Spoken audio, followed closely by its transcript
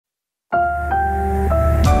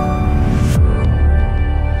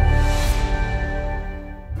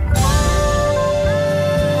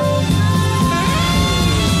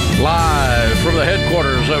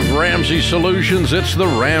of Ramsey Solutions, it's the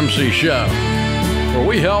Ramsey Show, where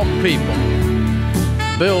we help people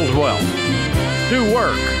build wealth, do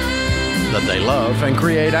work that they love, and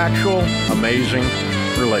create actual amazing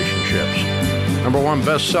relationships. #1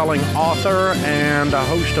 best-selling author and a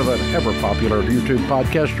host of an ever-popular YouTube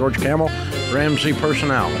podcast, George Kamel, Ramsey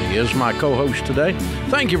Personality, is my co-host today.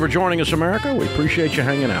 Thank you for joining us, America. We appreciate you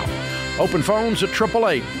hanging out. Open phones at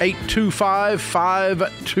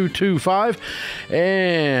 888-825-5225.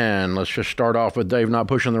 And let's just start off with Dave not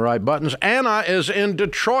pushing the right buttons. Anna is in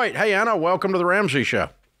Detroit. Hey, Anna, welcome to the Ramsey Show.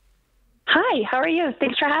 Hi, how are you?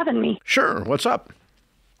 Thanks for having me. Sure. What's up?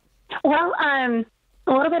 Well, a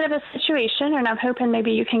little bit of a situation, and I'm hoping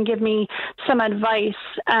maybe you can give me some advice.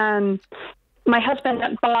 My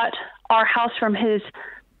husband bought our house from his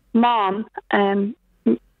mom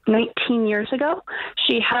 19 years ago.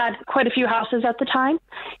 She had quite a few houses at the time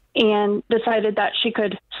and decided that she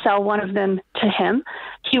could sell one of them to him.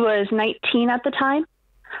 He was 19 at the time.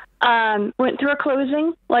 Went through a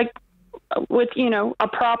closing, like with, a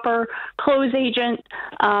proper close agent,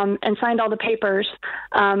 and signed all the papers.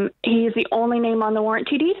 He's the only name on the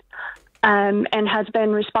warranty deed, and has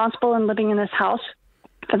been responsible in living in this house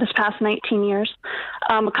for this past 19 years.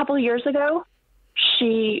 A couple of years ago,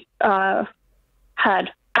 she had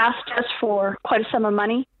asked us for quite a sum of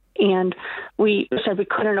money, and we said we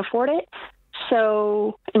couldn't afford it.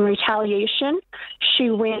 So in retaliation,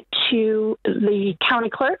 she went to the county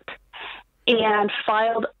clerk and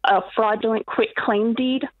filed a fraudulent quitclaim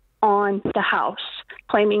deed on the house,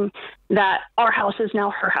 claiming that our house is now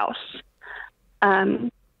her house.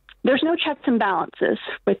 There's no checks and balances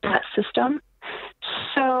with that system.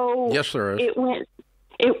 So yes, there is.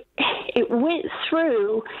 It went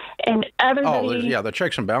through, and everybody... Oh, the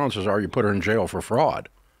checks and balances are you put her in jail for fraud.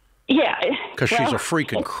 Yeah. Because she's a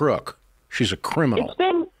freaking crook. She's a criminal. It's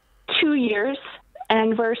been 2 years,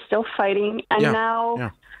 and we're still fighting. And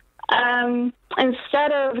now,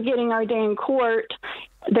 instead of getting our day in court,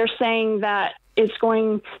 they're saying that it's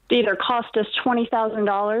going to either cost us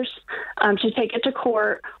 $20,000 to take it to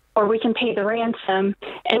court, or we can pay the ransom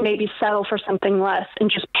and maybe settle for something less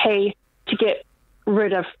and just pay to get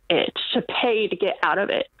rid of it, to pay to get out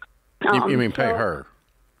of it. You mean pay her?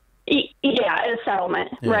 Yeah, a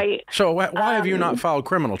settlement, right? So why have you not filed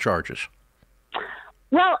criminal charges?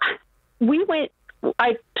 Well,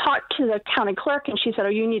 I talked to the county clerk, and she said,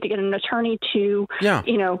 you need to get an attorney to,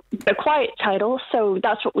 the quiet title. So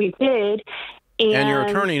that's what we did. And your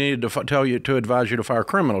attorney needed to advise you to file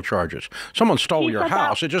criminal charges. Someone stole your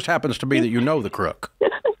house. It just happens to be that you know the crook.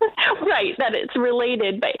 Right, that it's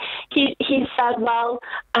related. But he said,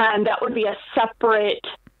 that would be a separate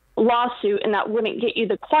lawsuit, and that wouldn't get you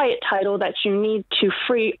the quiet title that you need to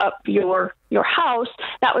free up your house.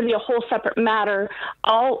 That would be a whole separate matter.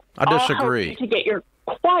 I disagree. I'll help you to get your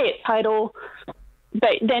quiet title,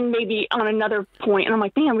 but then maybe on another point. And I'm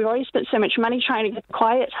like, man, we've already spent so much money trying to get the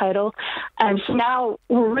quiet title. And so now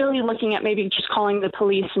we're really looking at maybe just calling the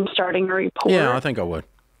police and starting a report. Yeah, I think I would.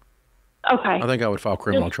 Okay. I think I would file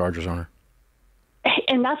criminal charges on her.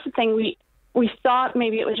 And that's the thing. We thought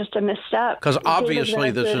maybe it was just a misstep. Because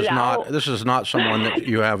obviously this is not someone that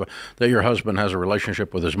you have, that your husband has a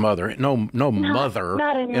relationship with his mother. No mother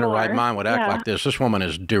in her right mind would act like this. This woman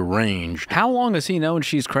is deranged. How long has he known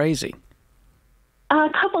she's crazy?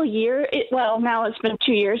 A couple of years. Now it's been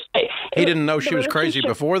 2 years. He didn't know she was crazy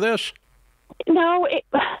before this? No,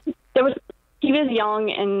 he was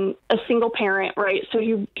young and a single parent, right? So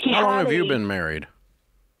he How long have you been married?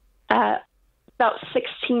 About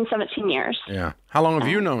 16, 17 years. Yeah. How long have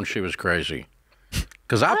you known she was crazy?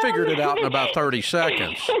 Because I figured it out in about 30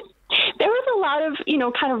 seconds. There was a lot of,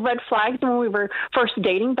 kind of red flags when we were first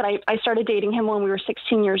dating, but I started dating him when we were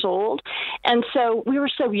 16 years old. And so we were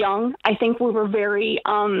so young. I think we were very,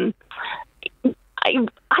 I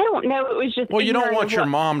don't know. It was just... Well, you don't want your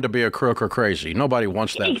mom to be a crook or crazy. Nobody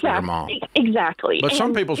wants that for your mom. Exactly. But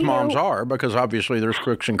some people's moms are, because obviously there's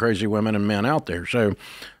crooks and crazy women and men out there. So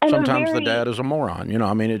sometimes the dad is a moron.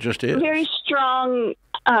 It just is. Very strong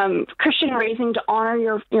Christian raising to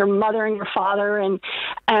honor your mother and your father. And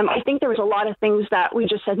I think there was a lot of things that we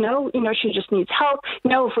just said, no, she just needs help.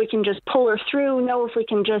 No, if we can just pull her through. No, if we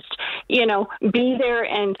can just, be there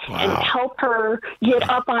and help her get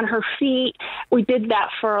up on her feet. We did that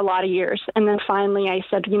for a lot of years. And then finally I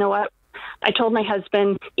said, you know what? I told my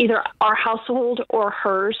husband, either our household or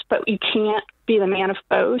hers, but you can't be the man of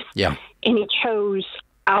both. Yeah. And he chose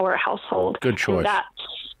our household. Good choice.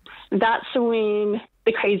 And that's when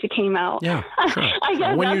the crazy came out. Yeah,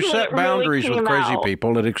 sure. When you set boundaries with crazy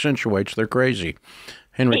people, it accentuates their crazy.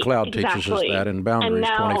 Henry Cloud teaches us that in Boundaries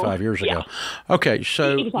 25 years ago. Okay,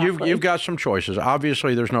 so you've got some choices.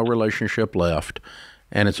 Obviously, there's no relationship left,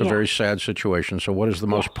 and it's a very sad situation. So what is the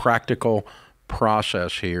most practical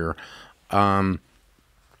process here?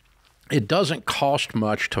 It doesn't cost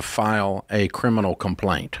much to file a criminal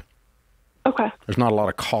complaint. Okay. There's not a lot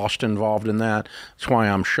of cost involved in that. That's why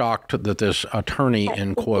I'm shocked that this attorney,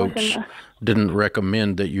 in quotes, didn't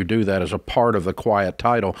recommend that you do that as a part of the quiet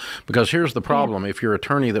title. Because here's the problem. If your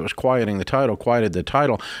attorney that was quieted the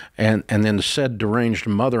title, and then said deranged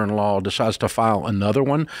mother-in-law decides to file another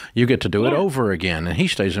one, you get to do it over again. And he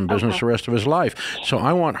stays in business the rest of his life. So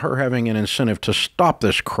I want her having an incentive to stop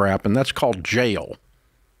this crap, and that's called jail.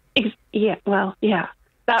 Yeah, well, yeah.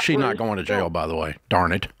 She's not going to jail, by the way.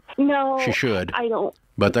 Darn it. No, she should. I don't.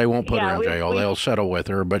 But they won't put her in jail. They'll settle with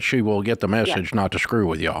her, but she will get the message not to screw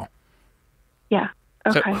with y'all. Yeah.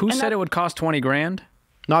 Okay. So who said it would cost $20,000?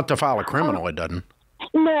 Not to file a criminal, it doesn't.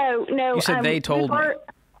 No. You said they told me.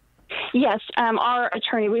 Yes, our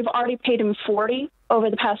attorney. We've already paid him $40,000 over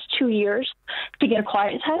the past 2 years to get a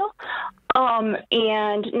quiet title.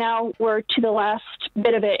 And now we're to the last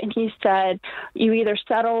bit of it, and he said, you either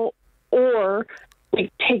settle or we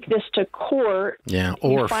take this to court. Yeah,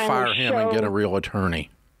 or fire him and get a real attorney.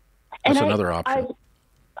 That's another option.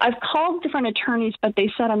 I've called different attorneys, but they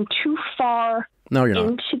said I'm too far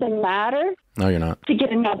into the matter. No, you're not. To get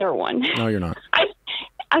another one. No, you're not.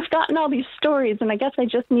 I've gotten all these stories, and I guess I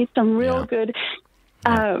just need some real good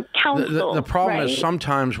counsel. The problem is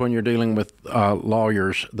sometimes when you're dealing with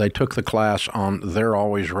lawyers, they took the class on They're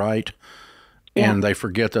Always Right, and they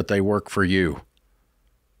forget that they work for you.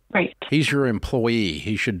 Right. He's your employee.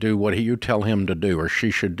 He should do what you tell him to do, or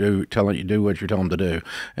she should do what you tell him to do.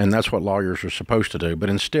 And that's what lawyers are supposed to do. But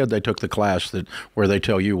instead, they took the class where they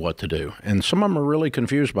tell you what to do. And some of them are really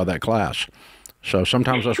confused by that class. So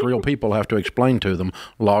sometimes us real people have to explain to them,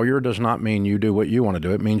 lawyer does not mean you do what you want to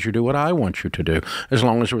do. It means you do what I want you to do, as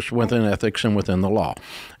long as it's within ethics and within the law.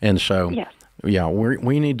 And so,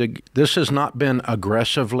 we need to, this has not been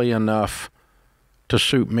aggressively enough to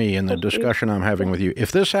suit me in the discussion I'm having with you.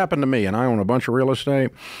 If this happened to me and I own a bunch of real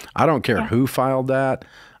estate, I don't care who filed that.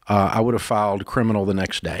 I would have filed criminal the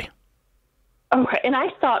next day. Okay, and I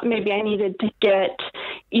thought maybe I needed to get,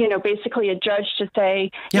 basically a judge to say,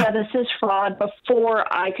 this is fraud before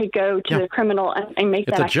I could go to the criminal and make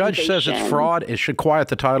that accusation. If the judge says it's fraud, it should quiet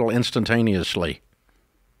the title instantaneously.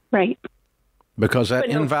 Right. Because that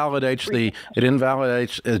invalidates take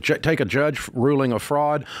a judge ruling of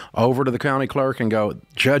fraud over to the county clerk and go,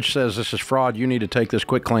 judge says this is fraud, you need to take this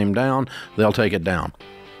quitclaim down. They'll take it down.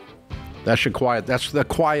 That should that's the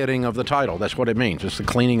quieting of the title. That's what it means. It's the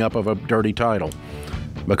cleaning up of a dirty title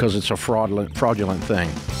because it's a fraudulent thing.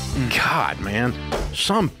 God, man,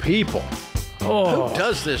 some people, who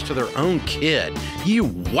does this to their own kid? You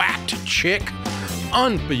whacked chick.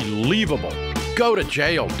 Unbelievable. Go to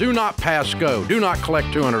jail. Do not pass go. Do not collect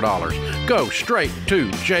 $200. Go straight to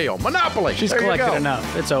jail. Monopoly. She's collected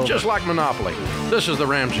enough. It's over. Just like Monopoly. This is The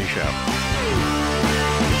Ramsey Show.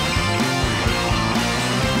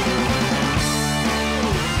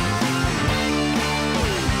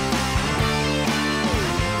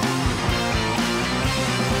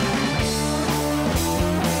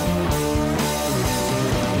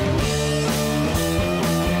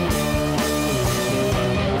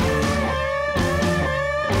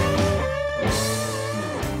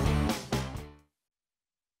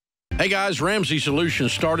 Hey guys, Ramsey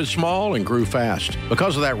Solutions started small and grew fast.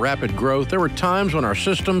 Because of that rapid growth, there were times when our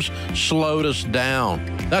systems slowed us down.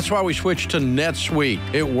 That's why we switched to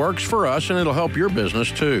NetSuite. It works for us and it'll help your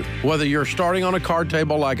business too. Whether you're starting on a card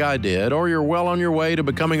table like I did, or you're well on your way to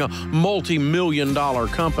becoming a multi-million-dollar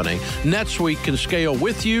company, NetSuite can scale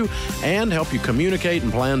with you and help you communicate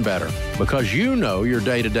and plan better. Because you know your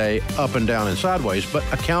day-to-day up and down and sideways, but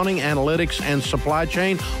accounting, analytics, and supply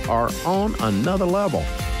chain are on another level.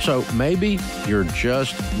 So maybe you're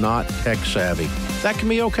just not tech savvy. That can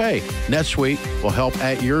be okay. NetSuite will help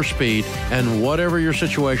at your speed and whatever your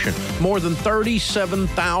situation. More than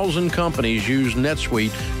 37,000 companies use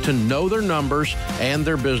NetSuite to know their numbers and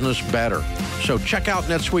their business better. So check out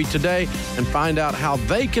NetSuite today and find out how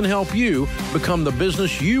they can help you become the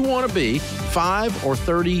business you want to be 5 or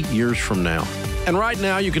 30 years from now. And right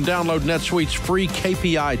now, you can download NetSuite's free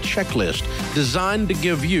KPI checklist designed to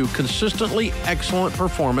give you consistently excellent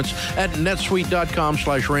performance at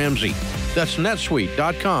netsuite.com/Ramsey. That's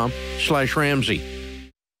netsuite.com/Ramsey.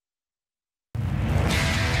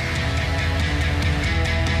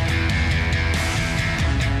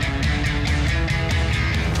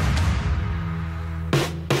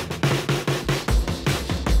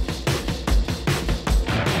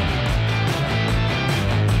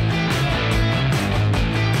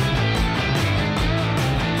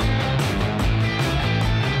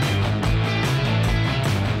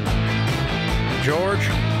 George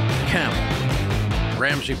Kamel.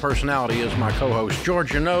 Ramsey Personality is my co-host.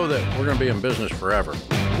 George, you know that we're going to be in business forever.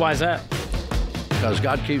 Why is that? Because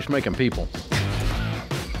God keeps making people.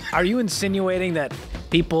 Are you insinuating that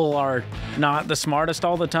people are not the smartest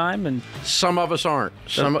all the time? And some of us aren't.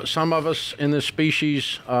 Some of us in this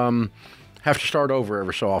species have to start over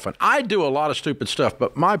every so often. I do a lot of stupid stuff,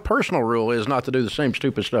 but my personal rule is not to do the same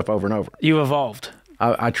stupid stuff over and over. You evolved.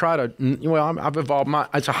 I try to, I've evolved.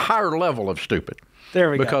 It's a higher level of stupid. There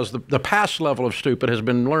we go. Because the past level of stupid has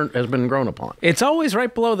been grown upon. It's always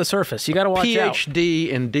right below the surface. You got to watch out. PhD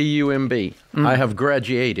in DUMB. I have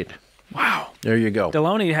graduated. Wow. There you go.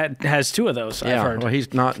 Deloney has 2 of those, I've heard. Well,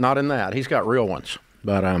 he's not in that. He's got real ones.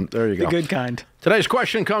 But there you go. The good kind. Today's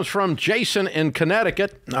question comes from Jason in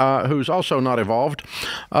Connecticut, who's also not evolved.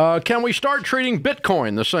 Can we start treating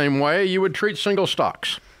Bitcoin the same way you would treat single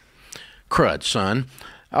stocks? Crud, son.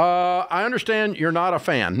 I understand you're not a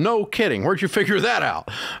fan. No kidding. Where'd you figure that out?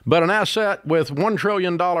 But an asset with $1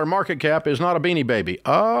 trillion market cap is not a beanie baby.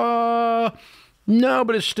 No,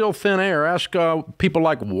 but it's still thin air. Ask people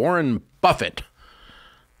like Warren Buffett,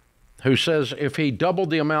 who says if he doubled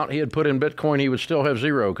the amount he had put in Bitcoin, he would still have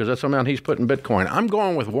 0 because that's the amount he's put in Bitcoin. I'm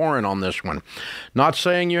going with Warren on this one. Not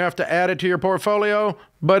saying you have to add it to your portfolio,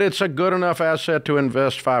 but it's a good enough asset to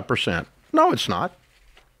invest 5%. No, it's not.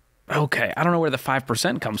 Okay, I don't know where the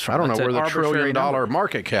 5% comes from. I don't know where the $1 trillion number.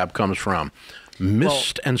 market cap comes from.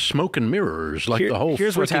 Mist and smoke and mirrors, like the whole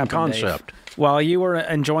freaking concept. Dave. While you were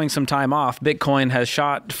enjoying some time off, Bitcoin has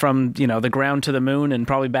shot from the ground to the moon and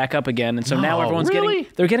probably back up again. And so now everyone's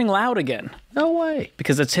getting loud again. No way.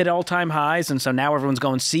 Because it's hit all-time highs, and so now everyone's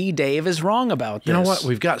going, see, Dave is wrong about this. You know what?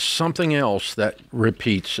 We've got something else that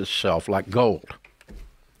repeats itself, like gold.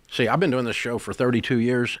 See, I've been doing this show for 32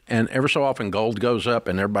 years, and ever so often gold goes up,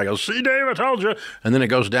 and everybody goes, see, Dave, I told you. And then it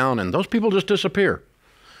goes down, and those people just disappear.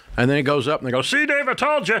 And then it goes up, and they go, see, Dave, I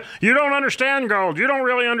told you. You don't understand gold. You don't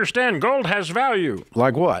really understand. Gold has value.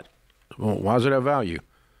 Like what? Well, why does it have value?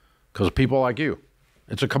 Because of people like you.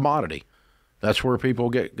 It's a commodity. That's where people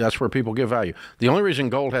get value. The only reason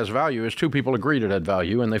gold has value is 2 people agreed it had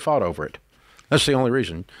value, and they fought over it. That's the only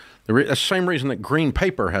reason. That's the same reason that green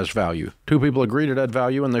paper has value. 2 people agreed it had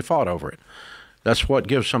value, and they fought over it. That's what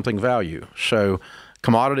gives something value. So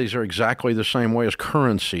commodities are exactly the same way as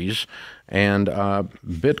currencies. And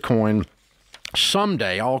Bitcoin,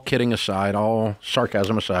 someday, all kidding aside, all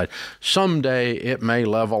sarcasm aside, someday it may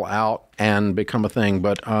level out and become a thing.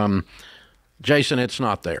 But, Jason, it's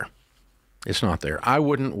not there. It's not there. I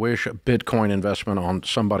wouldn't wish a Bitcoin investment on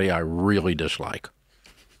somebody I really dislike.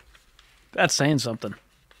 That's saying something.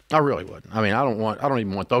 I really wouldn't. I mean, I don't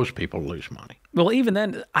even want those people to lose money. Well, even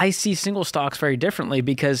then, I see single stocks very differently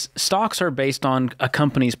because stocks are based on a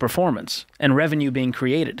company's performance and revenue being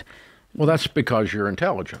created. Well, that's because you're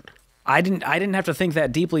intelligent. I didn't have to think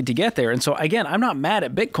that deeply to get there. And so, again, I'm not mad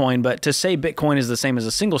at Bitcoin, but to say Bitcoin is the same as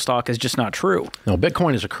a single stock is just not true. No,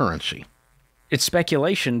 Bitcoin is a currency. It's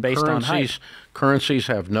speculation based on hype. Currencies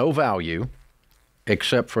have no value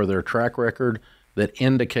except for their track record that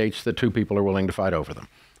indicates that 2 people are willing to fight over them.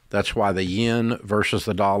 That's why the yen versus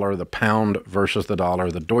the dollar, the pound versus the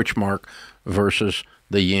dollar, the Deutschmark versus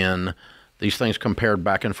the yen, these things compared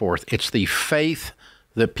back and forth. It's the faith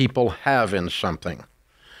that people have in something.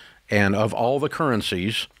 And of all the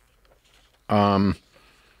currencies, Bitcoin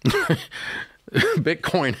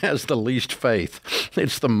has the least faith.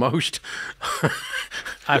 It's the most...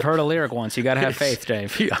 I've heard a lyric once. You got to have faith,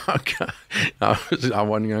 Dave. Yeah, okay. I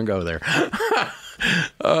wasn't going to go there.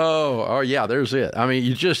 Oh, yeah, there's it. I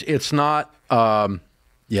mean, it's not, so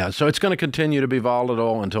it's going to continue to be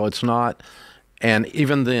volatile until it's not. And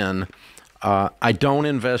even then, I don't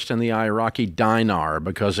invest in the Iraqi dinar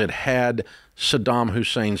because it had Saddam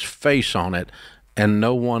Hussein's face on it, and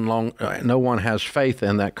no one has faith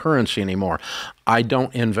in that currency anymore. I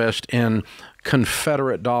don't invest in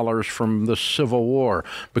Confederate dollars from the Civil War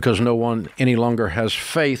because no one any longer has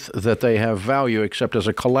faith that they have value except as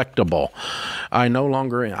a collectible. I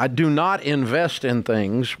do not invest in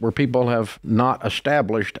things where people have not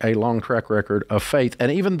established a long track record of faith.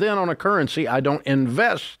 And even then on a currency, I don't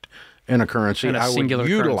invest in a currency. I would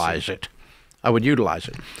utilize it. I would utilize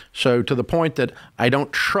it. So to the point that I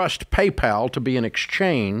don't trust PayPal to be an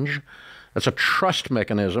exchange. That's a trust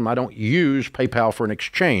mechanism. I don't use PayPal for an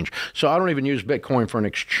exchange. So I don't even use Bitcoin for an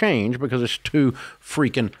exchange because it's too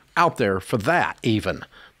freaking out there for that even.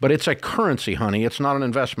 But it's a currency, honey. It's not an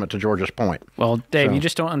investment, to George's point. Well, Dave, you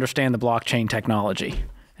just don't understand the blockchain technology.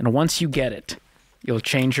 And once you get it, you'll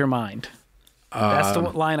change your mind. That's the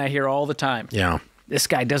line I hear all the time. Yeah. This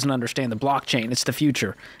guy doesn't understand the blockchain. It's the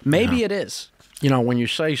future. Maybe it is. You know, when you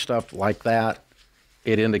say stuff like that,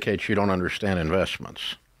 it indicates you don't understand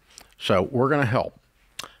investments. So we're going to help.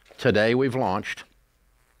 Today we've launched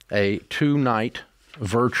a 2-night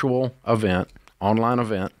virtual event, online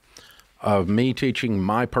event, of me teaching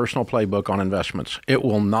my personal playbook on investments. It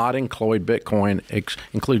will not include Bitcoin,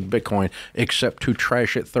 except to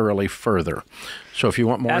trash it thoroughly further. So if you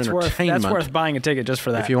want more entertainment... That's worth buying a ticket just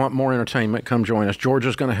for that. If you want more entertainment, come join us. George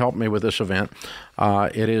is going to help me with this event.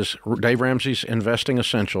 It is Dave Ramsey's Investing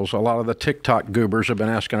Essentials. A lot of the TikTok goobers have been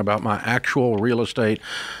asking about my actual real estate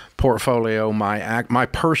portfolio, my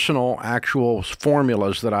personal actual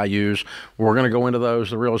formulas that I use. We're going to go into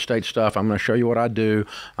those, the real estate stuff. I'm going to show you what I do.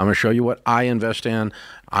 I'm going to show you what I invest in.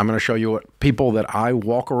 I'm going to show you what people that I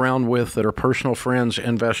walk around with that are personal friends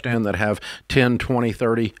invest in, that have 10, 20,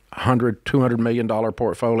 30, 100, $200 million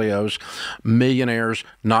portfolios, millionaires,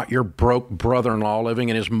 not your broke brother-in-law living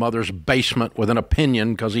in his mother's basement with an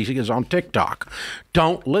opinion because he is on TikTok.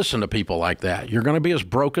 Don't listen to people like that. You're going to be as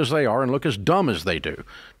broke as they are and look as dumb as they do.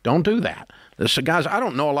 Don't do that. Guys, I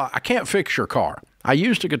don't know a lot. I can't fix your car. I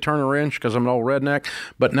used to could turn a wrench because I'm an old redneck,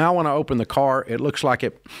 but now when I open the car, it looks like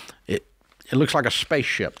it looks like a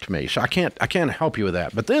spaceship to me. So I can't help you with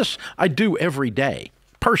that. But this I do every day,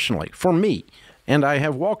 personally, for me. And I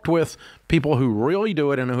have walked with people who really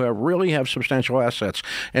do it and who really have substantial assets.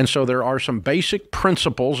 And so there are some basic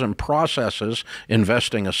principles and processes,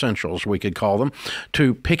 investing essentials, we could call them,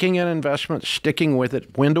 to picking an investment, sticking with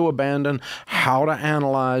it, when to abandon, how to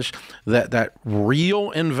analyze that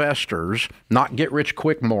real investors, not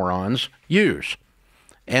get-rich-quick morons, use.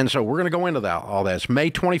 And so we're going to go into all that. It's May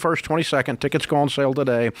 21st, 22nd. Tickets go on sale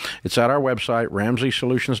today. It's at our website,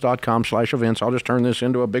 RamseySolutions.com/events. I'll just turn this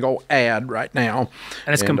into a big old ad right now.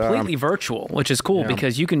 And it's completely virtual, which is cool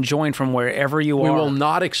because you can join from wherever you are. We will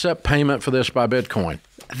not accept payment for this by Bitcoin.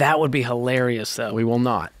 That would be hilarious, though. We will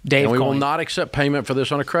not. And we will not accept payment for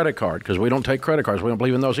this on a credit card because we don't take credit cards. We don't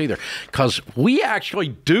believe in those either because we actually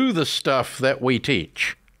do the stuff that we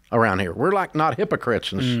teach around here. We're like not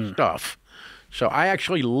hypocrites and stuff. So I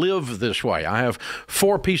actually live this way. I have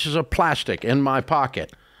 4 pieces of plastic in my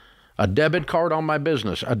pocket, a debit card on my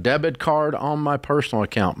business, a debit card on my personal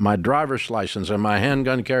account, my driver's license, and my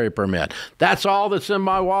handgun carry permit. That's all that's in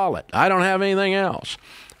my wallet. I don't have anything else.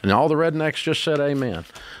 And all the rednecks just said amen.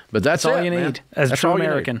 But that's all you need as a true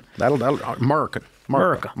American. That'll America.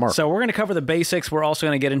 So we're going to cover the basics. We're also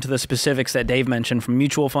going to get into the specifics that Dave mentioned, from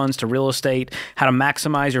mutual funds to real estate, how to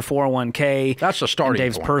maximize your 401k. That's the starting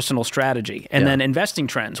Dave's point. Personal strategy. And then investing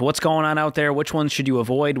trends. What's going on out there? Which ones should you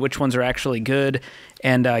avoid? Which ones are actually good?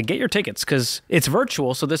 And get your tickets because it's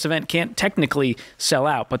virtual, so this event can't technically sell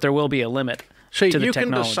out, but there will be a limit to the technology. You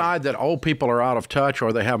can decide that old people are out of touch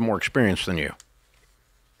or they have more experience than you.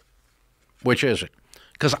 Which is it?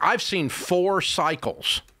 Because I've seen 4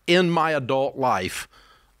 cycles in my adult life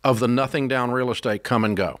of the nothing down real estate come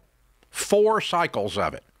and go. 4 cycles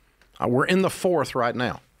of it. We're in the 4th right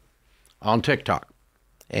now on TikTok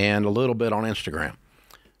and a little bit on Instagram.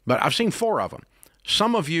 But I've seen 4 of them.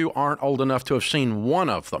 Some of you aren't old enough to have seen one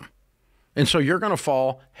of them. And so you're going to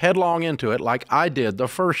fall headlong into it like I did the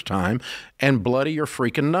first time and bloody your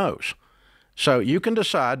freaking nose. So you can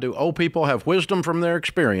decide, do old people have wisdom from their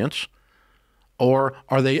experience, or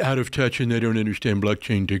are they out of touch and they don't understand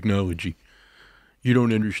blockchain technology? You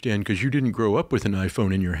don't understand because you didn't grow up with an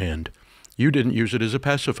iPhone in your hand. You didn't use it as a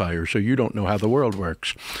pacifier, so you don't know how the world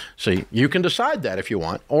works. See, you can decide that if you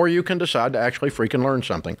want, or you can decide to actually freaking learn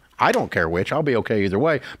something. I don't care which. I'll be okay either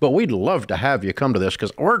way, but we'd love to have you come to this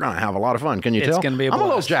because we're going to have a lot of fun. Can you tell? It's going to be a blast. I'm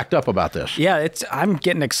a little jacked up about this. Yeah, I'm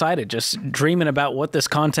getting excited just dreaming about what this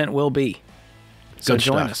content will be. So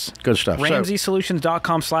join us. Good stuff.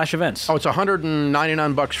 RamseySolutions.com/events. Oh, it's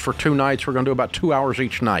 $199 for 2 nights. We're going to do about 2 hours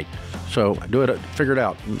each night. So do it. Figure it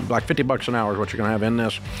out. Like $50 an hour is what you're going to have in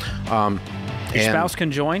this. Your spouse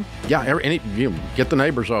can join? Yeah. You get the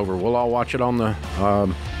neighbors over. We'll all watch it on the...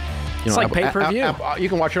 it's like pay-per-view. You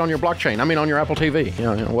can watch it on your blockchain. I mean, on your Apple TV.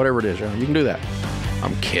 Whatever it is. You can do that.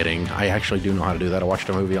 I'm kidding. I actually do know how to do that. I watched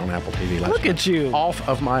a movie on Apple TV last night. Look at you. Off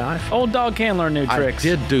of my iPhone. Old dog can learn new tricks. I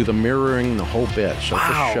did do the mirroring the whole bit, so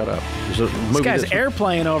just shut up. This guy's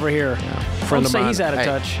airplaying over here. Yeah. Friend of mine, he's out of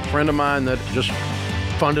touch. Friend of mine that just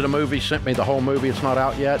funded a movie, sent me the whole movie. It's not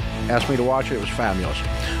out yet. Asked me to watch it. It was fabulous.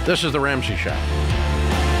 This is The Ramsey Show.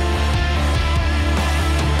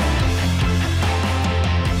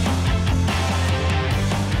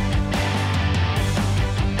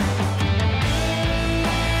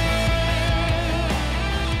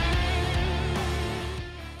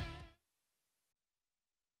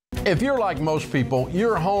 If you're like most people,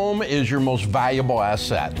 your home is your most valuable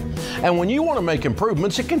asset. And when you want to make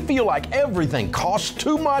improvements, it can feel like everything costs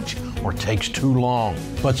too much or takes too long.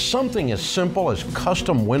 But something as simple as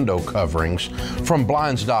custom window coverings from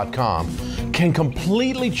Blinds.com can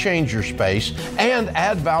completely change your space and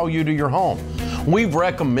add value to your home. We've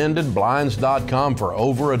recommended Blinds.com for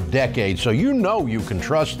over a decade, so you know you can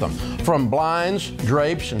trust them. From blinds,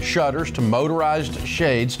 drapes, and shutters to motorized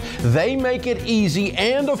shades, they make it easy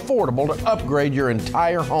and affordable to upgrade your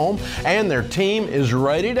entire home, and their team is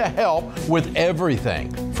ready to help with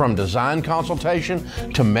everything from design consultation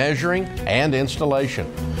to measuring and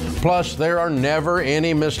installation. Plus, there are never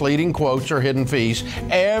any misleading quotes or hidden fees.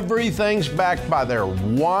 Everything's backed by their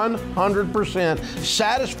 100%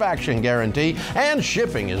 satisfaction guarantee, and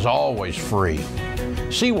shipping is always free.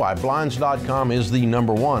 See why Blinds.com is the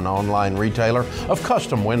 #1 online retailer of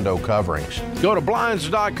custom window coverings. Go to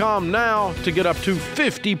Blinds.com now to get up to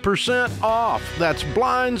 50% off. That's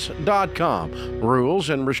Blinds.com. Rules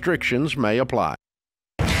and restrictions may apply.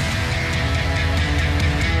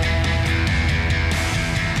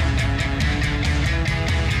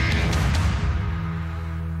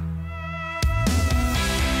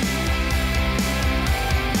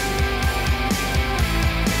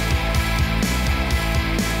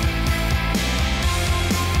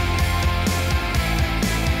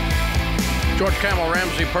 George Kamel,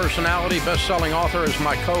 Ramsey personality, best-selling author, is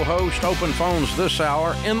my co-host. Open phones this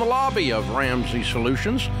hour in the lobby of Ramsey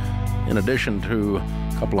Solutions. In addition to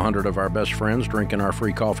a couple of hundred of our best friends drinking our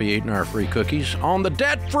free coffee, eating our free cookies, on the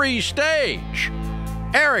debt-free stage,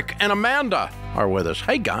 Eric and Amanda are with us.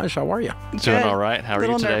 Hey, guys, how are you? Doing all right. How are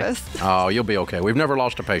you today? Nervous. Oh, you'll be okay. We've never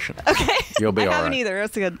lost a patient. Okay. You'll be all right. I haven't either.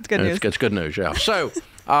 That's good news. It's good news, yeah. So,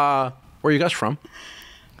 where are you guys from?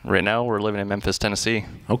 Right now, we're living in Memphis, Tennessee.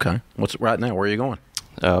 Okay. What's right now? Where are you going?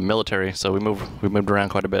 Military, so we moved around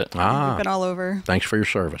quite a bit. We've been all over. Thanks for your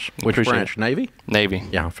service. Which Appreciate branch? it. Navy? Navy.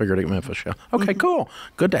 Yeah, I figured it Memphis, yeah. Okay, cool.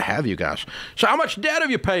 Good to have you guys. So how much debt have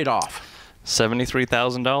you paid off?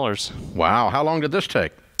 $73,000. Wow. How long did this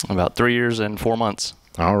take? About 3 years and 4 months.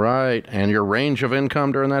 All right. And your range of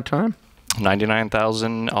income during that time?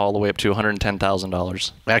 $99,000 all the way up to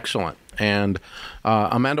 $110,000. Excellent. And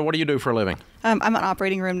Amanda, what do you do for a living? I'm an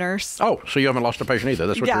operating room nurse. Oh, so you haven't lost a patient either.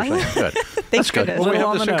 That's what Yeah. you're saying. Good. That's good. goodness. Well, we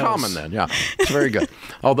Little have on this the in nose. common then. Yeah, it's very good.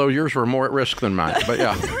 Although yours were more at risk than mine. But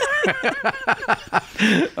yeah.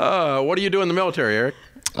 What do you do in the military, Eric?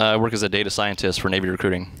 I work as a data scientist for Navy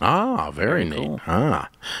recruiting. Ah, very neat. cool.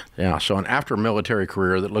 Yeah, so an after-military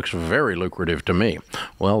career that looks very lucrative to me.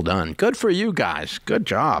 Well done. Good for you guys. Good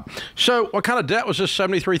job. So what kind of debt was this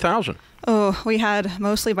 $73,000? Oh, we had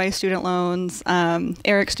mostly by student loans,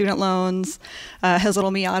 Eric's student loans, his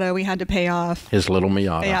little Miata we had to pay off. His little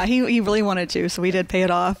Miata. Yeah, he really wanted to, so we did pay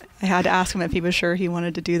it off. I had to ask him if he was sure he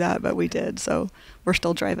wanted to do that, but we did, so we're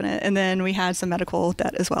still driving it. And then we had some medical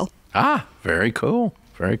debt as well. Ah, very cool.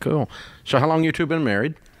 Very cool. So how long you two been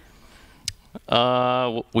married?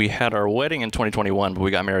 We had our wedding in 2021, but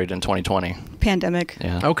we got married in 2020. Pandemic.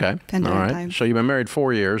 Yeah. Okay. Pandemic All right. time. So you've been married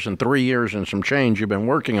 4 years, and 3 years and some change you've been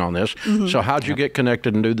working on this. So how'd you get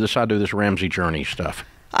connected and decide to do this Ramsey Journey stuff?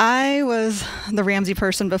 I was the Ramsey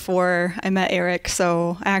person before I met Eric,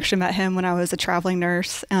 so I actually met him when I was a traveling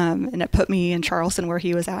nurse, and it put me in Charleston where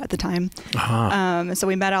he was at the time. And so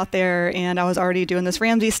we met out there, and I was already doing this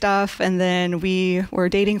Ramsey stuff, and then we were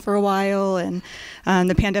dating for a while, and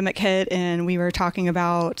the pandemic hit, and we were talking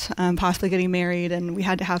about possibly getting married, and we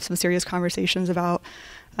had to have some serious conversations about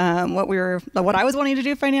what I was wanting to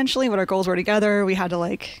do financially, what our goals were together. We had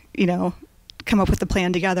to come up with the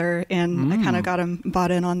plan together, and I kind of got him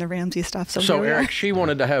bought in on the Ramsey stuff. So here we are. Eric, she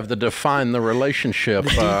wanted to have the define the relationship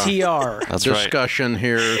DTR. That's right. discussion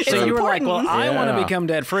here. So you were like, well, I want to Yeah. become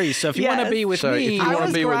debt free. So if you want to Yes. be with So if me, you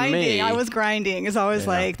wanna be with me. I was grinding. It's always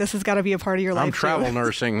like, this has got to be a part of your life. I'm travel too.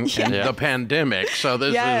 nursing in Yeah. the pandemic, so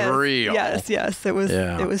this Yes, is real. Yes. It was.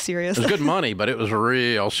 Yeah. It was serious. It was good money, but it was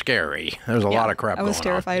real scary. There was a lot of crap going on. I was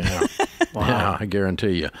terrified. Yeah. Yeah, I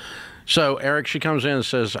guarantee you. So, Eric, she comes in and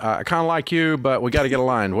says, I kind of like you, but we got to get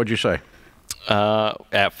aligned. What'd you say?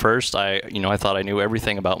 At first, I thought I knew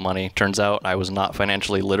everything about money. Turns out I was not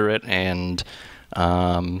financially literate, and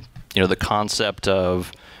the concept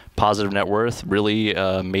of positive net worth really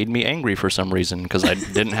made me angry for some reason because I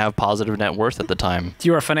didn't have positive net worth at the time.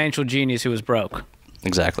 you were a financial genius who was broke.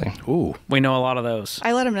 Exactly. Ooh, We know a lot of those.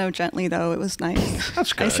 I let him know gently, though. It was nice.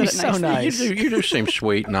 that's good. I said it so nicely. nice. You do seem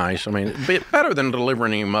sweet, nice. I mean, better than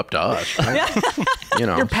delivering him up to us. Right?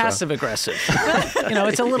 You're so- passive aggressive.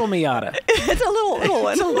 It's a little Miata. It's a little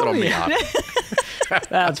one. Little Miata.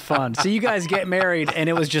 That's fun. So you guys get married, and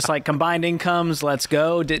it was just like combined incomes, let's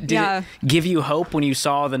go. Did it give you hope when you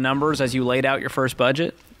saw the numbers as you laid out your first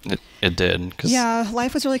budget? It did. Yeah,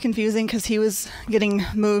 life was really confusing because he was getting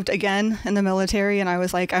moved again in the military, and I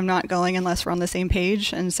was like, I'm not going unless we're on the same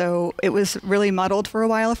page. And so it was really muddled for a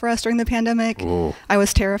while for us during the pandemic. Ooh. I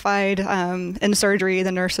was terrified. In surgery,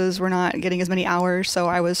 the nurses were not getting as many hours, so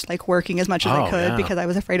I was like working as much as I could because I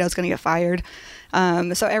was afraid I was going to get fired.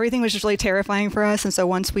 So everything was just really terrifying for us. And so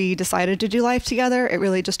once we decided to do life together, it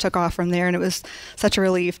really just took off from there. And it was such a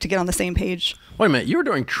relief to get on the same page. Wait a minute, you were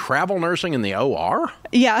doing travel nursing in the OR?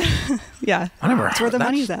 Yeah. Yeah. That's where the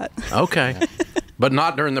money's at. Okay. But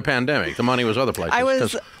not during the pandemic. The money was other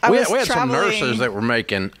places. We had traveling. some nurses that were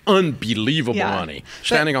making unbelievable money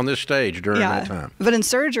standing on this stage during that time. But in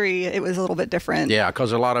surgery, it was a little bit different. Yeah,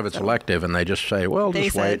 because a lot of it's elective, and they just say, well,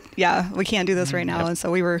 just wait. Yeah, we can't do this right now. And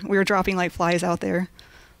so we were dropping like flies out there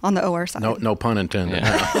on the OR side. No pun intended.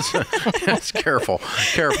 Yeah. It's careful.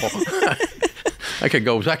 That could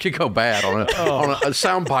go bad on a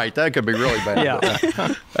sound bite. That could be really bad.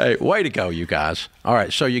 Yeah. Hey, way to go, you guys. All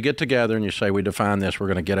right, so you get together and you say, we define this, we're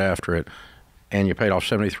going to get after it, and you paid off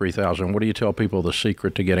 $73,000. What do you tell people the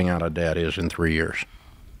secret to getting out of debt is in 3 years?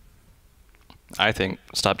 I think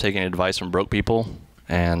stop taking advice from broke people,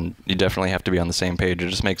 and you definitely have to be on the same page. It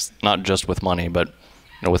just makes, not just with money, but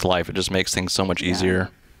with life, it just makes things so much easier.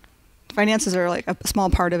 Finances are like a small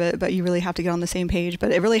part of it, but you really have to get on the same page.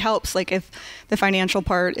 But it really helps, like if the financial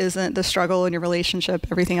part isn't the struggle in your relationship,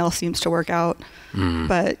 everything else seems to work out.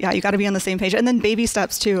 But yeah, you got to be on the same page. And then baby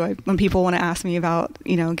steps too. When people want to ask me about,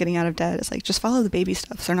 getting out of debt, it's like, just follow the baby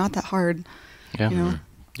steps. They're not that hard. Yeah.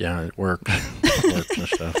 Yeah, it works. It works and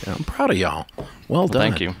stuff. Yeah, I'm proud of y'all. Well done.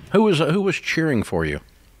 Thank you. Who was cheering for you?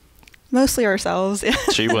 Mostly ourselves.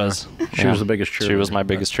 She was. She was the biggest cheerleader. She was my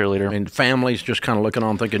biggest cheerleader. I mean, families just kind of looking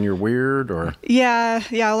on thinking you're weird, or? Yeah.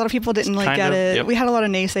 A lot of people didn't get it. Yep. We had a lot of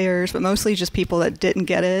naysayers, but mostly just people that didn't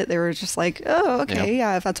get it. They were just like, oh, okay,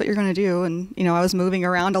 yeah, if that's what you're going to do. And, I was moving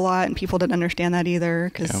around a lot, and people didn't understand that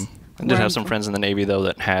either. I did have some friends in the Navy, though,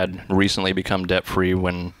 that had recently become debt-free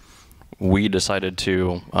when we decided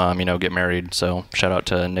to, get married. So shout out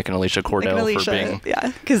to Nick and Alicia Cordell for being,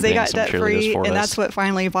 because they got debt free, and that's what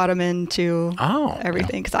finally brought him into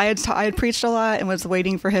everything. Because I had preached a lot and was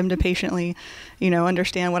waiting for him to patiently,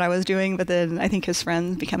 understand what I was doing. But then I think his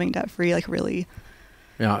friends becoming debt free, like really.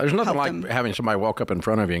 Yeah, there's nothing like having somebody walk up in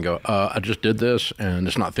front of you and go, I just did this, and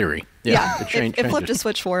it's not theory. Yeah, it flipped a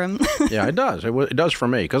switch for him. Yeah, it does. It does for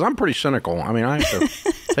me, because I'm pretty cynical. I mean, I have to.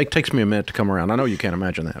 It takes me a minute to come around. I know you can't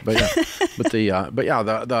imagine that, but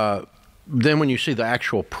then when you see the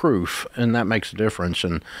actual proof, and that makes a difference,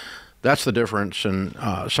 and that's the difference in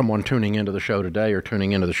someone tuning into the show today or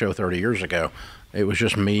tuning into the show 30 years ago. It was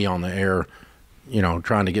just me on the air,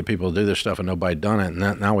 trying to get people to do this stuff, and nobody done it.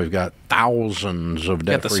 And now we've got thousands of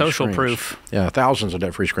debt-free the social streams. proof. Yeah, thousands of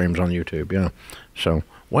debt-free streams on YouTube. Yeah, so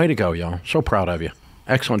way to go, y'all. So proud of you.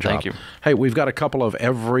 Excellent job. Thank you. Hey, we've got a couple of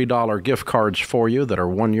EveryDollar gift cards for you that are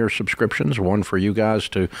 1-year subscriptions, one for you guys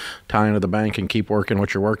to tie into the bank and keep working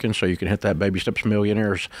what you're working so you can hit that Baby Steps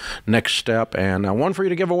Millionaires next step, and one for you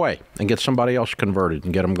to give away and get somebody else converted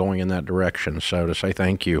and get them going in that direction. So to say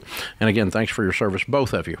thank you. And again, thanks for your service,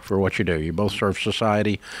 both of you, for what you do. You both serve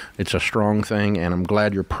society. It's a strong thing, and I'm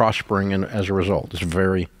glad you're prospering as a result. It's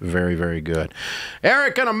very, very, very good.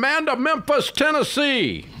 Eric and Amanda, Memphis,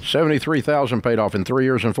 Tennessee. $73,000 paid off in 3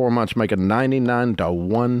 years and 4 months, making 99 to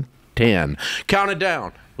 110. Count it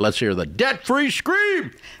down. Let's hear the debt-free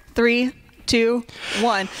scream. 3, 2,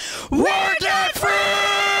 1. We're debt-free!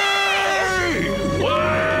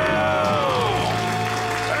 Wow!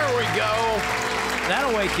 There we go.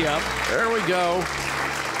 That'll wake you up. There we go.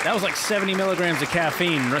 That was like 70 milligrams of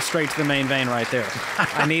caffeine straight to the main vein right there.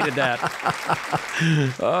 I needed that.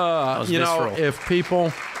 That was visceral. If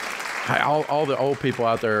people... All the old people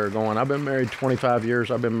out there are going, I've been married 25 years,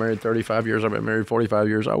 I've been married 35 years, I've been married 45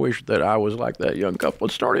 years. I wish that I was like that young couple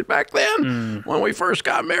that started back then. When we first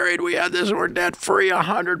got married, we had this, and we're debt-free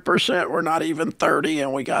 100%. We're not even 30,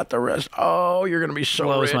 and we got the rest. Oh, you're going to be so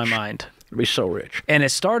rich. Blows my mind. Be so rich. And it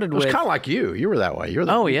started with... It's kind of like you. You were that way. You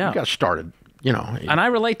got started, And I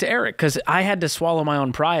relate to Eric, because I had to swallow my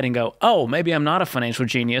own pride and go, oh, maybe I'm not a financial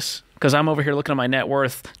genius. Because I'm over here looking at my net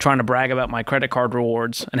worth, trying to brag about my credit card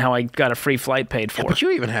rewards and how I got a free flight paid for. Yeah, but you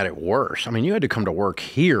even had it worse. I mean, you had to come to work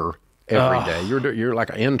here every day. You're like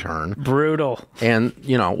an intern. Brutal. And,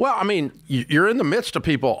 you're in the midst of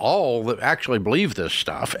people all that actually believe this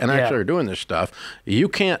stuff and actually are doing this stuff. You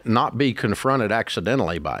can't not be confronted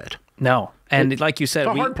accidentally by it. No. And like you said,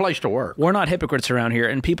 it's a hard place to work. We're not hypocrites around here,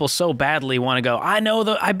 and people so badly want to go,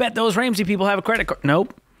 I bet those Ramsey people have a credit card.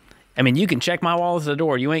 Nope. I mean, you can check my wallet at the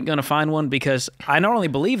door. You ain't going to find one, because I not only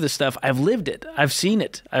believe this stuff, I've lived it. I've seen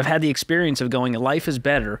it. I've had the experience of going, life is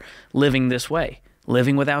better living this way,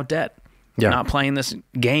 living without debt, not playing this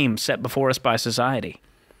game set before us by society.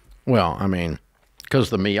 Well, I mean, because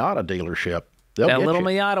the Miata dealership, that little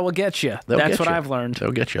Miata will get you. That's what I've learned.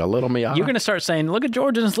 They'll get you a little Miata. You're going to start saying, look at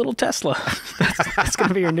George and his little Tesla. That's going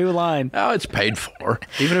to be your new line. Oh, it's paid for.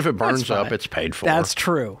 Even if it burns up, it's paid for. That's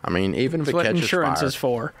true. I mean, even if it catches fire. That's what insurance is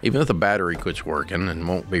for. Even if the battery quits working and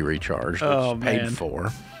won't be recharged, it's paid for.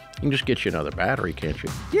 You can just get you another battery, can't you?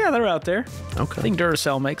 Yeah, they're out there. Okay. I think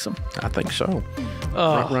Duracell makes them. I think so.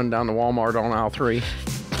 Run down to Walmart on aisle 3.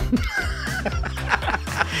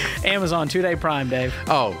 Amazon 2-day Prime, Dave.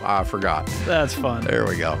 Oh, I forgot. That's fun. There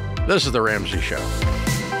we go. This is the Ramsey Show.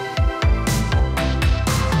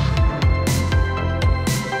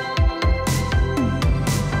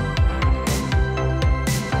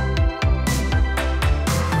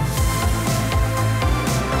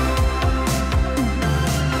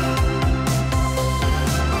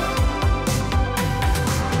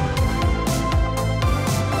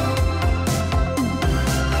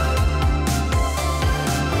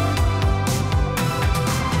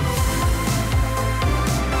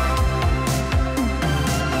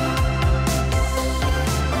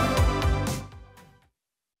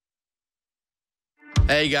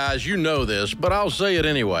 Hey guys, you know this, but I'll say it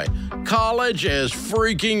anyway. College is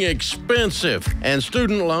freaking expensive, and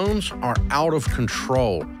student loans are out of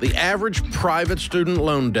control. The average private student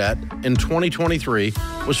loan debt in 2023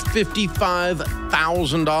 was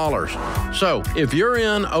 $55,000. So if you're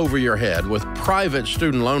in over your head with private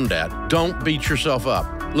student loan debt, don't beat yourself up.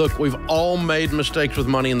 Look, we've all made mistakes with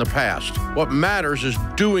money in the past. What matters is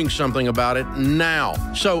doing something about it now.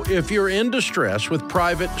 So if you're in distress with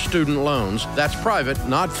private student loans, that's private,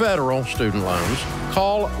 not federal student loans,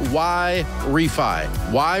 call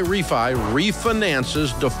Y-Refi. Y-Refi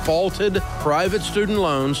refinances defaulted private student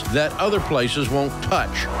loans that other places won't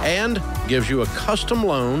touch and gives you a custom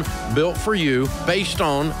loan built for you based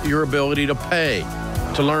on your ability to pay.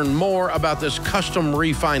 To learn more about this custom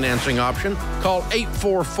refinancing option, call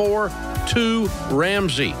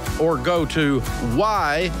 844-2-RAMSEY or go to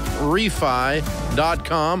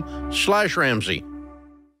yrefi.com/Ramsey.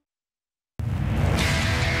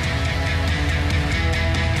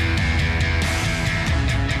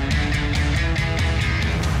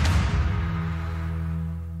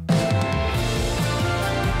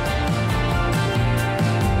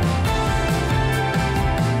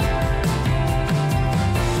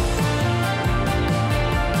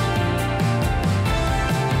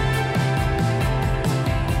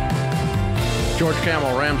 George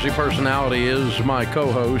Kamel, Ramsey Personality, is my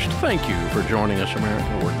co-host. Thank you for joining us,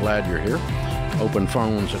 America. We're glad you're here. Open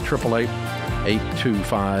phones at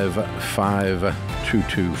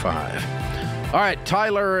 888-825-5225. All right,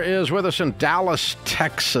 Tyler is with us in Dallas,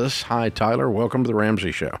 Texas. Hi, Tyler. Welcome to the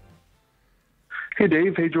Ramsey Show. Hey,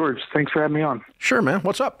 Dave. Hey, George. Thanks for having me on. Sure, man.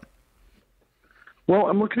 What's up? Well,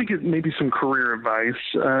 I'm looking to get maybe some career advice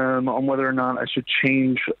on whether or not I should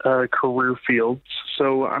change career fields.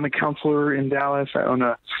 So I'm a counselor in Dallas. I own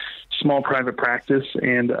a small private practice,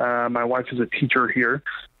 and my wife is a teacher here.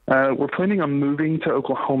 We're planning on moving to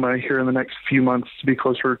Oklahoma here in the next few months to be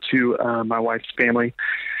closer to my wife's family.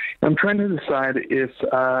 I'm trying to decide if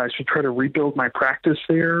I should try to rebuild my practice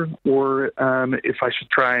there, or if I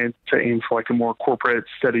should try to aim for like a more corporate,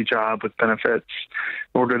 steady job with benefits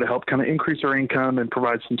in order to help kind of increase our income and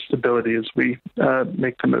provide some stability as we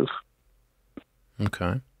make the move.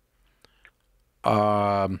 Okay.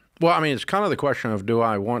 Well, I mean, it's kind of the question of, do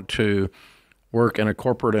I want to work in a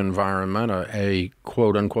corporate environment, a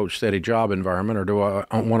quote-unquote steady job environment, or do I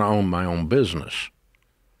want to own my own business?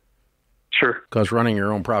 Sure. Because running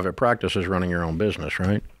your own private practice is running your own business,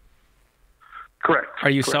 right? Correct. Are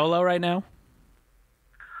you Correct. solo right now?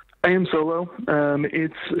 I am solo.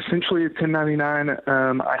 It's essentially a 1099.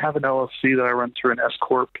 I have an LLC that I run through an S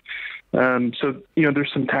Corp. So,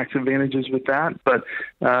 there's some tax advantages with that, but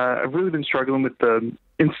I've really been struggling with the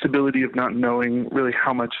instability of not knowing really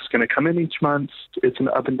how much is going to come in each month. It's an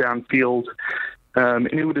up and down field. And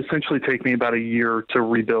it would essentially take me about a year to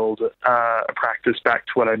rebuild a practice back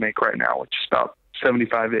to what I make right now, which is about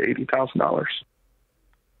 $75,000 to $80,000.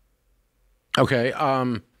 Okay.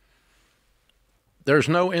 There's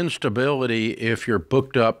no instability if you're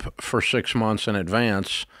booked up for 6 months in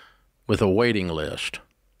advance with a waiting list.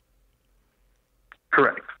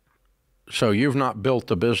 Correct. So you've not built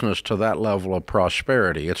the business to that level of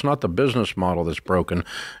prosperity. It's not the business model that's broken.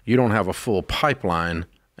 You don't have a full pipeline.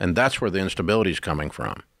 And that's where the instability is coming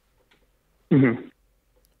from. Mm-hmm.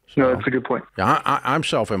 So, no, that's a good point. Yeah, I'm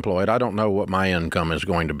self-employed. I don't know what my income is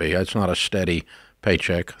going to be. It's not a steady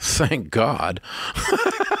paycheck. Thank God.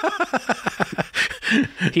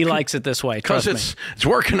 He likes it this way, because it's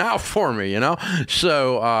working out for me, you know.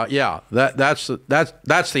 So yeah, that's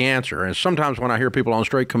the answer. And sometimes when I hear people on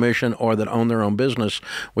straight commission or that own their own business,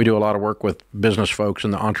 we do a lot of work with business folks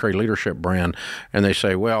in the Entree Leadership brand, and they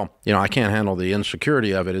say, well, you know, I can't handle the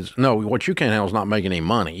insecurity of it. It's, no, what you can't handle is not making any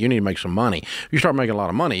money. You need to make some money. You start making a lot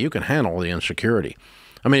of money, you can handle the insecurity.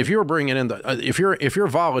 I mean, if you were bringing in if your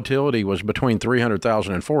volatility was between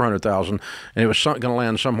 300,000 and 400,000, and it was going to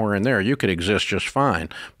land somewhere in there, you could exist just fine.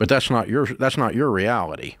 But that's not your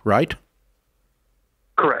reality, right?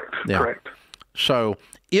 Correct. Yeah. Correct. So,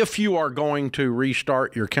 if you are going to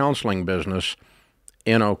restart your counseling business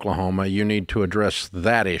in Oklahoma, you need to address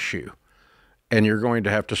that issue, and you're going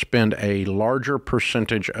to have to spend a larger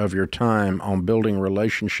percentage of your time on building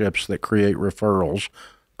relationships that create referrals,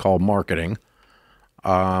 called marketing.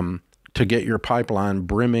 To get your pipeline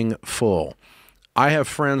brimming full. I have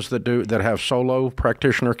friends that have solo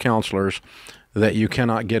practitioner counselors that you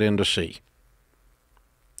cannot get in to see.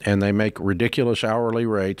 And they make ridiculous hourly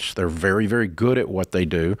rates. They're very, very good at what they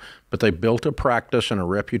do, but they built a practice and a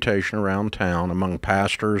reputation around town among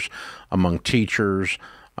pastors, among teachers,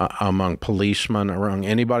 among policemen, among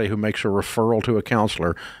anybody who makes a referral to a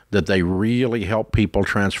counselor, that they really help people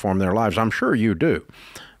transform their lives. I'm sure you do.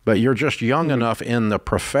 But you're just young enough in the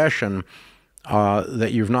profession that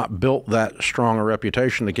you've not built that strong a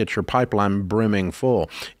reputation to get your pipeline brimming full.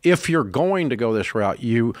 If you're going to go this route,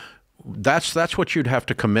 that's what you'd have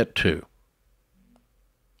to commit to.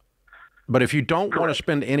 But if you don't want to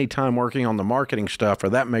spend any time working on the marketing stuff, or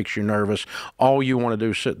that makes you nervous, all you want to do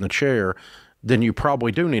is sit in the chair, then you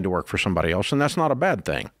probably do need to work for somebody else, and that's not a bad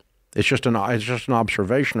thing. It's just an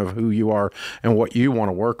observation of who you are and what you want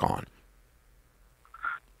to work on.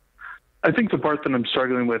 I think the part that I'm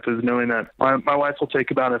struggling with is knowing that my wife will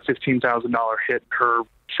take about a $15,000 hit in her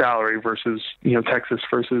salary versus, you know, Texas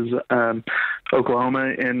versus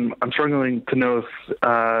Oklahoma, and I'm struggling to know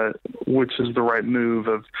if which is the right move.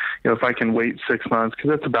 Of, you know, if I can wait 6 months,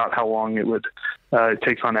 because that's about how long it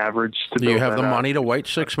takes on average to. Do you have the money to wait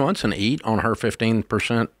 6 months and eat on her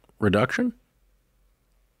 15% reduction?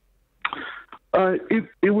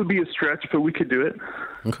 It would be a stretch, but we could do it.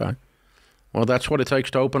 Okay. Well, that's what it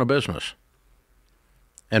takes to open a business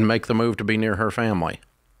and make the move to be near her family.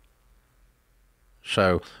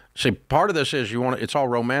 So, see, part of this is it's all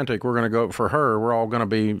romantic. We're going to go for her. We're all going to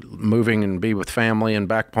be moving and be with family and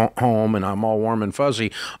back home, and I'm all warm and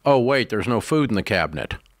fuzzy. Oh, wait, there's no food in the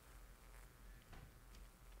cabinet.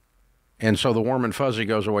 And so the warm and fuzzy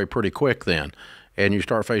goes away pretty quick then, and you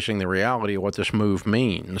start facing the reality of what this move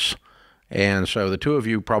means. And so the two of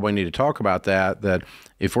you probably need to talk about that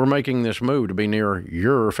if we're making this move to be near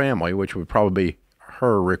your family, which would probably be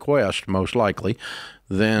her request most likely,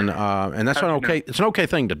 then and that's it's an okay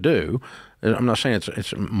thing to do. I'm not saying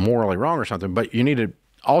it's morally wrong or something, but you need to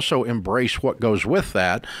also embrace what goes with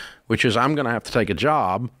that, which is I'm going to have to take a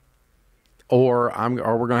job, or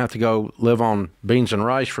we're going to have to go live on beans and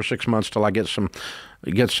rice for 6 months till I get some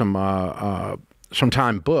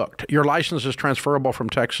time booked. Your license is transferable from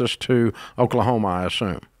Texas to Oklahoma, I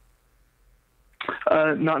assume.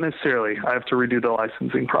 Not necessarily. I have to redo the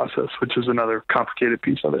licensing process, which is another complicated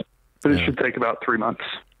piece of it. But it should take about 3 months.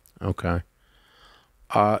 Okay.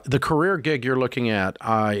 The career gig you're looking at,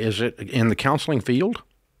 is it in the counseling field?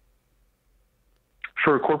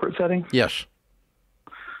 For a corporate setting? Yes.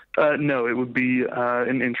 No, it would be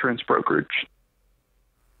an insurance brokerage.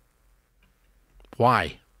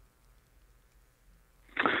 Why?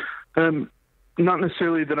 Not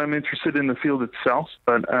necessarily that I'm interested in the field itself,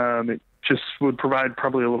 but it just would provide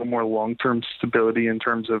probably a little more long-term stability in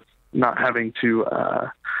terms of not having to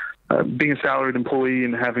being a salaried employee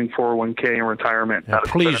and having 401k and retirement. Yeah,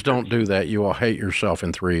 please don't do that. You will hate yourself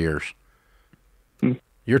in 3 years.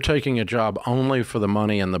 You're taking a job only for the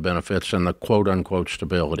money and the benefits and the quote-unquote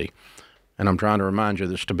stability. And I'm trying to remind you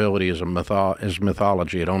that stability is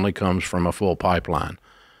mythology. It only comes from a full pipeline.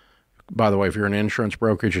 By the way, if you're an insurance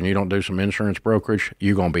brokerage and you don't do some insurance brokerage,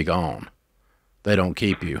 you're going to be gone. They don't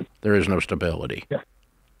keep you. There is no stability. Yeah.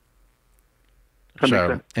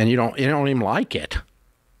 So, and you don't even like it.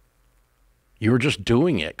 You were just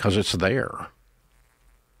doing it because it's there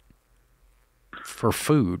for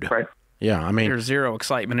food. Right. Yeah, I mean, there's zero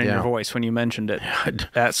excitement in your voice when you mentioned it.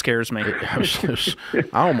 That scares me. I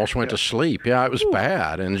almost went to sleep. Yeah, it was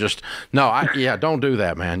bad, and just don't do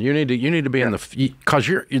that, man. You need to be in the because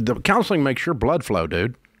the counseling makes your blood flow,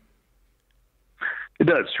 dude. It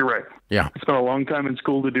does. You're right. Yeah. I spent a long time in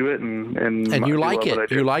school to do it, and you like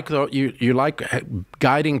it. You like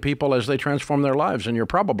guiding people as they transform their lives, and you're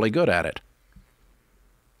probably good at it.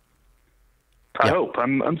 I hope.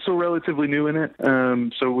 I'm still relatively new in it,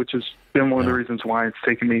 which has been one of the reasons why it's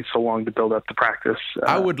taken me so long to build up the practice.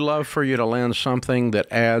 I would love for you to land something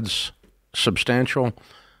that adds substantial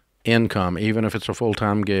income, even if it's a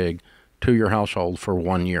full-time gig, to your household for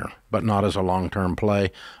 1 year, but not as a long-term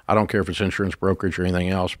play. I don't care if it's insurance brokerage or anything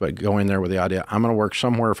else, but go in there with the idea, I'm going to work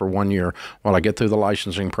somewhere for 1 year while I get through the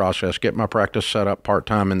licensing process, get my practice set up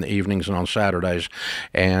part-time in the evenings and on Saturdays,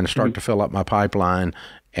 and start to fill up my pipeline.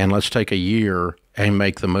 And let's take a year and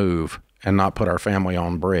make the move and not put our family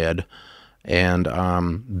on bread. And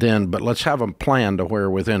but let's have a plan to where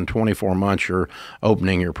within 24 months you're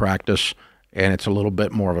opening your practice, and it's a little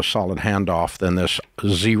bit more of a solid handoff than this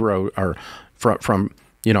zero, or from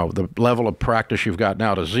the level of practice you've got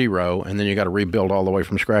now to zero, and then you got to rebuild all the way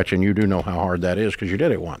from scratch. And you do know how hard that is because you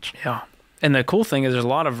did it once. Yeah. And the cool thing is there's a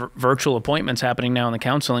lot of virtual appointments happening now in the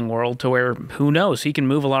counseling world to where, who knows, he can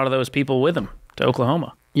move a lot of those people with him to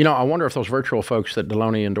Oklahoma. I wonder if those virtual folks that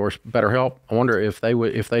Deloney endorsed BetterHelp, I wonder if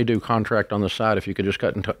they do contract on the side, if you could just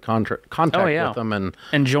get in contact with them and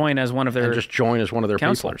join as one of their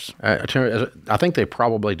counselors. People. I think they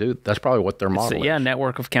probably do. That's probably what their model is. Yeah,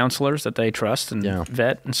 network of counselors that they trust and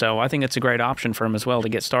vet. And so I think it's a great option for them as well to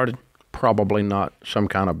get started. Probably not some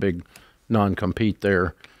kind of big non-compete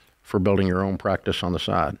there for building your own practice on the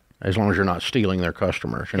side, as long as you're not stealing their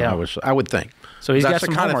customers. I would think. So that's the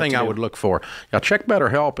kind of thing I would look for. Now, check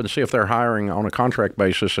BetterHelp and see if they're hiring on a contract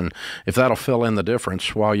basis, and if that'll fill in the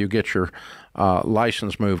difference while you get your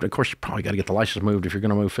license moved. Of course, you probably got to get the license moved if you're going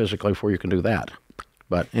to move physically before you can do that.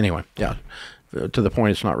 But anyway, to the point,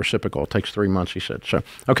 it's not reciprocal. It takes 3 months, he said. So,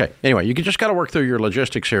 okay. Anyway, you just got to work through your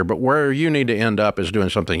logistics here, but where you need to end up is doing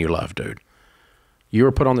something you love, dude. You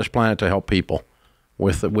were put on this planet to help people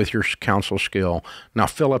with your counsel skill. Now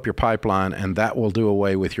fill up your pipeline, and that will do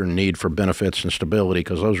away with your need for benefits and stability,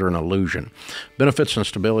 because those are an illusion. Benefits and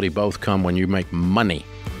stability both come when you make money,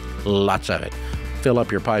 lots of it. Fill up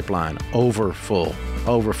your pipeline, over full.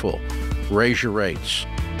 Raise your rates,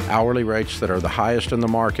 hourly rates that are the highest in the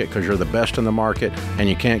market, because you're the best in the market, and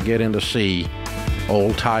you can't get in to see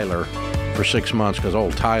old Tyler for 6 months because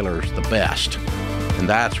old Tyler's the best. And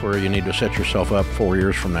that's where you need to set yourself up 4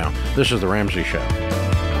 years from now. This is The Ramsey Show.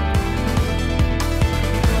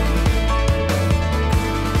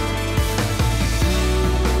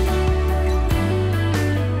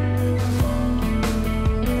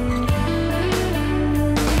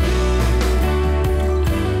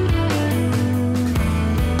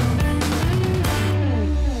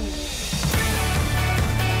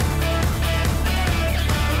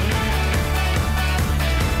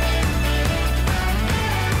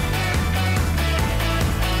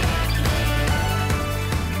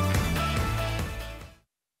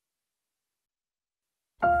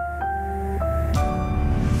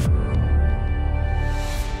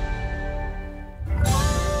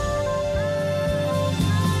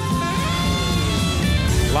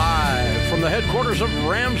 Headquarters of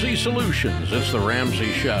Ramsey Solutions. It's the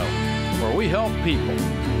Ramsey Show, where we help people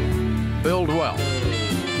build wealth,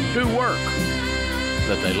 do work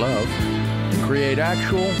that they love, and create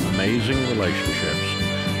actual amazing relationships.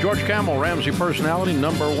 George Kamel, Ramsey personality,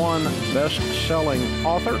 #1 best-selling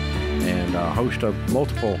author, and host of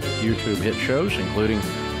multiple YouTube hit shows, including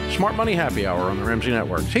Smart Money Happy Hour on the Ramsey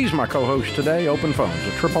Networks. He's my co-host today. Open phones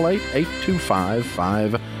at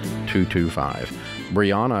 888-825-5225.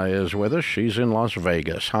 Brianna is with us. She's in Las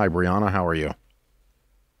Vegas. Hi, Brianna. How are you?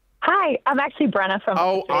 Hi. I'm actually Brenna from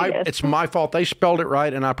Las Vegas. It's my fault. They spelled it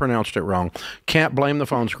right, and I pronounced it wrong. Can't blame the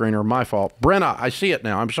phone screener. My fault. Brenna, I see it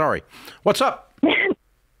now. I'm sorry. What's up?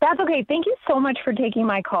 That's okay. Thank you so much for taking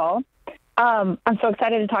my call. I'm so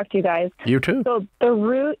excited to talk to you guys. You too. So the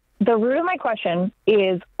root of my question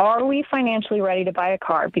is, are we financially ready to buy a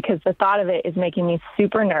car? Because the thought of it is making me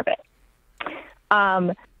super nervous.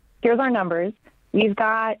 Here's our numbers. We've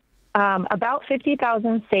got about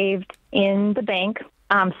 $50,000 saved in the bank.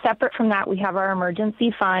 Separate from that, we have our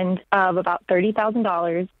emergency fund of about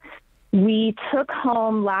 $30,000. We took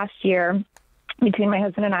home last year, between my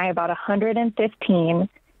husband and I, about $115,000,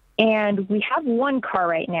 and we have one car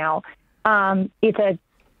right now. It's a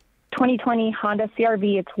 2020 Honda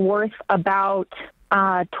CR-V. It's worth about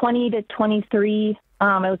 20 to 23.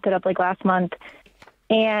 I looked it up like last month,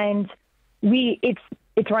 and it's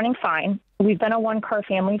running fine. We've been a one-car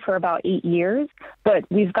family for about 8 years, but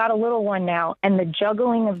we've got a little one now, and the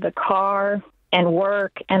juggling of the car and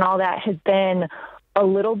work and all that has been a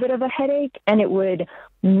little bit of a headache, and it would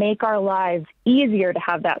make our lives easier to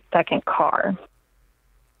have that second car.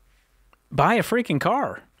 Buy a freaking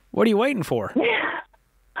car. What are you waiting for?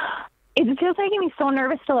 It's just making me so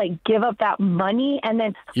nervous to like give up that money, and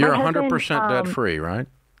then you're 100% debt free, right?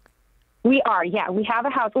 We are, yeah. We have a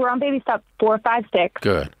house. We're on baby step 4, 5, 6.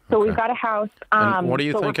 Good. So we've got a house. And what are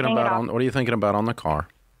you thinking about? What are you thinking about on the car?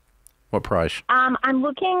 What price? I'm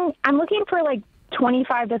looking for like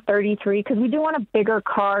 25 to 33 because we do want a bigger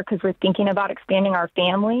car because we're thinking about expanding our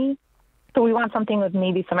family. So we want something with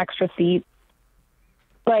maybe some extra seats.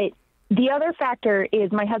 But the other factor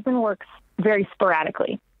is my husband works very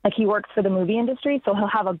sporadically. Like he works for the movie industry, so he'll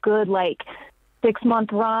have a good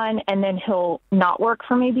 6-month run, and then he'll not work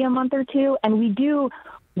for maybe a month or two. And we do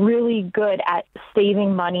really good at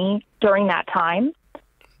saving money during that time.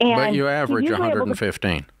 And but you average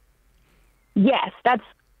 115. Yes,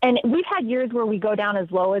 and we've had years where we go down as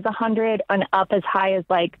low as 100 and up as high as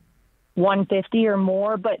 150 or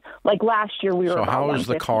more. But last year we were. So about how is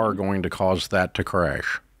the 150. car going to cause that to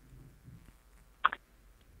crash?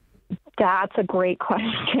 That's a great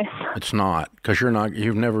question. It's not, because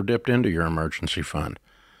you've never dipped into your emergency fund.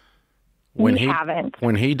 We haven't.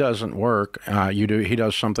 When he doesn't work, he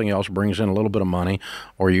does something else, brings in a little bit of money,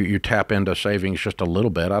 or you tap into savings just a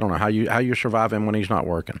little bit. I don't know how you survive him when he's not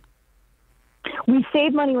working. We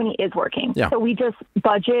save money when he is working. Yeah. So we just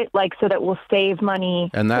budget so that we'll save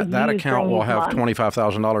money. And that account will have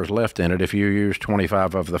 $25,000 left in it if you use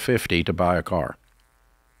 25 of the 50 to buy a car.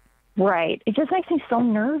 Right. It just makes me so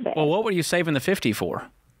nervous. Well, what were you saving the 50 for?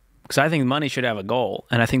 Because I think money should have a goal.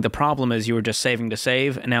 And I think the problem is you were just saving to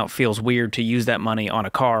save, and now it feels weird to use that money on a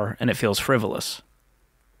car, and it feels frivolous.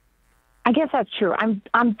 I guess that's true.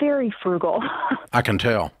 I'm very frugal. I can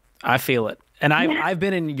tell. I feel it. And I've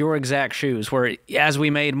been in your exact shoes where as we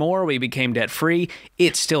made more, we became debt-free.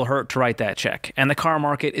 It still hurt to write that check. And the car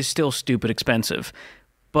market is still stupid expensive.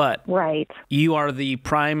 But right. You are the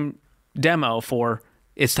prime demo for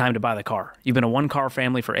it's time to buy the car. You've been a one-car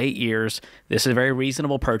family for 8 years. This is a very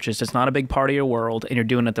reasonable purchase. It's not a big part of your world, and you're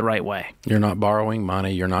doing it the right way. You're not borrowing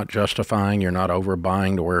money. You're not justifying. You're not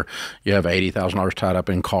overbuying to where you have $80,000 tied up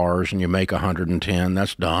in cars and you make $110,000.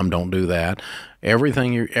 That's dumb. Don't do that.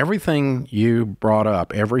 Everything you brought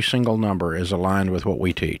up, every single number is aligned with what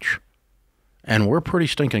we teach. And we're pretty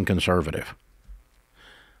stinking conservative.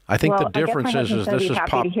 I think the difference is this is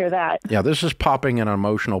happy to hear that. Yeah, this is popping an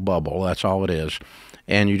emotional bubble. That's all it is.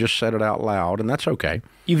 And you just said it out loud, and that's okay.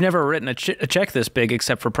 You've never written a check this big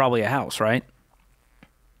except for probably a house, right?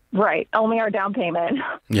 Right. Only our down payment.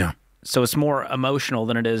 Yeah. So it's more emotional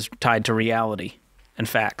than it is tied to reality and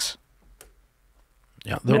facts.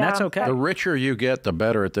 Yeah. And that's okay. The richer you get, the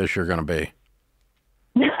better at this you're going to be.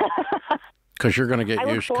 Because you're going to get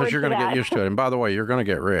used. Because you're going to get used to it. And by the way, you're going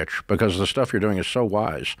to get rich because the stuff you're doing is so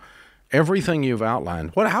wise. Everything you've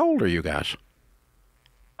outlined. How old are you guys?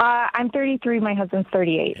 I'm 33. My husband's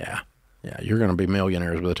 38. Yeah. You're going to be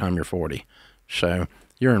millionaires by the time you're 40. So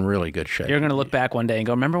you're in really good shape. You're going to look back one day and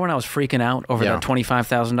go, "Remember when I was freaking out over that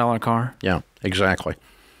 $25,000 car?" Yeah. Exactly.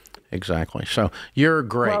 So you're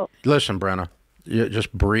great. Well, listen, Brenna. You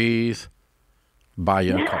just breathe. Buy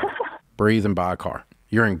you a car. Breathe and buy a car.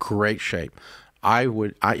 You're in great shape.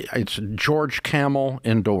 It's George Kamel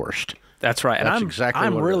endorsed. That's right. That's and exactly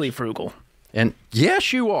I'm what really frugal. And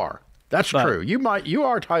yes, you are. That's true. You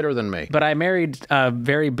are tighter than me. But I married a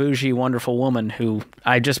very bougie, wonderful woman who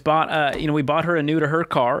I just bought. We bought her a new to her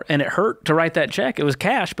car, and it hurt to write that check. It was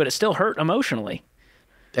cash, but it still hurt emotionally.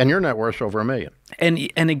 And your net worth's over $1 million.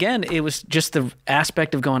 And again, it was just the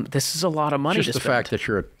aspect of going, this is a lot of money to spend. Just the fact that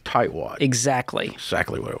you're a tightwad. Exactly.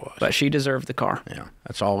 Exactly what it was. But she deserved the car. Yeah,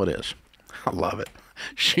 that's all it is. I love it.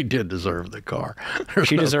 She did deserve the car.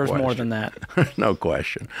 She deserves more than that. No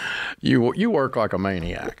question. You work like a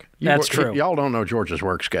maniac. That's true. Y'all don't know George's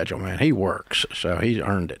work schedule, man. He works, so he's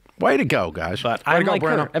earned it. Way to go, guys. But I like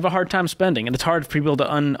her. I have a hard time spending, and it's hard for people to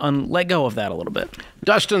let go of that a little bit.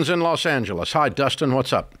 Dustin's in Los Angeles. Hi, Dustin.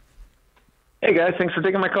 What's up? Hey, guys. Thanks for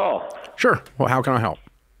taking my call. Sure. Well, how can I help?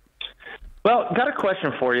 Well, got a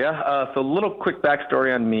question for you. So a little quick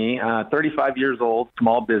backstory on me. 35 years old,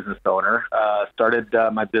 small business owner. Started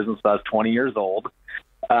my business when I was 20 years old.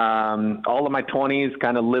 All of my 20s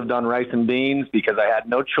kind of lived on rice and beans because I had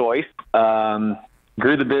no choice.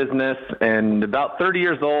 Grew the business, and about 30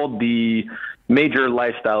 years old, the major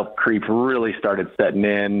lifestyle creep really started setting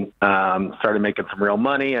in. Started making some real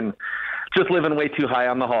money and just living way too high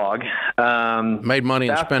on the hog. Made money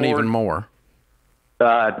and spent even more.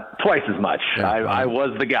 Twice as much. Yeah, I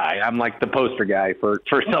was the guy. I'm like the poster guy for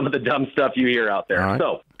some of the dumb stuff you hear out there. Right.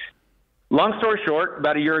 So, long story short,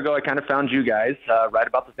 about a year ago, I kind of found you guys right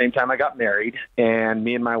about the same time I got married. And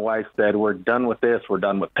me and my wife said, we're done with this. We're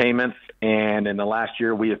done with payments. And in the last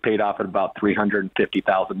year, we have paid off at about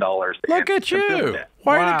 $350,000. Look at you.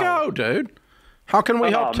 Way to go, dude. How can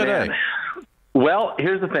we help today? Man. Well,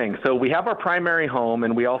 here's the thing. So we have our primary home,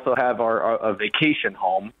 and we also have our vacation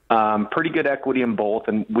home. Pretty good equity in both,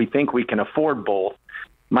 and we think we can afford both.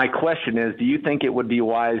 My question is, do you think it would be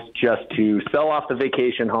wise just to sell off the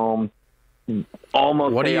vacation home,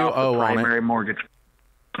 almost pay off the primary mortgage?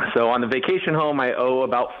 So on the vacation home, I owe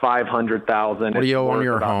about $500,000. What do you owe on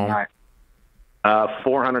your home?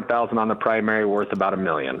 $400,000 on the primary, worth about $1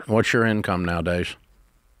 million. What's your income nowadays?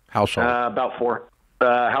 Household?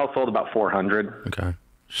 Household about $400,000. Okay.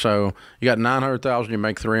 So you got $900,000. You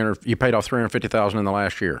make $300,000. You paid off $350,000 in the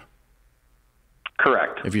last year.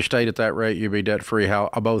 Correct. If you stayed at that rate, you'd be debt-free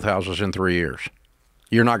both houses in 3 years.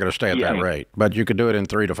 You're not going to stay at that rate, but you could do it in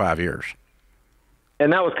 3 to 5 years.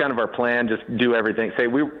 And that was kind of our plan, just do everything.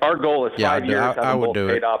 Our goal is 5 years, have them both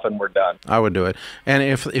paid off, and we're done. I would do it. And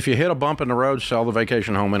if you hit a bump in the road, sell the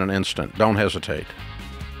vacation home in an instant. Don't hesitate.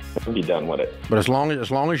 We'll be done with it. But as long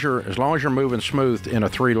as you're moving smooth in a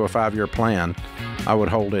 3 to 5 year plan, I would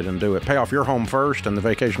hold it and do it. Pay off your home first and the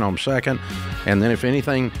vacation home second, and then if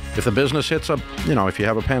the business hits if you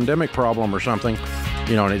have a pandemic problem or something,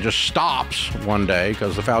 and it just stops one day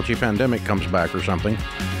because the Fauci pandemic comes back or something.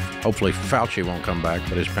 Hopefully Fauci won't come back,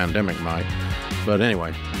 but his pandemic might. But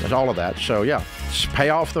anyway, it's all of that. So yeah, pay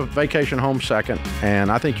off the vacation home second,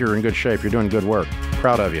 and I think you're in good shape. You're doing good work.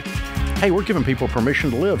 Proud of you. Hey, we're giving people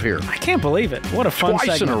permission to live here. I can't believe it. What a fun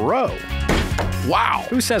segment. Twice in a row. Wow.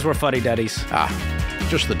 Who says we're fuddy-duddies?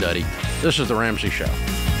 Just the duddy. This is The Ramsey Show.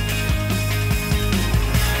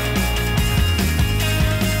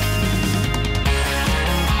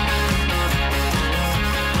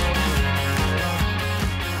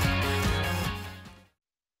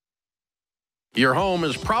 Your home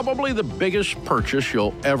is probably the biggest purchase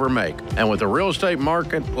you'll ever make. And with the real estate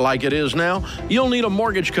market like it is now, you'll need a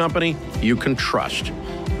mortgage company you can trust.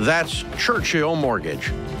 That's Churchill Mortgage.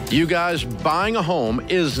 You guys, buying a home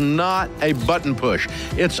is not a button push.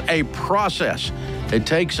 It's a process. It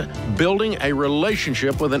takes building a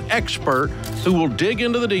relationship with an expert who will dig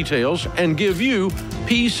into the details and give you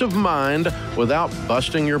peace of mind without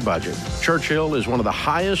busting your budget. Churchill is one of the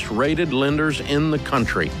highest rated lenders in the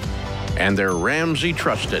country. And they're Ramsey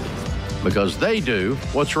trusted because they do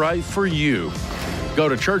what's right for you. Go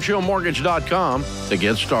to churchillmortgage.com to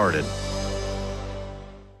get started.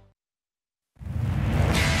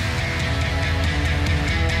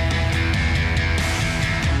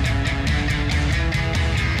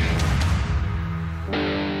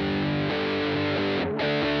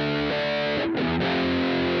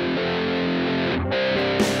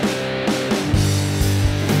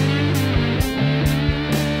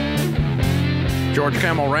 George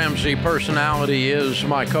Kamel, Ramsey Personality, is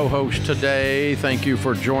my co-host today. Thank you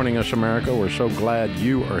for joining us, America. We're so glad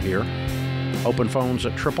you are here. Open phones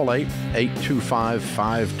at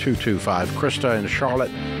 888-825-5225. Krista in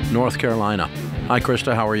Charlotte, North Carolina. Hi,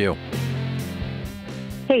 Krista. How are you?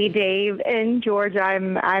 Hey, Dave and George.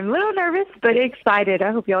 I'm a little nervous, but excited.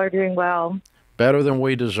 I hope y'all are doing well. Better than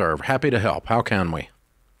we deserve. Happy to help. How can we?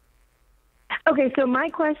 Okay, so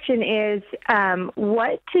my question is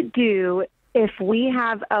what to do if we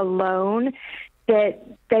have a loan that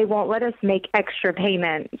they won't let us make extra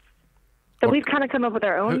payments. So we've kind of come up with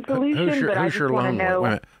our own solution, but I just want to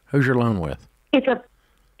know. Who's your loan with? It's a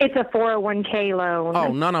 401k loan.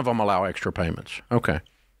 Oh, none of them allow extra payments. Okay.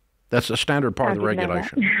 That's a standard part of the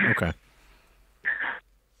regulation. Okay.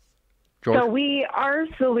 George? So our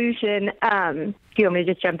solution, do you want me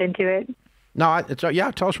to just jump into it? No,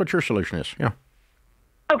 tell us what your solution is. Yeah.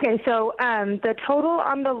 Okay, so the total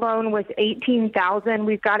on the loan was $18,000.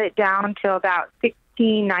 We've got it down to about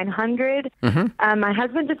 $16,900. Mm-hmm. My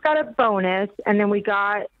husband just got a bonus, and then we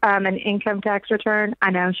got an income tax return.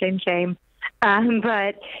 I know, shame.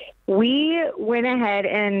 But we went ahead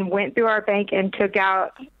and went through our bank and took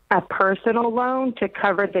out a personal loan to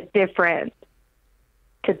cover the difference,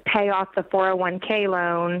 to pay off the 401k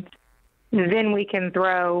loan. Then we can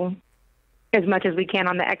throw as much as we can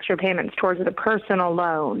on the extra payments towards the personal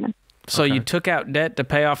loan. So you took out debt to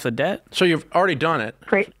pay off the debt? So you've already done it.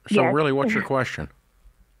 Great. So yes. Really, what's your question?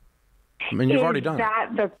 I mean, you've already done it. Is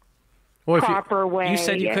that the proper way? You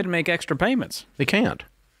said you couldn't make extra payments. You can't.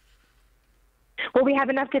 Well, we have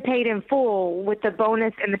enough to pay it in full. With the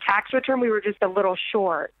bonus and the tax return, we were just a little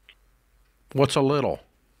short. What's a little?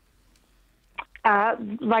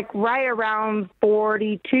 Like right around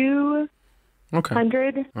 42. Okay.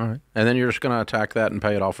 100. All right. And then you're just going to attack that and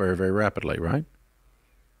pay it off very, very rapidly, right?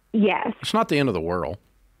 Yes. It's not the end of the world.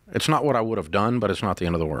 It's not what I would have done, but it's not the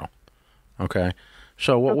end of the world. Okay?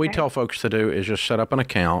 So what we tell folks to do is just set up an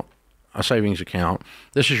account a savings account.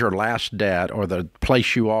 This is your last debt or the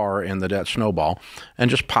place you are in the debt snowball, and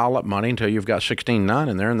just pile up money until you've got 16.9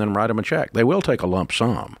 in there, and then write them a check. They will take a lump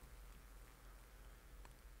sum.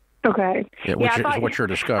 Okay. Yeah, which is what you're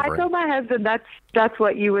discovering. I told my husband that's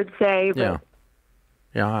what you would say. But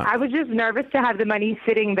yeah. I was just nervous to have the money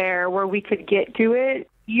sitting there where we could get to it.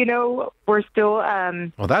 You know, we're still.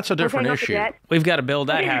 Well, that's a different issue. We've got to build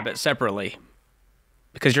that habit separately.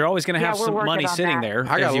 Because you're always going to have some money sitting there.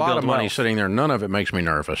 I got a lot of money sitting there. None of it makes me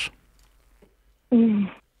nervous.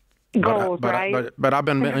 Goals, right? But I've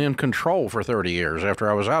been in control for 30 years after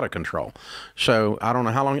I was out of control. So I don't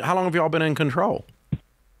know how long have y'all been in control?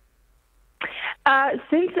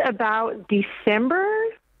 Since about December.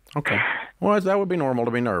 Okay. Well, that would be normal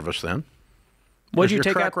to be nervous then. Would you your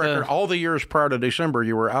take track record? All the years prior to December,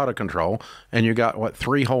 you were out of control, and you got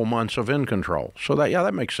 3 whole months of in control. So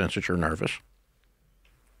that makes sense that you're nervous.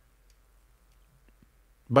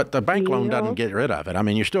 But the bank loan doesn't get rid of it. I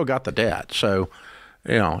mean, you still got the debt. So,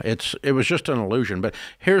 it was just an illusion. But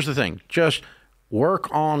here's the thing. Just work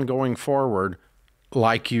on going forward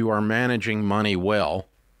like you are managing money well,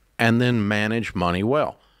 and then manage money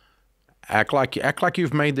well. Act like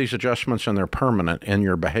you've made these adjustments and they're permanent in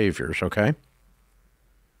your behaviors, okay?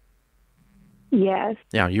 Yes.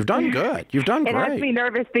 Yeah, you've done good. You've done great. It makes me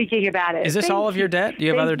nervous thinking about it. Is this all of your debt? Do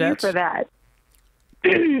you have other debts? Thank you for that.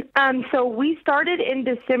 So we started in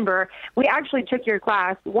December. We actually took your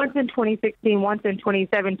class once in 2016, once in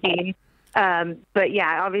 2017. But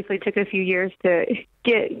yeah, obviously took a few years to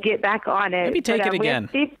get back on it. Maybe take it again.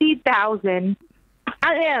 50,000.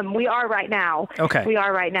 I am. We are right now. Okay. We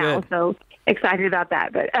are right now. Good. So excited about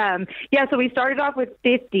that. But so we started off with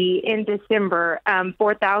 50 in December.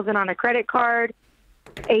 4,000 on a credit card.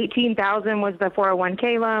 18,000 was the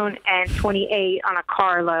 401k loan, and 28 on a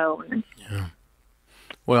car loan. Yeah.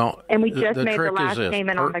 Well, and we just the made trick the last is this.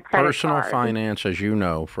 payment on the credit Personal card. finance, as you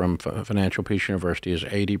know from Financial Peace University, is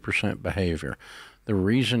 80% behavior. The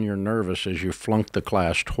reason you're nervous is you flunked the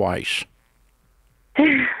class twice.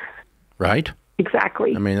 Right?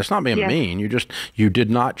 Exactly. I mean, it's not being mean. You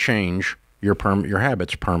did not change your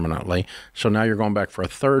habits permanently. So now you're going back for a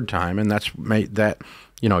third time, and that's made that,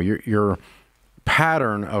 your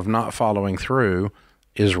pattern of not following through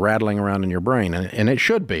is rattling around in your brain, and it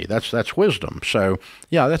should be. That's wisdom. So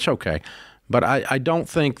yeah, that's okay. But I don't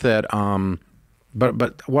think that.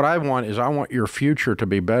 But what I want is your future to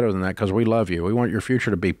be better than that, because we love you. We want your future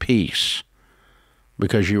to be peace,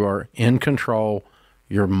 because you are in control.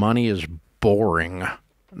 Your money is boring,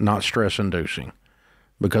 not stress-inducing,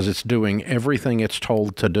 because it's doing everything it's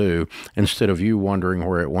told to do instead of you wondering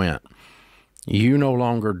where it went. You no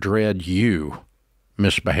longer dread you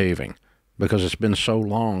misbehaving, because it's been so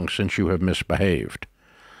long since you have misbehaved.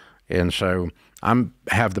 And so I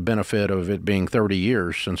have the benefit of it being 30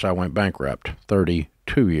 years since I went bankrupt,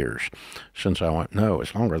 32 years since I went, no,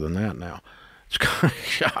 it's longer than that now. It's,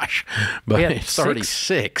 gosh, but it's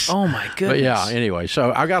 36. Oh, my goodness. But yeah, anyway,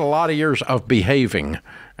 so I got a lot of years of behaving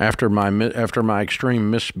after my extreme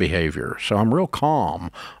misbehavior. So I'm real calm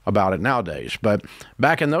about it nowadays. But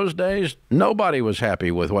back in those days, nobody was happy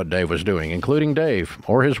with what Dave was doing, including Dave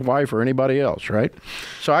or his wife or anybody else, right?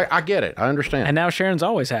 So I get it. I understand. And now Sharon's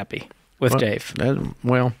always happy with Dave.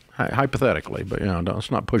 Hypothetically, but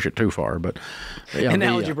let's not push it too far. But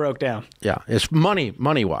analogy broke down. Yeah, it's money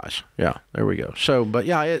wise. Yeah, there we go. So, but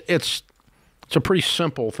yeah, it's a pretty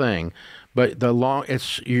simple thing. But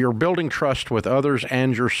you're building trust with others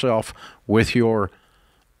and yourself with your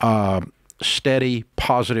steady,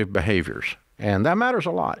 positive behaviors, and that matters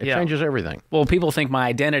a lot. It changes everything. Well, people think my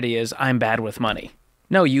identity is I'm bad with money.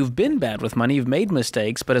 No, you've been bad with money. You've made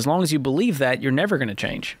mistakes, but as long as you believe that, you're never going to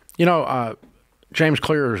change. James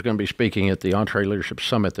Clear is going to be speaking at the Entree Leadership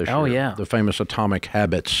Summit this year. Oh, yeah. The famous Atomic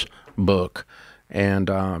Habits book. And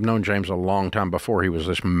I've known James a long time before he was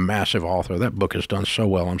this massive author. That book has done so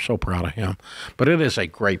well. I'm so proud of him. But it is a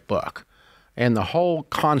great book. And the whole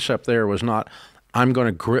concept there was not, I'm going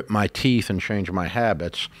to grit my teeth and change my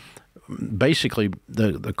habits. Basically,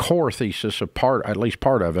 the core thesis of at least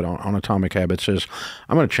part of it on Atomic Habits is,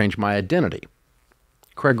 I'm going to change my identity.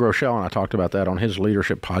 Craig Rochelle and I talked about that on his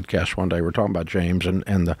leadership podcast one day. We're talking about James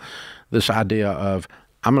and this idea of,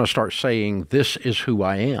 I'm going to start saying, this is who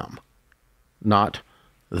I am, not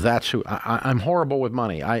that's who I'm horrible with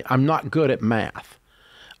money. I'm not good at math.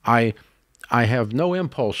 I have no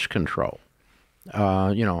impulse control.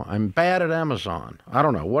 I'm bad at Amazon. I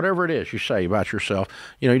don't know, whatever it is you say about yourself,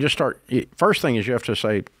 you just start. First thing is you have to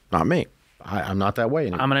say, not me. I'm not that way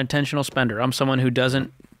anymore. I'm an intentional spender. I'm someone who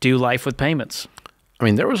doesn't do life with payments. I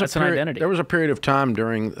mean, there was an identity. There was a period of time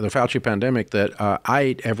during the Fauci pandemic that I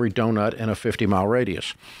ate every donut in a 50-mile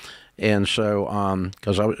radius. And so,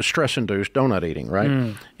 because I was stress-induced donut eating,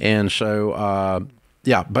 right? And so,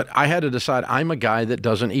 yeah, but I had to decide I'm a guy that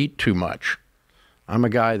doesn't eat too much. I'm a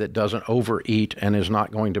guy that doesn't overeat and is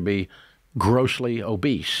not going to be grossly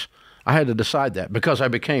obese. I had to decide that because I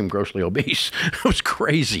became grossly obese. It was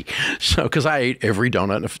crazy. So, because I ate every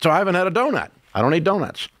donut. So I haven't had a donut. I don't eat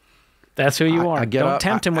donuts. That's who you are. Don't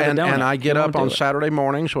tempt him with a donut. And I get up on Saturday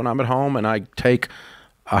mornings when I'm at home and I take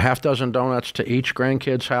a half dozen donuts to each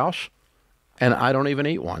grandkid's house, and I don't even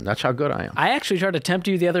eat one. That's how good I am. I actually tried to tempt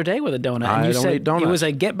you the other day with a donut. And you don't said eat donuts. It was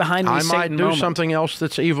a get behind me Satan I might do moment. something else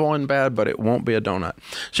that's evil and bad, but it won't be a donut.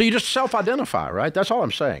 So you just self-identify, right? That's all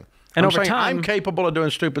I'm saying. And I'm over saying time, I'm capable of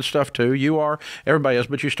doing stupid stuff too. You are, everybody is,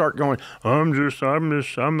 but you start going, I'm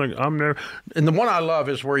there. And the one I love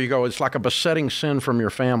is where you go, it's like a besetting sin from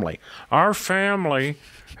your family. Our family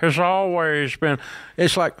has always been,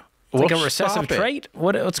 it's like, well, like a recessive trait?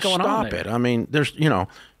 What's going on there? Stop it. I mean, there's,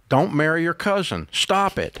 don't marry your cousin.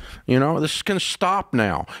 Stop it. This can stop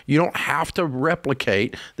now. You don't have to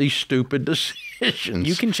replicate these stupid decisions.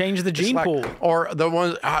 You can change the gene pool. Or the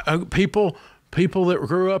ones, people that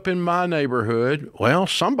grew up in my neighborhood, well,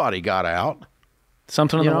 somebody got out.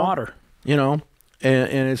 Something in the water. And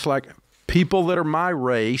it's like people that are my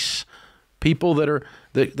race, people that are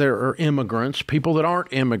immigrants, people that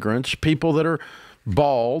aren't immigrants, people that are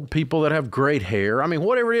bald, people that have great hair. I mean,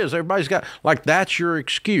 whatever it is, everybody's got, like, that's your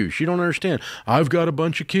excuse. You don't understand. I've got a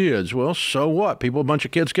bunch of kids. Well, so what? A bunch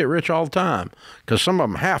of kids get rich all the time because some of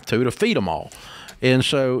them have to feed them all. And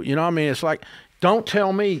so, it's like, don't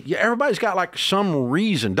tell me. Everybody's got like some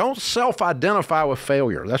reason. Don't self-identify with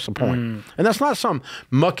failure. That's the point. And that's not some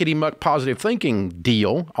muckety-muck positive thinking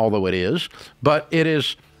deal, although it is. But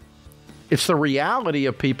it's the reality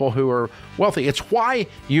of people who are wealthy. It's why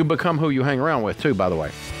you become who you hang around with, too, by the way.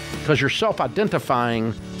 Because you're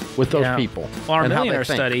self-identifying with those people. Well, our millionaire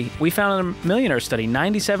study, we found in a millionaire study,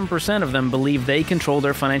 97% of them believe they control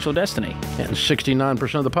their financial destiny. And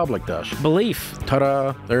 69% of the public does. Belief.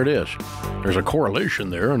 Ta-da, there it is. There's a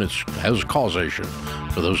correlation there, and it has causation.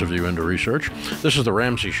 For those of you into research, this is The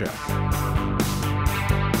Ramsey Show.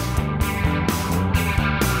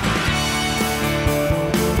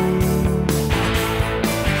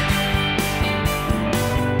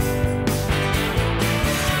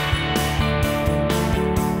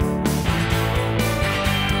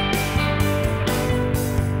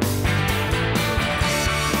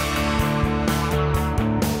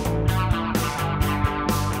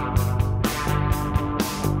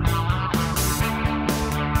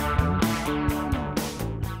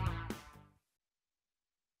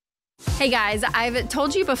 Hey guys, I've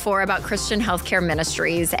told you before about Christian Healthcare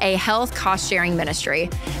Ministries, a health cost-sharing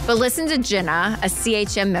ministry. But listen to Jenna, a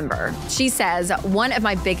CHM member. She says, one of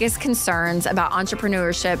my biggest concerns about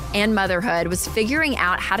entrepreneurship and motherhood was figuring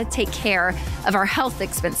out how to take care of our health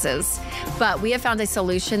expenses. But we have found a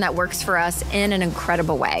solution that works for us in an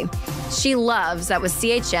incredible way. She loves that with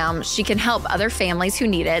CHM, she can help other families who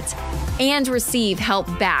need it and receive help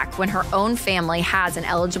back when her own family has an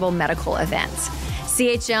eligible medical event.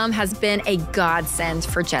 CHM has been a godsend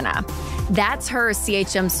for Jenna. That's her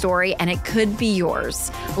CHM story, and it could be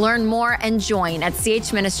yours. Learn more and join at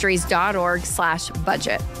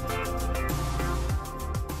chministries.org/budget.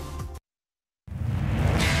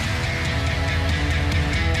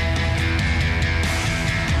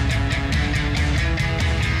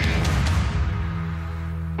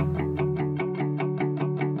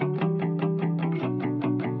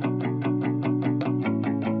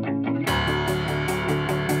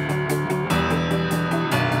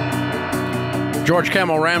 George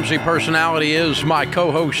Kamel, Ramsey Personality, is my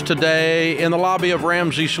co-host today in the lobby of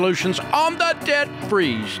Ramsey Solutions on the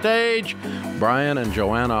debt-free stage. Brian and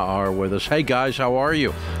Joanna are with us. Hey, guys, how are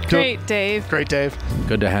you? Great, Dave. Great, Dave.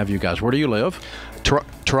 Good to have you guys. Where do you live?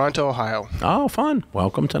 Toronto, Ohio. Oh, fun.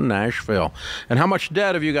 Welcome to Nashville. And how much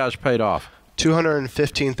debt have you guys paid off?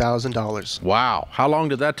 $215,000. Wow. How long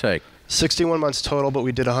did that take? 61 months total, but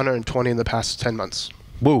we did 120 in the past 10 months.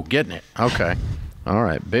 Woo, getting it. Okay. All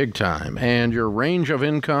right, big time. And your range of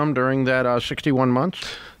income during that 61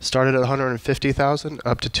 months? Started at 150,000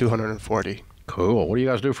 up to 240. Cool. What do you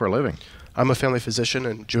guys do for a living? I'm a family physician,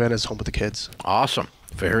 and Joanna's home with the kids. Awesome.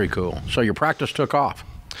 Very cool. So your practice took off?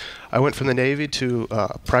 I went from the Navy to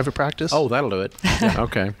private practice. Oh, that'll do it.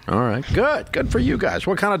 Okay. All right. Good. Good for you guys.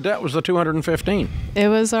 What kind of debt was the 215? It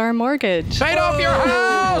was our mortgage. Paid off your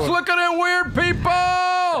house. Look at it, weird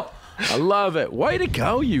people. I love it. Way to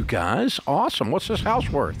go, you guys. Awesome. What's this house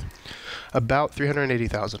worth? About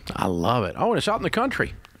 $380,000. I love it. Oh, and it's out in the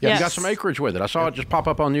country. Yes. You got some acreage with it. I saw it just pop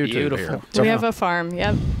up on YouTube. Beautiful. Here. We have a farm,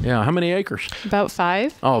 yep. Yeah. How many acres? About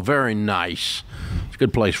 5. Oh, very nice.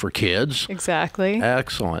 good place for kids. Exactly.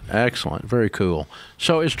 Excellent, excellent. Very cool.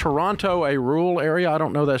 So is Toronto a rural area? I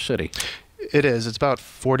don't know that city. It is. It's about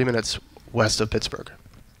 40 minutes west of Pittsburgh.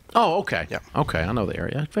 Oh, okay. Yeah. Okay, I know the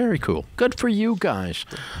area. Very cool. Good for you guys.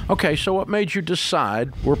 Okay, so what made you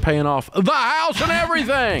decide we're paying off the house and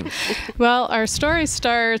everything? Well, our story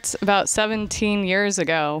starts about 17 years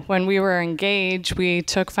ago. When we were engaged, we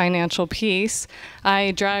took financial peace.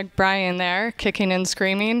 I dragged Brian there, kicking and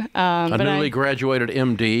screaming. A newly graduated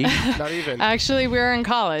MD. Not even. Actually, we were in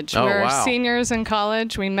college. Oh, we were wow. seniors in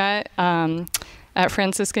college. We met at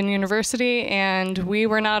Franciscan University, and we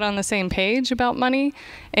were not on the same page about money.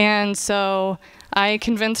 And so I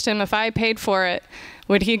convinced him if I paid for it,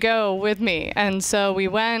 would he go with me? And so we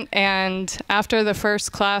went, and after the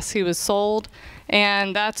first class, he was sold.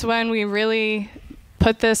 And that's when we really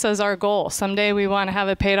put this as our goal. Someday we want to have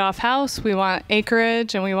a paid off house, we want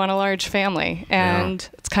acreage, and we want a large family. And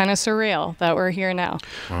it's kind of surreal that we're here now.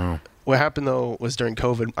 Wow. What happened, though, was during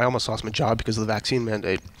COVID, I almost lost my job because of the vaccine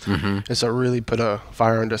mandate. And so it really put a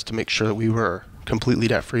fire under us to make sure that we were completely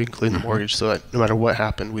debt-free, including the mortgage, so that no matter what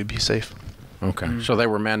happened, we'd be safe. Okay. So they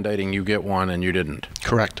were mandating you get one and you didn't?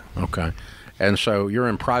 Correct. Okay. And so you're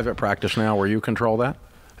in private practice now where you control that?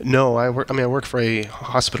 No, I work for a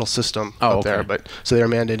hospital system up there, but so they were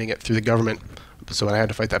mandating it through the government, so I had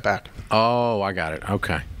to fight that back. Oh, I got it.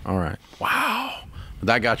 Okay. All right. Wow.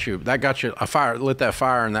 That got you a fire, lit that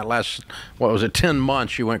fire in that last, 10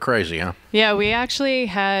 months you went crazy, huh? Yeah, we actually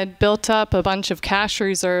had built up a bunch of cash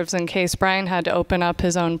reserves in case Brian had to open up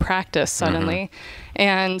his own practice suddenly.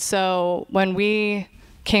 And so when we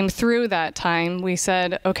came through that time, we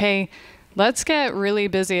said, okay, let's get really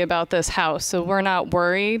busy about this house so we're not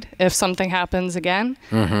worried if something happens again.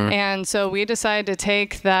 And so we decided to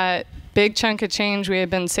take that big chunk of change we had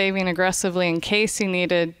been saving aggressively in case he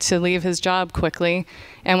needed to leave his job quickly,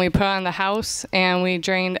 and we put on the house, and we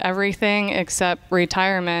drained everything except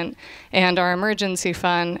retirement and our emergency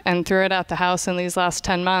fund and threw it at the house in these last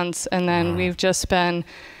 10 months. And then we've just been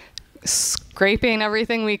scraping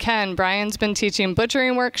everything we can. Brian's been teaching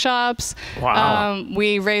butchering workshops. Wow.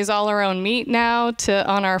 We raise all our own meat now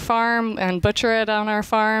on our farm and butcher it on our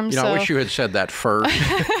farm. You know, I wish you had said that first.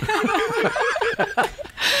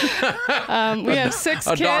 We have 6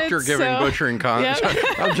 kids. A doctor giving butchering comments.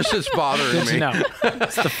 It's bothering me. No,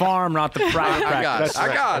 it's the farm, not the private practice.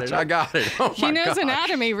 I got it. Oh, he knows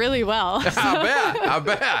anatomy really well. I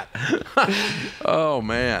bet. Oh,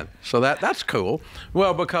 man. So that's cool.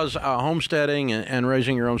 Well, because homesteading and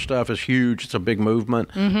raising your own stuff is huge. It's a big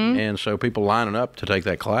movement. And so people lining up to take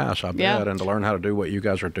that class, I bet, and to learn how to do what you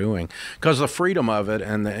guys are doing. Because the freedom of it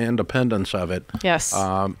and the independence of it. Yes.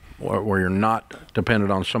 Where you're not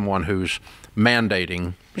dependent on someone who's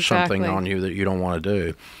mandating something on you that you don't want to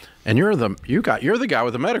do. And you're the guy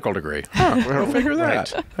with a medical degree. Huh, we'll figure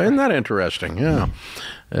that. Right. Isn't that interesting? Yeah.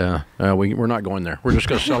 We're not going there. We're just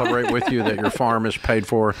going to celebrate with you that your farm is paid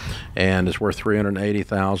for and it's worth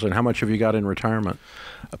 $380,000. How much have you got in retirement?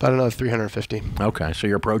 About another $350,000. Okay, so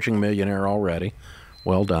you're approaching millionaire already.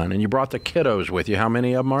 Well done. And you brought the kiddos with you. How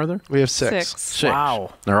many of them are there? We have 6. 6.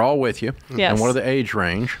 Wow. They're all with you. Yes. And what are the age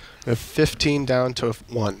range? We have 15 down to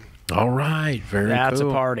 1. All right. Very cool. That's a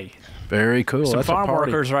party. Very cool. Some That's farm a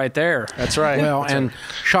party. workers right there. That's right. Well, and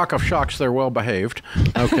shock of shocks, they're well behaved.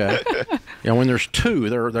 Okay. When there's 2,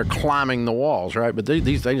 they're climbing the walls, right? But they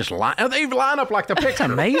just line up like the picture.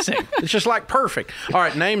 That's amazing. It's just like perfect. All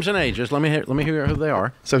right, names and ages. Let me hear who they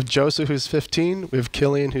are. So Joseph, who's 15. We have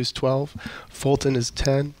Killian, who's 12. Fulton is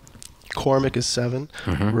 10. Cormac is 7.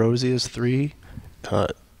 Rosie is 3.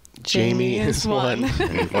 Jamie is 1.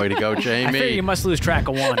 Way to go, Jamie. I figure you must lose track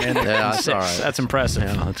of 1. And that's 6. all right. That's impressive.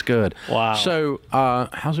 Yeah, that's good. Wow. So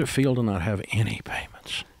how's it feel to not have any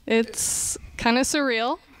payments? It's kind of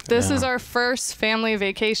surreal. This is our first family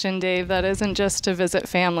vacation, Dave, that isn't just to visit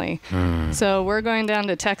family. So we're going down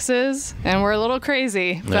to Texas, and we're a little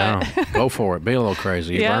crazy. But Go for it. Be a little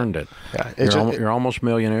crazy. You've earned it. Yeah, You're almost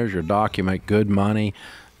millionaires. You're a doc. You make good money.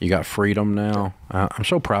 You got freedom now. I'm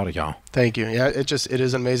so proud of y'all. Thank you. Yeah, it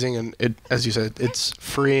is amazing, and it, as you said, it's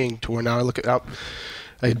freeing to where now I look at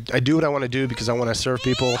I do what I want to do because I want to serve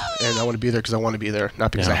people, and I want to be there because I want to be there,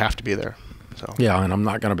 not because I have to be there. So yeah, and I'm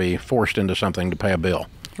not going to be forced into something to pay a bill.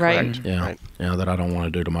 Right. Yeah. Right. Yeah, that I don't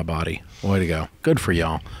want to do to my body. Way to go. Good for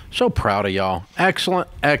y'all. So proud of y'all. Excellent,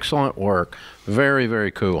 excellent work. Very,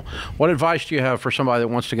 very cool. What advice do you have for somebody that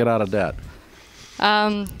wants to get out of debt?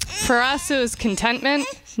 For us, it was contentment,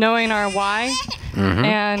 knowing our why,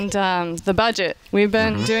 and the budget. We've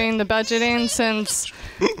been doing the budgeting since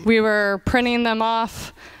we were printing them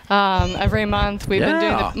off every month. We've been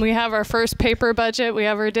doing we have our first paper budget we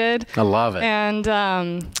ever did. I love it.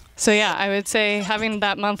 And So yeah, I would say having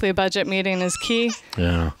that monthly budget meeting is key.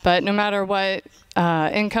 Yeah. But no matter what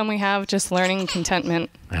income we have, just learning contentment.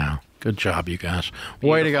 Yeah. Good job, you guys. Beautiful.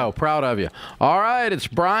 Way to go. Proud of you. All right, it's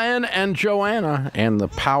Brian and Joanna and the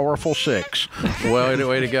Powerful Six. Way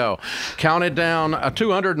to go. Count it down.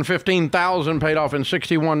 $215,000 paid off in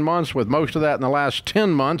 61 months, with most of that in the last 10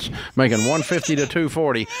 months, making $150 to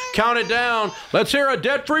 $240. Count it down. Let's hear a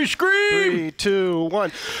debt-free scream. 3, 2,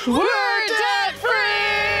 1. We're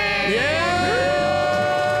debt-free! Yeah!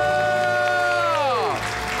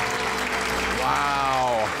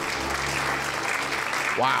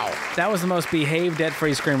 Wow. That was the most behaved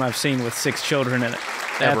debt-free scream I've seen with 6 children in it.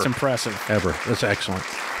 That's impressive. Ever. That's excellent.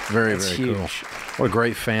 Very huge. Cool. What a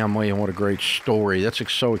great family and what a great story. That's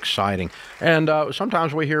so exciting. And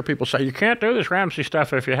sometimes we hear people say, you can't do this Ramsey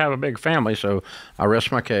stuff if you have a big family. So I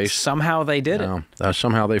rest my case. Somehow they did it.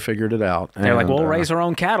 Somehow they figured it out. They're like, we'll raise our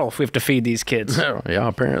own cattle if we have to feed these kids. Yeah,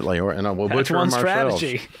 apparently. And we'll butcher them ourselves.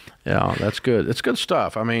 Strategy. Yeah, that's good. It's good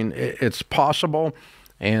stuff. I mean, it's possible.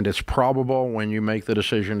 And it's probable when you make the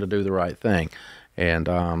decision to do the right thing. And,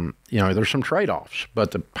 there's some trade-offs.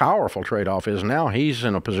 But the powerful trade-off is now he's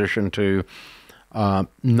in a position to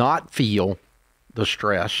not feel the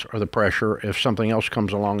stress or the pressure if something else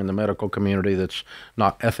comes along in the medical community that's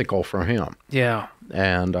not ethical for him. Yeah.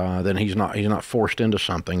 And then he's not forced into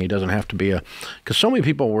something. He doesn't have to be because so many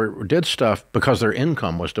people did stuff because their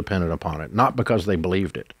income was dependent upon it, not because they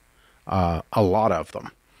believed it. A lot of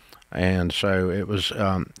them. And so it was,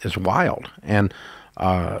 it's wild. And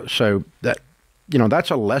so that,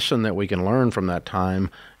 that's a lesson that we can learn from that time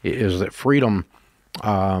is that freedom,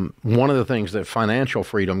 one of the things that financial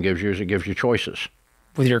freedom gives you is it gives you choices.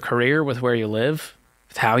 With your career, with where you live,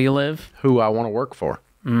 with how you live. Who I want to work for.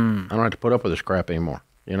 I don't have to put up with this crap anymore,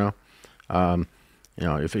 if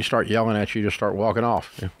they start yelling at you, just start walking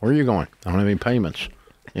off. Where are you going? I don't have any payments.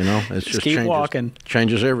 It's just keep walking.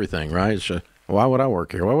 Changes everything, right? It's why would I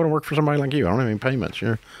work here? Why would I work for somebody like you? I don't have any payments.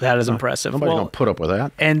 That is impressive. Nobody's going to put up with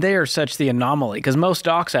that. And they are such the anomaly because most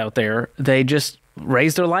docs out there, they just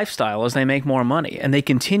raise their lifestyle as they make more money. And they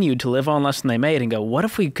continue to live on less than they made and go, what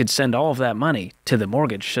if we could send all of that money to the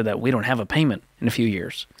mortgage so that we don't have a payment in a few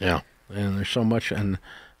years? Yeah. And there's so much. And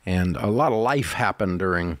a lot of life happened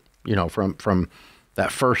during, from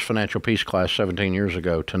that first financial peace class 17 years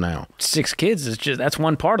ago to now. 6 kids that's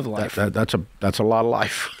one part of the life. That's a lot of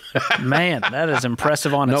life. Man, that is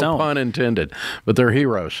impressive on its own. No pun intended. But they're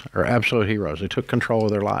heroes. They're absolute heroes. They took control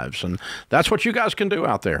of their lives. And that's what you guys can do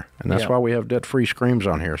out there. And that's why we have debt-free screams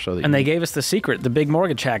on here. And they gave us the secret, the big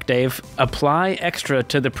mortgage hack, Dave. Apply extra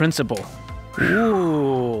to the principal.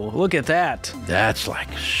 Ooh, look at that. That's like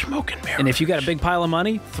smoke and mirrors. And if you got a big pile of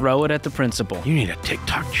money, throw it at the principal. You need a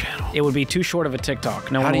TikTok channel. It would be too short of a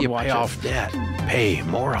TikTok. No one would watch it. How do you pay off debt? Pay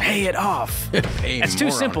more off. Pay it off. It's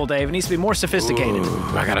too simple, Dave. It needs to be more sophisticated.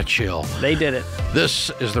 Ooh, I got to chill. They did it.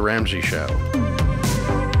 This is The Ramsey Show.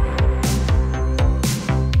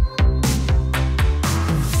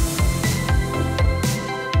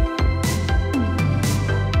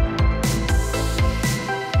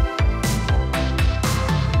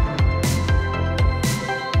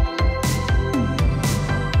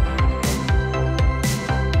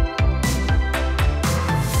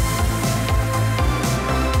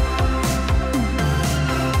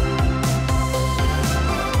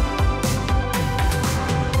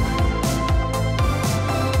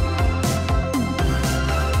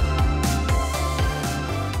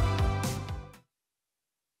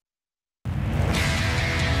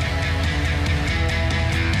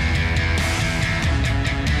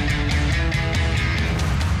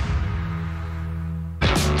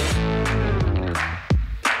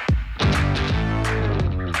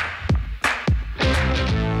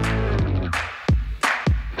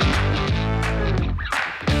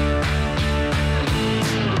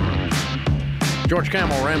 George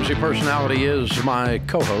Kamel, Ramsey Personality, is my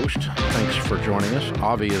co-host. Thanks for joining us.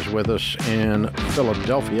 Avi is with us in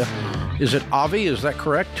Philadelphia. Is it Avi? Is that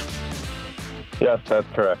correct? Yes, that's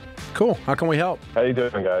correct. Cool. How can we help? How you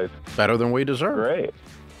doing, guys? Better than we deserve. Great.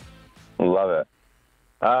 Love it.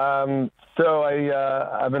 So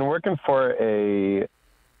I've been working for a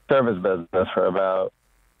service business for about,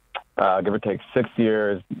 give or take, 6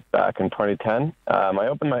 years back in 2010. I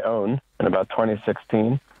opened my own in about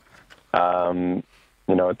 2016.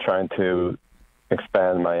 Trying to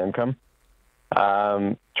expand my income.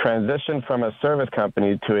 Transitioned from a service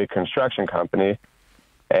company to a construction company,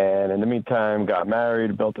 and in the meantime, got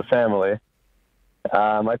married, built a family.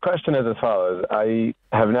 My question is as follows. I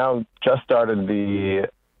have now just started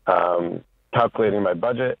calculating my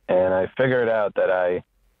budget, and I figured out that I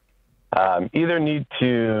either need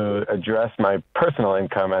to address my personal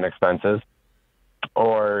income and expenses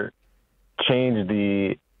or change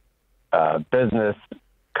the business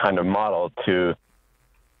kind of model to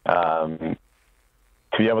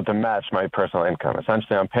be able to match my personal income.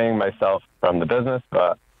 Essentially, I'm paying myself from the business,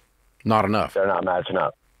 but not enough. They're not matching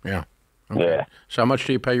up. Yeah. Okay. Yeah. So how much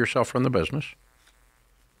do you pay yourself from the business?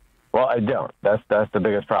 Well, I don't. That's the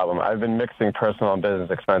biggest problem. I've been mixing personal and business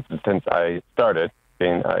expenses since I started.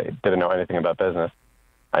 I didn't know anything about business.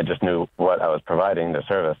 I just knew what I was providing, the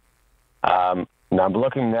service. Now I'm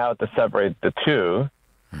looking now to separate the two.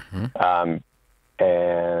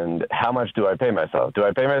 And how much do I pay myself? Do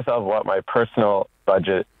I pay myself what my personal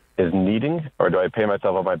budget is needing, or do I pay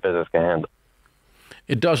myself what my business can handle?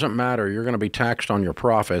 It doesn't matter. You're going to be taxed on your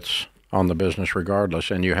profits on the business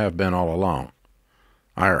regardless, and you have been all along.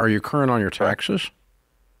 Are you current on your taxes?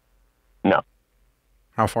 No.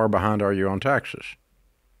 How far behind are you on taxes?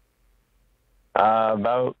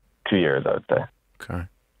 About 2 years, I would say. Okay.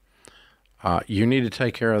 You need to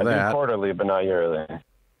take care of I that. do quarterly, but not yearly.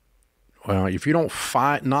 Well, if you don't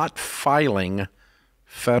not filing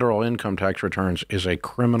federal income tax returns is a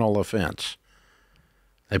criminal offense.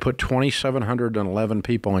 They put 2,711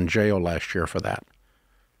 people in jail last year for that.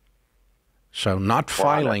 So not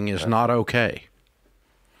filing is not okay.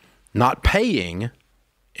 Not paying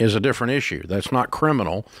is a different issue. That's not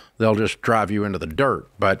criminal. They'll just drive you into the dirt.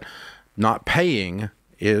 But not paying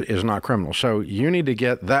is not criminal. So you need to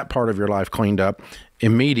get that part of your life cleaned up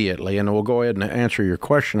immediately, and we'll go ahead and answer your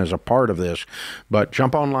question as a part of this. But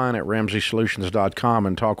jump online at RamseySolutions.com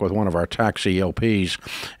and talk with one of our tax ELPs,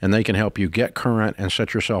 and they can help you get current and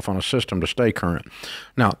set yourself on a system to stay current.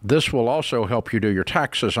 Now, this will also help you do your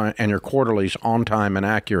taxes and your quarterlies on time and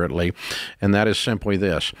accurately, and that is simply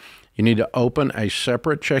this. You need to open a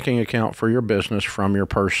separate checking account for your business from your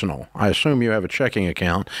personal. I assume you have a checking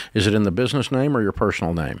account. Is it in the business name or your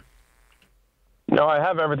personal name? No, I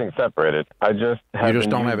have everything separated. You just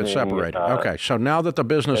don't have it separated. Okay, so now that the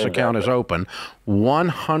business account is open,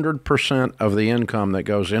 100% of the income that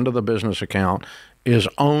goes into the business account is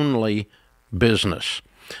only business.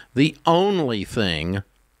 The only thing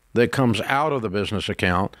that comes out of the business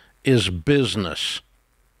account is business.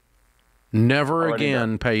 Never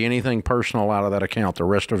again pay anything personal out of that account the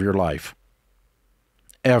rest of your life.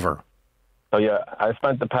 Ever. So yeah, I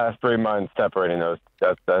spent the past 3 months separating those.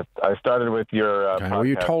 I started with your okay, well,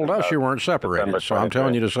 you told us you weren't separated, so I'm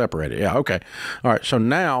telling you to separate it. Yeah, okay. All right, so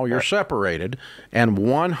now you're separated, and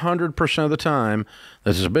 100% of the time,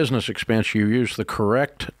 this is a business expense, you use the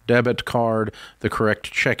correct debit card, the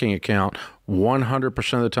correct checking account.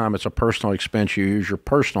 100% of the time, it's a personal expense, you use your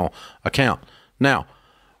personal account. Now,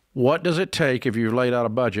 what does it take if you've laid out a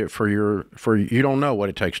budget for you don't know what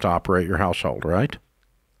it takes to operate your household, right?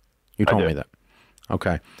 You told me that.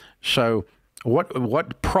 Okay. So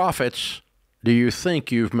what profits do you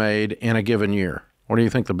think you've made in a given year? What do you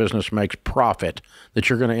think the business makes profit that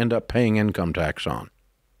you're going to end up paying income tax on?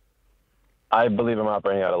 I believe I'm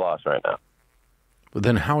operating at a loss right now. But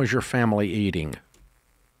then how is your family eating?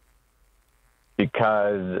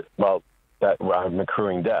 Because, I'm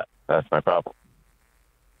accruing debt. That's my problem.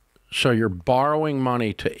 So you're borrowing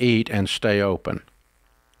money to eat and stay open?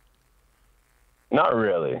 Not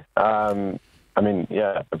really.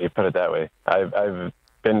 Yeah, if you put it that way. I've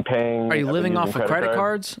been paying... Are you living off of credit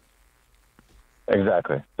cards?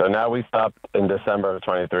 Exactly. So now we stopped in December of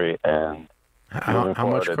 23, and... How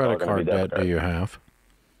much credit card debt do you have?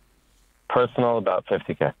 Personal, about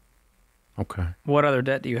 $50,000. Okay. What other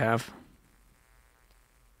debt do you have?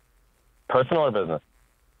 Personal or business?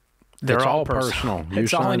 They're all personal. You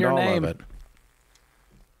it's all in your name. Of it.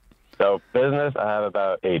 So business, I have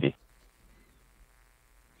about 80.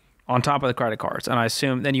 On top of the credit cards. And I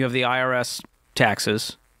assume then you have the IRS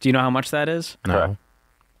taxes. Do you know how much that is? No. Correct.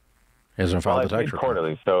 He hasn't filed the tax return.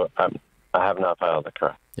 Quarterly, so I have not filed it,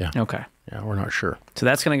 correct. Yeah. Okay. Yeah, we're not sure. So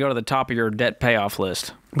that's going to go to the top of your debt payoff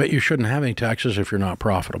list. But you shouldn't have any taxes if you're not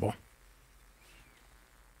profitable.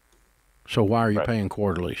 So why are you paying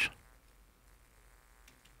quarterlies?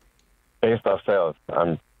 Based off sales.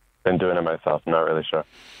 I've been doing it myself. I'm not really sure.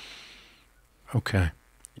 Okay.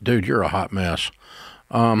 Dude, you're a hot mess.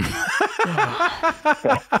 Yes,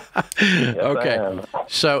 okay.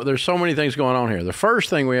 So there's so many things going on here. The first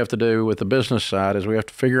thing we have to do with the business side is we have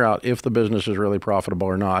to figure out if the business is really profitable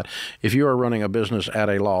or not. If you are running a business at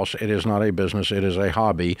a loss, it is not a business, it is a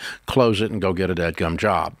hobby. Close it and go get a dadgum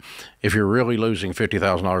job. If you're really losing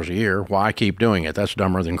 $50,000 a year, why keep doing it? That's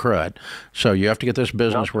dumber than crud. So you have to get this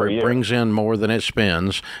business where it brings in more than it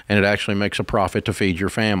spends, and it actually makes a profit to feed your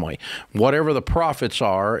family. Whatever the profits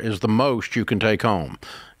are is the most you can take home.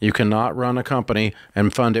 You cannot run a company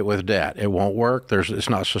and fund it with debt. It won't work. It's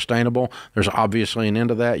not sustainable. There's obviously an end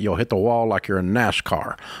to that. You'll hit the wall like you're in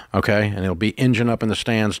NASCAR, okay? And it'll be engine up in the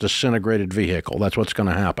stands, disintegrated vehicle. That's what's going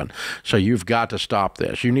to happen. So you've got to stop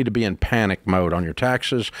this. You need to be in panic mode on your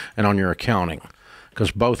taxes and on your accounting,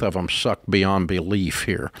 because both of them suck beyond belief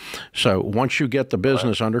here. So once you get the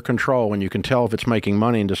business under control and you can tell if it's making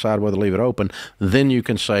money and decide whether to leave it open, then you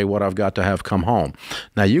can say what I've got to have come home.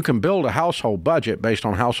 Now, you can build a household budget based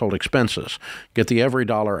on household expenses. Get the Every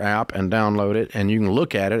Dollar app and download it, and you can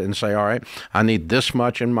look at it and say, all right, I need this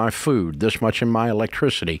much in my food, this much in my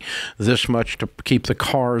electricity, this much to keep the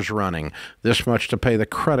cars running, this much to pay the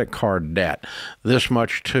credit card debt, this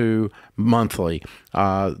much to monthly,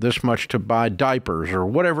 this much to buy diapers or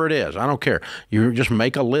whatever it is. I don't care. You just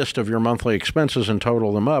make a list of your monthly expenses and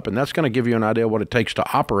total them up, and that's going to give you an idea what it takes to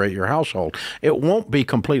operate your household. It won't be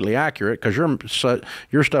completely accurate because your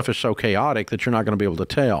stuff is so chaotic that you're not going to be able to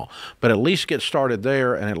tell. But at least get started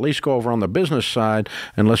there, and at least go over on the business side,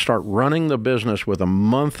 and let's start running the business with a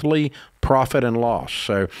monthly profit and loss.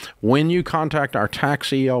 So when you contact our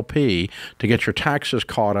tax ELP to get your taxes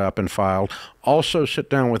caught up and filed, also sit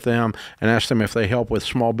down with them and ask them if they help with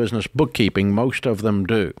small business bookkeeping. Most of them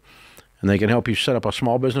do. And they can help you set up a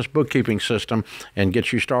small business bookkeeping system and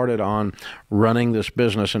get you started on running this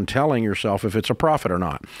business and telling yourself if it's a profit or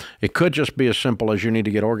not. It could just be as simple as you need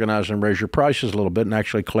to get organized and raise your prices a little bit and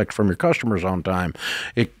actually collect from your customers on time.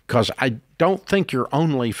 Because I don't think you're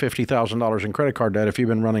only $50,000 in credit card debt if you've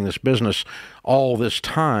been running this business all this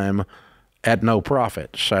time at no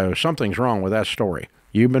profit. So something's wrong with that story.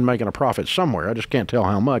 You've been making a profit somewhere. I just can't tell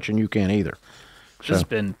how much, and you can't either. So, it's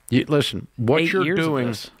been listen, what 8 you're years doing,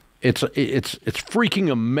 of this. it's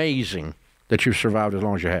freaking amazing that you've survived as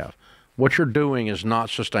long as you have. What you're doing is not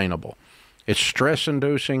sustainable. It's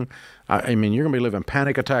stress-inducing. I mean, you're going to be living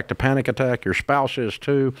panic attack to panic attack. Your spouse is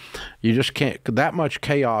too. You just can't. That much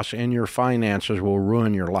chaos in your finances will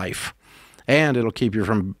ruin your life. And it'll keep you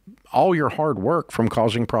from all your hard work from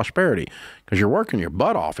causing prosperity, because you're working your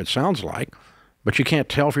butt off, it sounds like, but you can't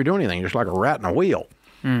tell if you're doing anything. You're just like a rat in a wheel.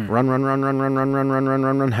 Run,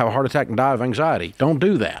 have a heart attack and die of anxiety. Don't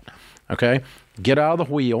do that, okay? Get out of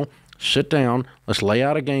the wheel, sit down, let's lay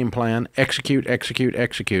out a game plan, execute, and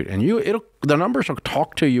the numbers will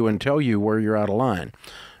talk to you and tell you where you're out of line.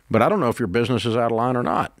 But I don't know if your business is out of line or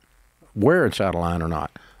not, where it's out of line or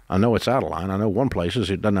not. I know it's out of line. I know one place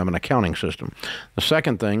is it doesn't have an accounting system. The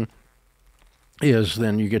second thing is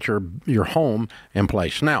then you get your home in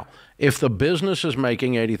place. Now, if the business is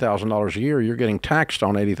making $80,000 a year, you're getting taxed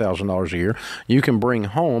on $80,000 a year, you can bring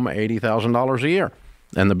home $80,000 a year,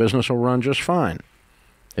 and the business will run just fine.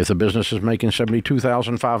 If the business is making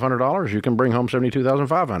 $72,500, you can bring home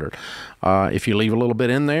 $72,500. If you leave a little bit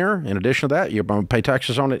in there, in addition to that, you're going to pay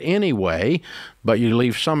taxes on it anyway, but you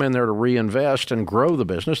leave some in there to reinvest and grow the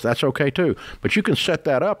business, that's okay too. But you can set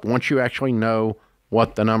that up once you actually know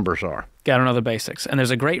what the numbers are. Got to know the basics. And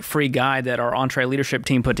there's a great free guide that our Entree Leadership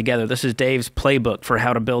team put together. This is Dave's playbook for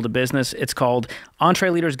how to build a business. It's called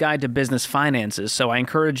Entree Leader's Guide to Business Finances. So I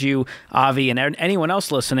encourage you, Avi, and anyone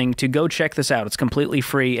else listening to go check this out. It's completely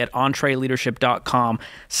free at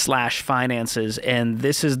entreleadership.com/finances. And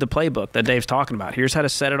this is the playbook that Dave's talking about. Here's how to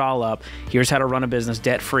set it all up. Here's how to run a business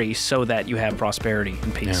debt-free so that you have prosperity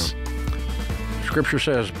and peace. Yeah. Scripture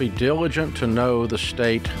says, be diligent to know the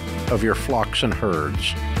state of your flocks and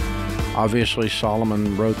herds. Obviously,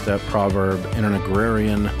 Solomon wrote that proverb in an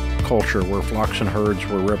agrarian culture where flocks and herds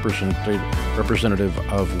were representative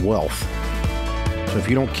of wealth. So if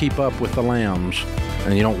you don't keep up with the lambs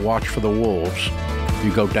and you don't watch for the wolves,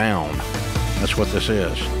 you go down. That's what this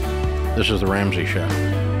is. This is the Ramsey Show.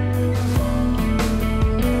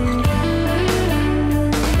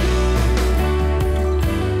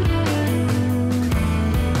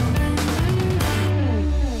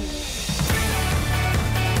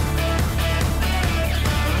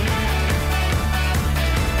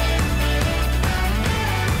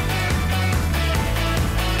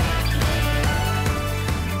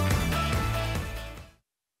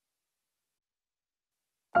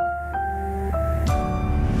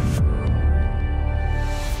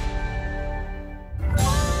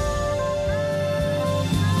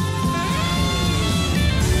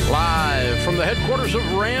 Headquarters of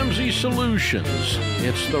Ramsey Solutions.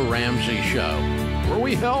 It's the Ramsey Show, where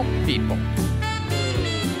we help people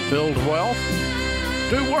build wealth,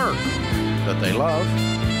 do work that they love,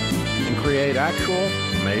 and create actual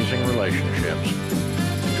amazing relationships.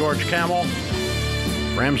 George Kamel,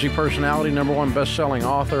 Ramsey personality, #1 best-selling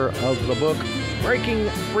author of the book Breaking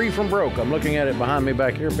Free from Broke. I'm looking at it behind me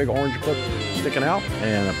back here, big orange book sticking out,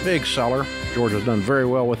 and a big seller. George has done very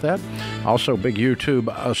well with that. Also, big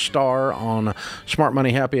YouTube star on Smart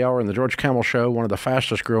Money Happy Hour and the George Kamel Show, one of the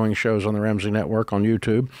fastest growing shows on the Ramsey Network on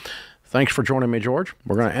YouTube. Thanks for joining me, George.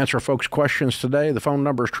 We're going to answer folks' questions today. The phone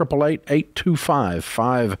number is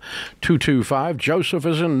 888-825-5225. Joseph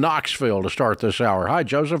is in Knoxville to start this hour. Hi,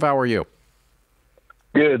 Joseph. How are you?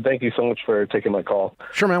 Good. Thank you so much for taking my call.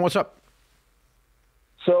 Sure, man. What's up?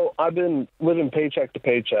 So I've been living paycheck to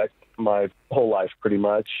paycheck my whole life pretty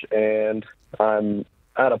much, and I'm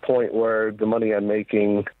at a point where the money I'm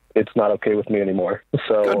making, it's not okay with me anymore.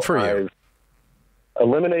 So good for you. I've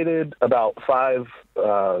eliminated about 5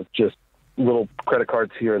 just little credit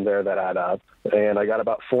cards here and there that add up, and I got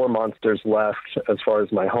about 4 monsters left as far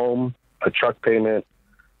as my home, a truck payment,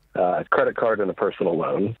 a credit card, and a personal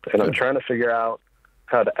loan. And I'm trying to figure out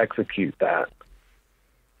how to execute that.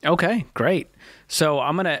 Okay, great. So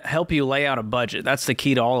I'm going to help you lay out a budget. That's the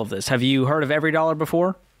key to all of this. Have you heard of Every Dollar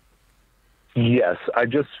before? Yes, I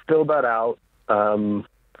just filled that out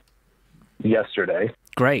yesterday.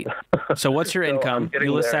 Great. So what's your income?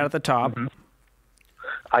 You list that at the top. Mm-hmm.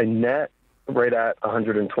 I net right at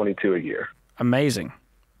 $122 a year. Amazing.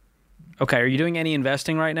 Okay, are you doing any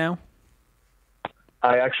investing right now?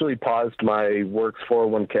 I actually paused my works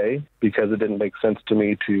 401k because it didn't make sense to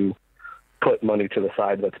me to put money to the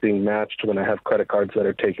side that's being matched when I have credit cards that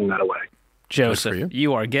are taking that away. Joseph,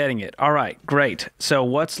 you are getting it. All right, great. So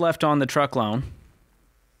what's left on the truck loan?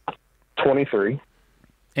 23.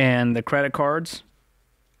 And the credit cards?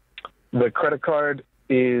 The credit card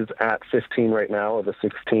is at 15 right now of a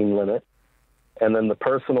 16 limit. And then the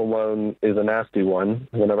personal loan is a nasty one.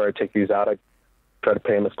 Whenever I take these out, I try to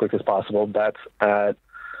pay them as quick as possible. That's at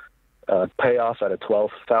payoff at a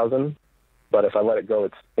 $12,000. But if I let it go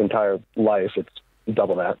its entire life, it's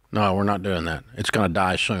double that. No, we're not doing that. It's going to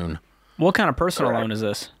die soon. What kind of personal loan is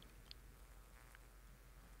this?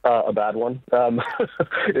 A bad one.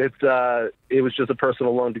 It was just a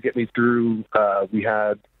personal loan to get me through. We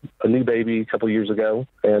had a new baby a couple years ago,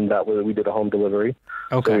 and we did a home delivery.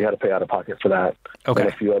 Okay. So we had to pay out of pocket for that. Okay.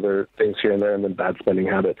 And a few other things here and there, and then bad spending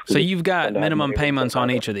habits. So you've got minimum payments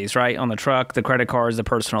on each of these, right? On the truck, the credit cards, the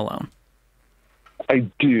personal loan. I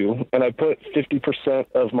do, and I put 50%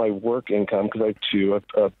 of my work income, because I have 2,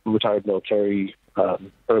 a retired military,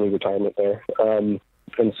 early retirement there. And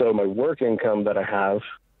so my work income that I have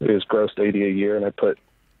is grossed $80 a year, and I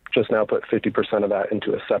just now put 50% of that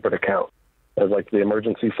into a separate account as like the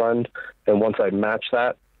emergency fund. And once I match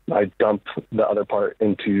that, I dump the other part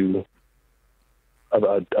into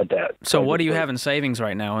a debt. So what do you have in savings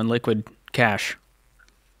right now in liquid cash?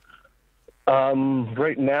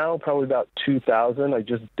 Right now, probably about $2,000. I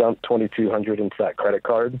just dumped $2,200 into that credit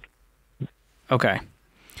card. Okay.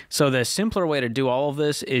 So the simpler way to do all of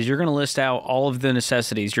this is you're going to list out all of the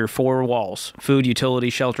necessities, your 4 walls: food, utility,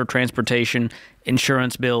 shelter, transportation,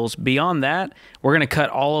 insurance bills. Beyond that, we're going to cut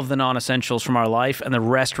all of the non-essentials from our life, and the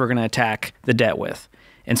rest we're going to attack the debt with.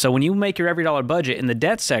 And so when you make your every dollar budget, in the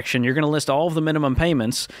debt section, you're going to list all of the minimum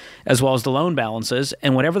payments as well as the loan balances.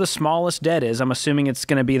 And whatever the smallest debt is, I'm assuming it's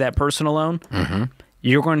going to be that personal loan. Mm-hmm.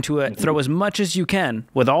 You're going to throw as much as you can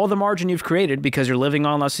with all the margin you've created because you're living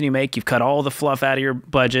on less than you make. You've cut all the fluff out of your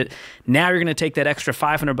budget. Now you're going to take that extra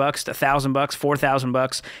 $500 to $1,000,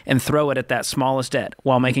 $4,000, and throw it at that smallest debt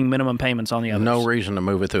while making minimum payments on the others. No reason to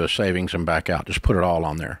move it through a savings and back out. Just put it all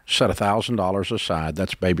on there. Set $1,000 aside.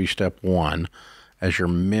 That's baby step 1 as your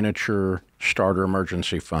miniature starter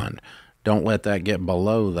emergency fund. Don't let that get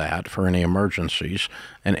below that for any emergencies.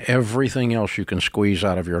 And everything else you can squeeze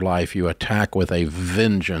out of your life, you attack with a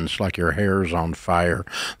vengeance like your hair's on fire.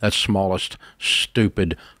 That smallest,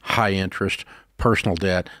 stupid, high-interest personal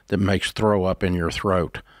debt that makes throw up in your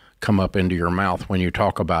throat come up into your mouth when you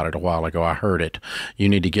talk about it a while ago. I heard it. You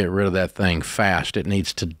need to get rid of that thing fast. It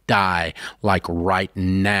needs to die like right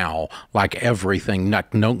now, like everything.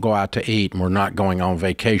 Don't go out to eat, and we're not going on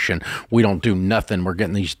vacation. We don't do nothing. We're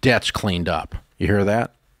getting these debts cleaned up. You hear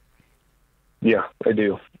that? Yeah, I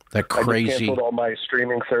do. That crazy. I just canceled all my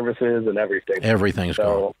streaming services and everything. Everything's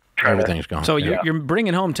gone. Everything's gone. So you're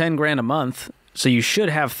bringing home $10,000 a month, so you should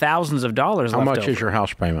have thousands of dollars left over. How much is your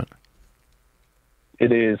house payment?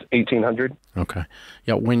 It is $1,800. Okay.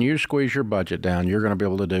 Yeah, when you squeeze your budget down, you're going to be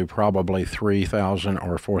able to do probably $3,000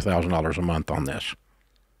 or $4,000 a month on this.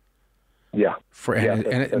 Yeah.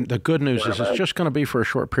 And the good news is it's just going to be for a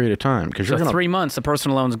short period of time. Because so 3 months, the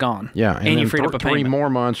personal loan's gone. Yeah. And you freed up a payment. 3 more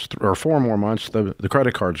months or 4 more months, the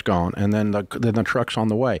credit card's gone. And then the truck's on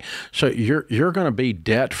the way. So you're going to be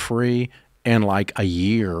debt-free in like a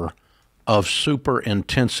year of super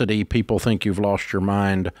intensity, people think you've lost your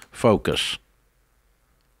mind focus.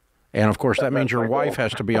 And, of course, that means your wife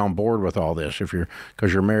has to be on board with all this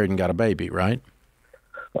because you're married and got a baby, right?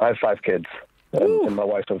 I have 5 kids. And my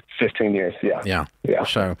wife of 15 years, Yeah.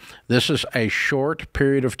 So this is a short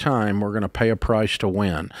period of time. We're going to pay a price to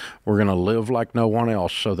win. We're going to live like no one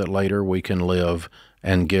else so that later we can live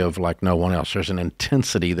and give like no one else. There's an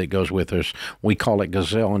intensity that goes with us. We call it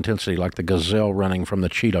gazelle intensity, like the gazelle running from the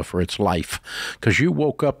cheetah for its life. Because you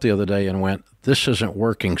woke up the other day and went, this isn't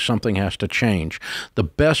working. Something has to change. The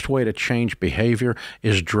best way to change behavior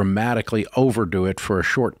is dramatically overdo it for a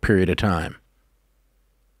short period of time.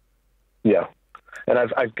 Yeah. And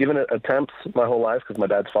I've given it attempts my whole life because my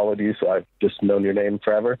dad's followed you, so I've just known your name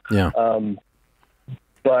forever. Yeah.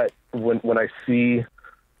 But when I see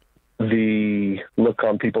the look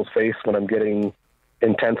on people's face when I'm getting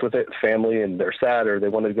intense with it, family, and they're sad or they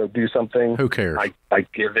want to go do something, who cares? I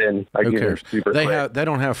give in. Who cares? Super quick. They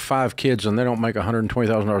don't have 5 kids and they don't make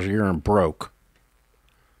 $120,000 a year and broke.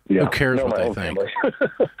 Yeah. Who cares what they think?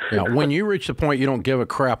 Yeah. When you reach the point you don't give a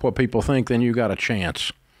crap what people think, then you got a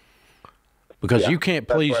chance. Because you can't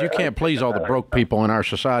please all the broke people in our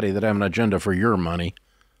society that have an agenda for your money.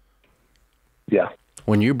 Yeah.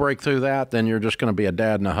 When you break through that, then you're just going to be a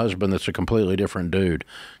dad and a husband that's a completely different dude.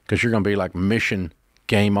 Because you're going to be like mission,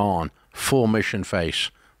 game on, full mission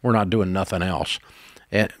face. We're not doing nothing else.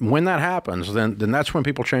 And when that happens, then that's when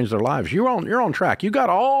people change their lives. You're on track. You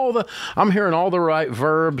got I'm hearing all the right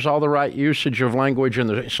verbs, all the right usage of language and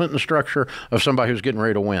the sentence structure of somebody who's getting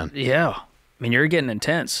ready to win. Yeah. I mean, you're getting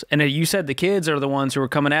intense. And you said the kids are the ones who are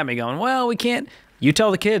coming at me going, well, we can't. You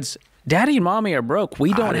tell the kids, Daddy and Mommy are broke.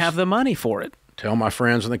 We don't have the money for it. Tell my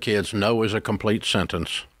friends and the kids, no is a complete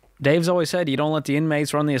sentence. Dave's always said you don't let the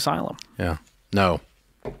inmates run the asylum. Yeah. No.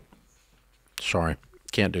 Sorry.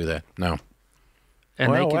 Can't do that. No.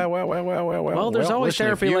 And well, there's always listen,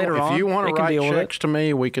 therapy later on. If you want to write checks to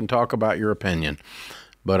me, we can talk about your opinion.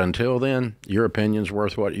 But until then, your opinion's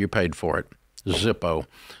worth what you paid for it. Zippo.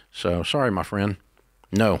 So, sorry, my friend.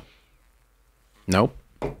 No. Nope.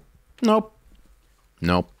 Nope.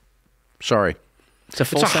 Nope. Sorry. It's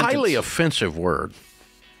a highly offensive word.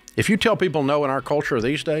 If you tell people no in our culture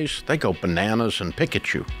these days, they go bananas and pick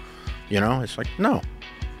at you. You know, it's like, no.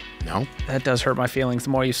 No. That does hurt my feelings the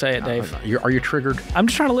more you say it, Dave. Are you triggered? I'm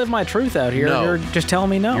just trying to live my truth out here. No. You're just telling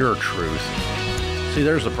me no. Your truth. See,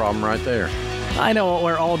 there's the problem right there. I know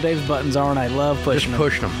where all Dave's buttons are, and I love pushing them.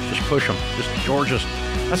 Just push them. George's.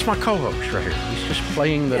 That's my co-host right here. He's just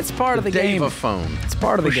playing the. It's part of the game. phone. It's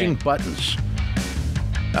part of the game. Pushing buttons.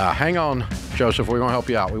 Hang on, Joseph. We're going to help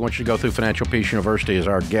you out. We want you to go through Financial Peace University as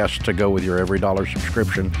our guest to go with your every dollar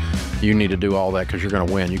subscription. You need to do all that because you're going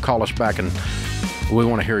to win. You call us back and we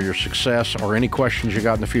want to hear your success or any questions you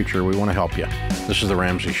got in the future. We want to help you. This is The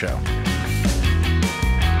Ramsey Show.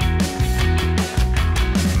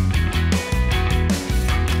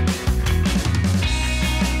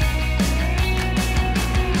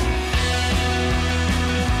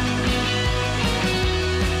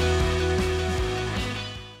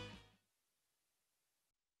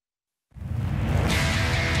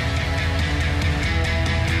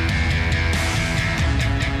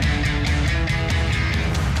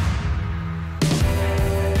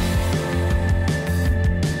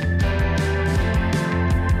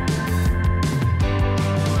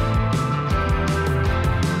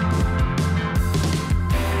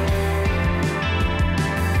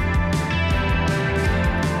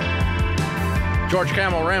 George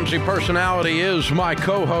Kamel, Ramsey Personality, is my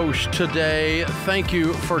co-host today. Thank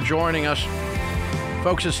you for joining us.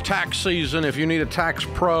 Folks, it's tax season. If you need a tax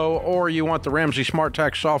pro or you want the Ramsey Smart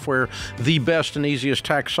Tax software, the best and easiest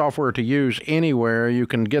tax software to use anywhere, you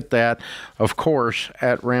can get that, of course,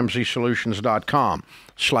 at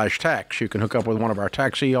RamseySolutions.com/tax. You can hook up with one of our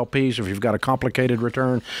tax ELPs if you've got a complicated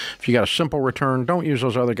return. If you got a simple return, don't use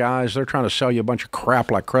those other guys. They're trying to sell you a bunch of crap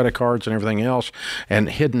like credit cards and everything else and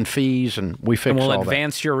hidden fees, and we fix all that. We'll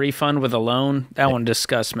advance your refund with a loan. That one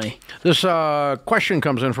disgusts me. This question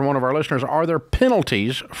comes in from one of our listeners. Are there penalties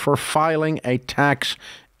for filing a tax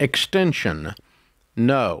extension?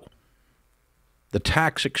 No. The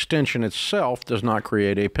tax extension itself does not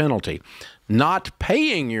create a penalty. Not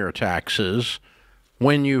paying your taxes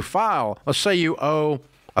when you file, let's say you owe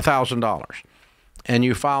 $1,000 and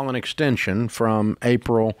you file an extension from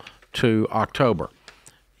April to October.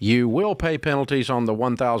 You will pay penalties on the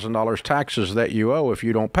 $1,000 taxes that you owe if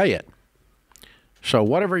you don't pay it. So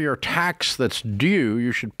whatever your tax that's due,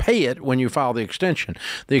 you should pay it when you file the extension.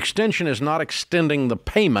 The extension is not extending the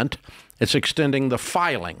payment, it's extending the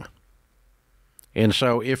filing. And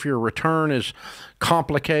so if your return is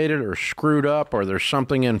complicated or screwed up or there's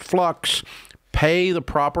something in flux, pay the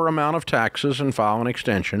proper amount of taxes and file an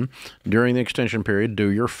extension. During the extension period, do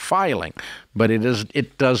your filing. But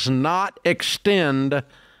it does not extend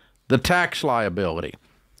the tax liability.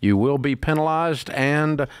 You will be penalized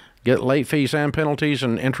and get late fees and penalties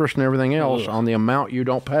and interest and everything else on the amount you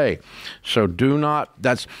don't pay. So do not,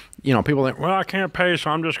 that's, people think, well, I can't pay, so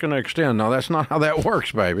I'm just going to extend. No, that's not how that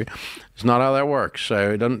works, baby. It's not how that works.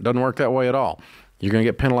 So it doesn't work that way at all. You're going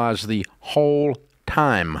to get penalized the whole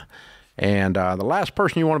time. And the last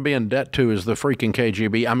person you want to be in debt to is the freaking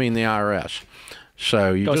KGB, the IRS.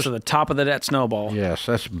 So you goes to the top of the debt snowball. Yes,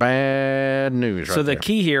 that's bad news right So the there.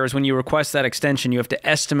 key here is when you request that extension, you have to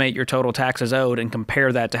estimate your total taxes owed and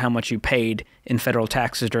compare that to how much you paid in federal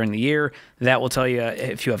taxes during the year. That will tell you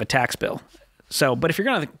if you have a tax bill. So, but if you're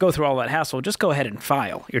going to go through all that hassle, just go ahead and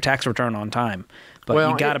file your tax return on time. But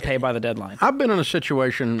you got to pay by the deadline. I've been in a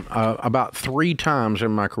situation about 3 times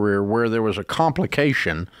in my career where there was a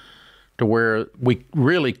complication to where we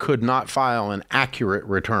really could not file an accurate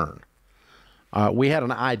return. We had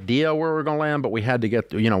an idea where we were going to land, but we had to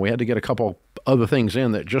get, a couple other things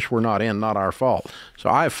in that just were not in, not our fault. So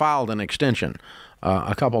I filed an extension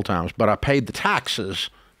a couple times, but I paid the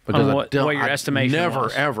taxes because what your estimation never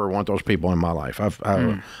was. ever want those people in my life.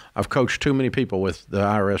 I've coached too many people with the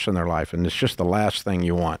IRS in their life, and it's just the last thing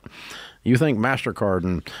you want. You think MasterCard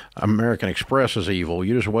and American Express is evil?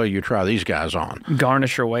 You just wait. You try these guys on.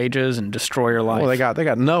 Garnish your wages and destroy your life. Well, they don't have to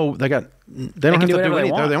do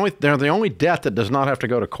anything. They're the only debt that does not have to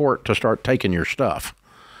go to court to start taking your stuff.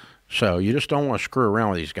 So you just don't want to screw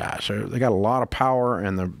around with these guys. So they got a lot of power,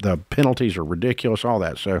 and the penalties are ridiculous. All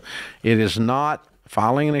that. So it is not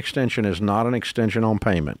filing an extension is not an extension on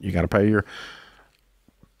payment. You got to pay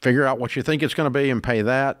figure out what you think it's going to be and pay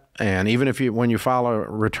that. And even if when you file a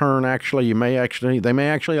return, they may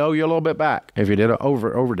actually owe you a little bit back if you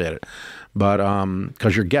overdid it. But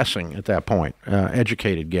because you're guessing at that point,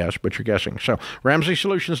 educated guess, but you're guessing. So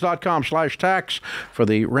RamseySolutions.com/tax for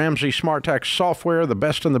the Ramsey Smart Tax software, the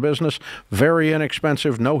best in the business, very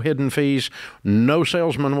inexpensive, no hidden fees, no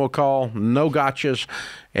salesman will call, no gotchas.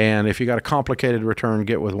 And if you got a complicated return,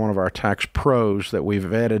 get with one of our tax pros that we've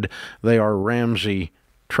vetted. They are Ramsey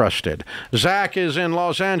trusted. Zach is in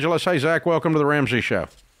Los Angeles. Hey, Zach, welcome to the Ramsey Show.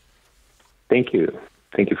 Thank you.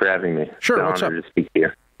 Thank you for having me. Sure. It's an What's honor up? to speak to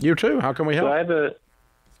you. You too. How can we help? So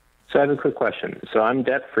I have a quick question. So I'm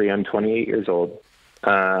debt-free. I'm 28 years old.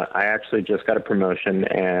 I actually just got a promotion,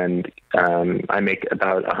 and I make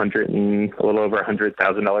about a little over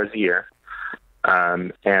 $100,000 a year.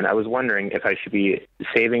 And I was wondering if I should be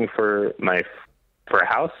saving for a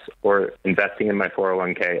house or investing in my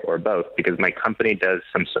 401k or both, because my company does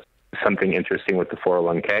something interesting with the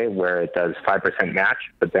 401k where it does 5% match,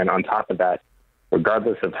 but then on top of that,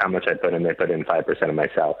 regardless of how much I put in, they put in 5% of my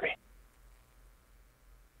salary.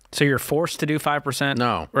 So you're forced to do 5%?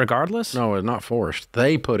 No. Regardless? No, it's not forced.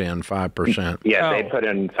 They put in 5%. Yeah, they put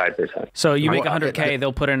in 5%. So you make $100K,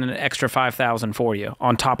 they'll put in an extra $5,000 for you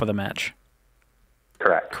on top of the match.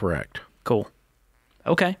 Correct. Cool.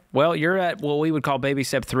 Okay. Well, you're at what we would call baby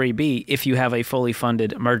step 3B if you have a fully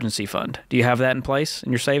funded emergency fund. Do you have that in place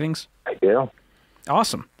in your savings? I do.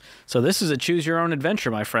 Awesome. So this is a choose your own adventure,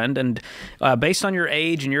 my friend. And based on your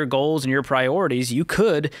age and your goals and your priorities, you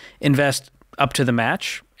could invest up to the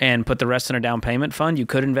match and put the rest in a down payment fund. You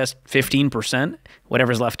could invest 15%,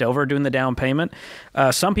 whatever's left over, doing the down payment.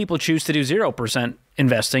 Some people choose to do 0%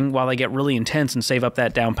 investing while they get really intense and save up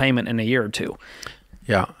that down payment in a year or two.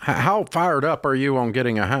 Yeah. How fired up are you on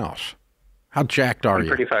getting a house? How jacked are you? I'm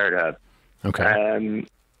pretty fired up. Okay.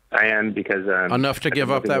 I am because enough to give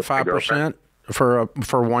up that 5% for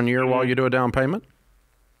 1 year while you do a down payment?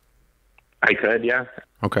 I could, yeah.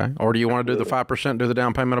 Okay. Or do you want to do the 5%, do the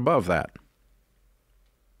down payment above that?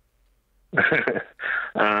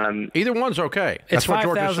 Either one's okay. That's what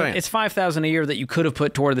George is saying. It's $5,000 a year that you could have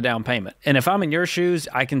put toward the down payment. And if I'm in your shoes,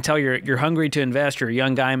 I can tell you're hungry to invest. You're a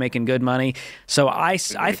young guy making good money. So I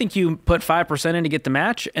think you put 5% in to get the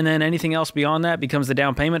match, and then anything else beyond that becomes the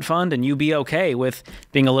down payment fund, and you be okay with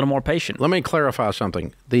being a little more patient. Let me clarify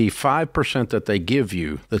something. The 5% that they give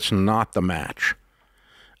you that's not the match,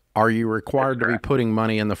 are you required to be putting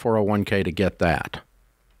money in the 401k to get that?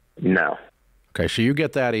 No. Okay, so you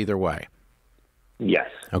get that either way.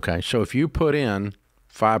 Yes. Okay, so if you put in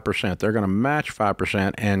 5%, they're going to match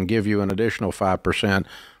 5% and give you an additional 5%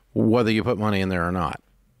 whether you put money in there or not.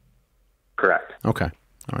 Correct. Okay.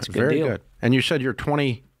 All right, very good. And you said you're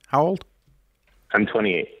 20, how old? I'm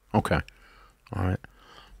 28. Okay. All right.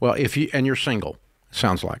 Well, and you're single, it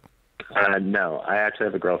sounds like. No, I actually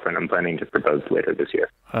have a girlfriend. I'm planning to propose later this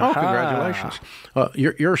year. Oh, congratulations.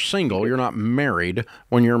 You're single. You're not married.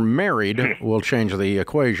 When you're married, we'll change the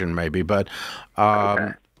equation maybe. But,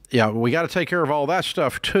 yeah, we got to take care of all that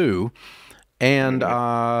stuff, too. And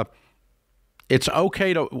it's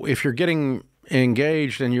okay to, if you're getting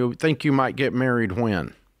engaged and you think you might get married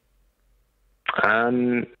when?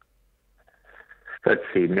 Let's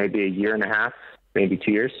see, maybe a year and a half, maybe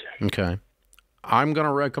 2 years. Okay. I'm going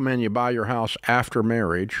to recommend you buy your house after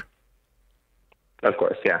marriage. Of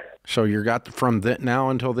course, yeah. So you got from now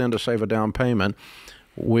until then to save a down payment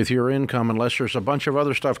with your income, unless there's a bunch of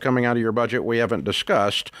other stuff coming out of your budget we haven't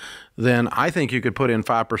discussed, then I think you could put in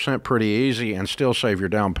 5% pretty easy and still save your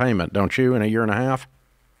down payment, don't you, in a year and a half?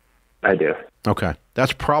 I do. Okay.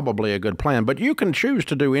 That's probably a good plan, but you can choose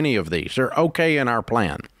to do any of these. They're okay in our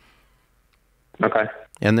plan. Okay.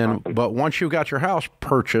 And then, but once you got your house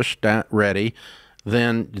purchased, ready,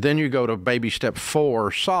 then you go to baby step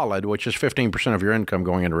 4, solid, which is 15% of your income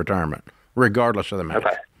going into retirement, regardless of the marriage.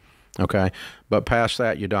 Okay. Okay. But past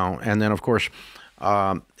that, you don't. And then, of course,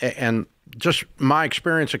 and just my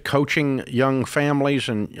experience of coaching young families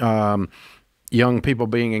and young people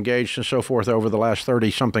being engaged and so forth over the last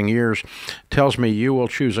 30-something years tells me you will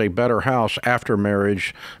choose a better house after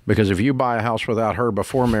marriage, because if you buy a house without her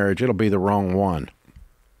before marriage, it'll be the wrong one.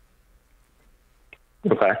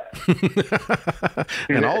 Okay.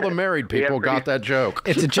 And all the married people got that joke.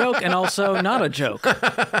 It's a joke and also not a joke.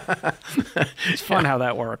 It's fun how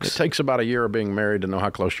that works. It takes about a year of being married to know how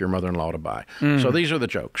close to your mother-in-law to buy. So these are the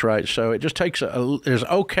jokes, right? So it just takes it's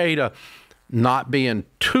okay to not be in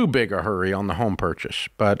too big a hurry on the home purchase,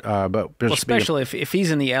 but especially if he's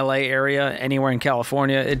in the L.A. area, anywhere in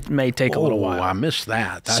California, it may take a little while. I missed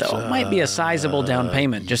that. So it might be a sizable down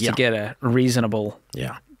payment just to get a reasonable.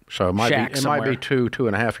 Yeah. So it might be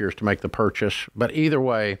 2.5 years to make the purchase. But either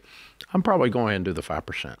way, I'm probably going ahead and do the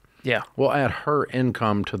 5%. Yeah. We'll add her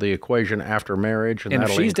income to the equation after marriage. And if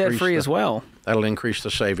she's debt-free as well. That'll increase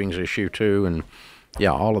the savings issue, too. And,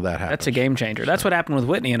 yeah, all of that happens. That's a game changer. That's what happened with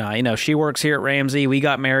Whitney and I. You know, she works here at Ramsey. We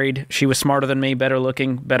got married. She was smarter than me, better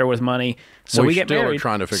looking, better with money. So we get married. We still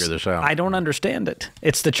are trying to figure this out. I don't understand it.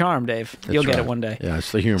 It's the charm, Dave. You'll get it one day. Yeah,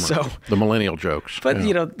 it's the humor. The millennial jokes. But,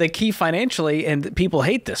 you know, the key financially, and people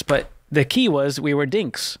hate this, but the key was we were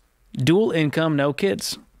dinks. Dual income, no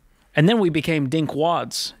kids. And then we became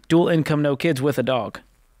DINKWADs. Dual income, no kids with a dog.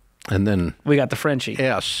 And then we got the Frenchie.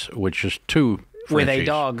 S, which is 2 Frenchies. With a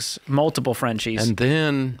dog's, multiple Frenchies. And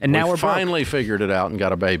then now we're finally figured it out and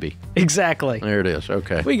got a baby. Exactly. There it is.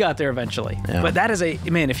 Okay. We got there eventually. Yeah. But that is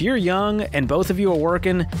if you're young and both of you are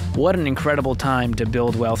working, what an incredible time to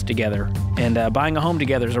build wealth together. And buying a home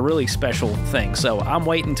together is a really special thing. So I'm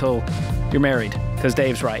waiting until you're married, because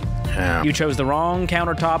Dave's right. Yeah. You chose the wrong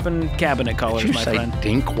countertop and cabinet colors, my friend.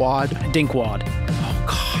 DINKWAD? DINKWAD. Oh,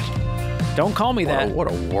 God. Don't call me that.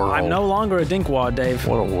 What a world. I'm no longer a DINKWAD, Dave.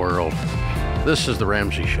 What a world. This is The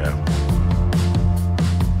Ramsey Show.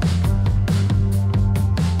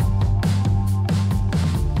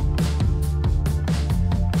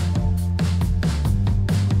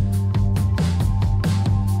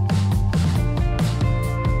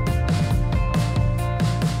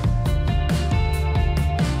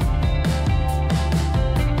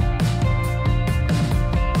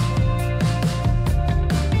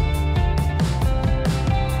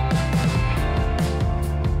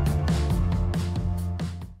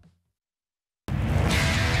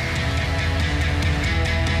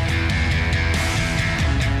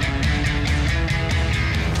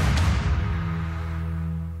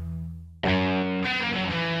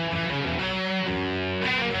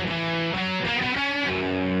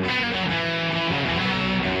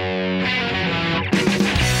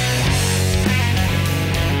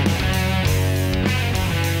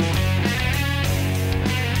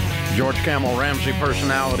 George Kamel, Ramsey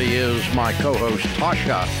personality, is my co-host.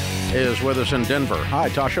 Tasha is with us in Denver. Hi,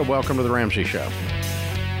 Tasha. Welcome to The Ramsey Show.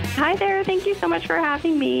 Hi there. Thank you so much for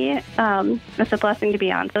having me. It's a blessing to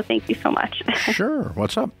be on, so thank you so much. Sure.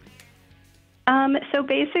 What's up? So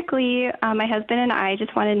basically, my husband and I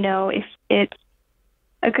just want to know if it's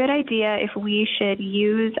a good idea if we should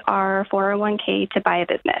use our 401k to buy a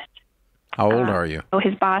business. How old are you? So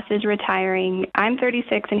his boss is retiring. I'm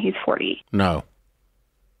 36 and he's 40. No.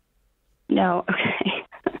 No.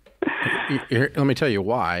 Okay. Here, let me tell you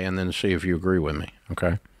why, and then see if you agree with me,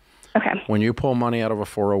 okay? Okay. When you pull money out of a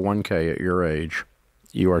 401k at your age,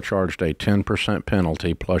 you are charged a 10%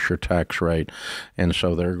 penalty plus your tax rate, and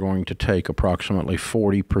so they're going to take approximately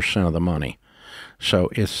 40% of the money. So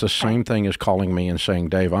it's the same thing as calling me and saying,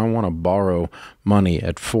 Dave, I want to borrow money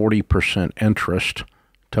at 40% interest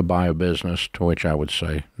to buy a business, to which I would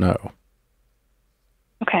say no.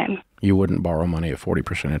 Okay. You wouldn't borrow money at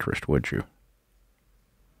 40% interest, would you?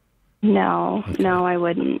 No, no, I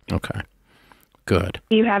wouldn't. Okay, good.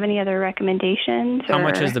 Do you have any other recommendations? How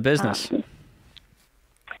much is the business?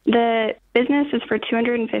 The business is for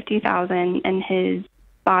 $250,000, and his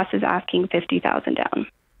boss is asking $50,000 down.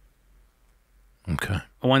 Okay.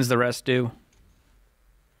 When's the rest due?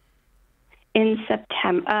 In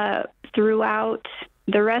September. Throughout,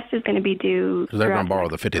 the rest is going to be due. So they're going to borrow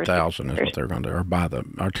the $50,000 is what they're going to do,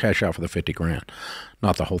 or cash out for the $50,000,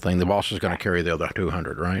 not the whole thing. The boss is going to carry the other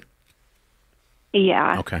 $200,000, right?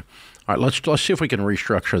 Yeah. Okay. All right. Let's see if we can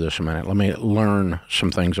restructure this a minute. Let me learn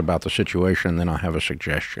some things about the situation, then I'll have a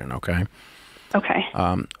suggestion. Okay. Okay.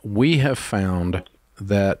 We have found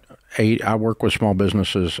that I work with small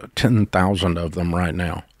businesses, 10,000 of them right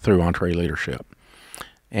now through EntreLeadership.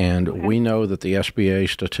 And we know that the SBA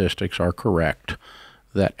statistics are correct,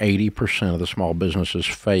 that 80% of the small businesses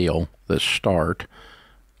fail that start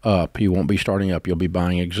up. You won't be starting up, you'll be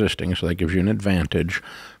buying existing, so that gives you an advantage.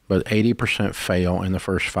 But 80% fail in the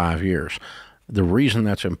first 5 years. The reason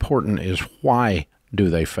that's important is why do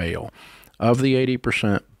they fail? Of the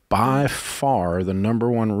 80%, by far the number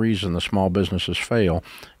one reason the small businesses fail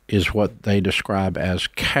is what they describe as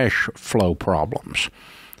cash flow problems.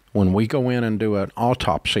 When we go in and do an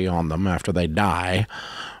autopsy on them after they die,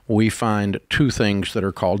 we find two things that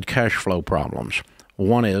are called cash flow problems.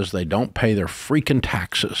 One is they don't pay their freaking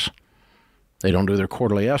taxes. They don't do their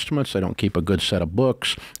quarterly estimates, they don't keep a good set of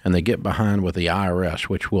books, and they get behind with the IRS,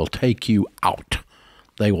 which will take you out.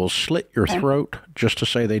 They will slit your throat just to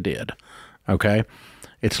say they did, okay?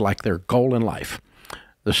 It's like their goal in life.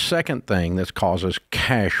 The second thing that causes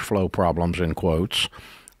cash flow problems, in quotes,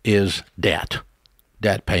 is debt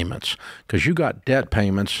payments. Because you got debt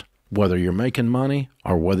payments whether you're making money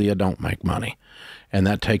or whether you don't make money. And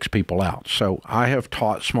that takes people out. So I have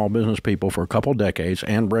taught small business people for a couple decades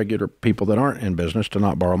and regular people that aren't in business to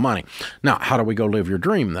not borrow money. Now, how do we go live your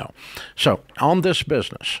dream, though? So on this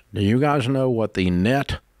business, do you guys know what the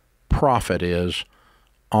net profit is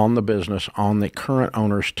on the business on the current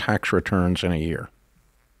owner's tax returns in a year?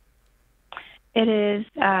 It is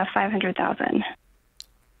 $500,000.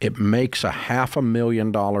 It makes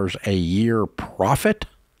 $500,000 a year profit?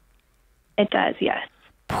 It does, yes.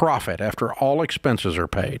 Profit after all expenses are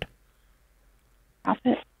paid.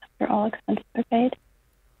 Profit after all expenses are paid?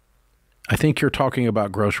 I think you're talking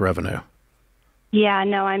about gross revenue. Yeah,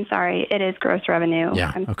 no, I'm sorry. It is gross revenue.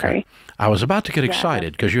 Yeah, I'm okay. sorry. I was about to get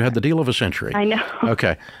excited because you had the deal of a century. I know.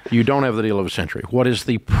 Okay, you don't have the deal of a century. What is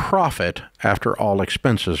the profit after all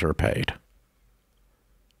expenses are paid?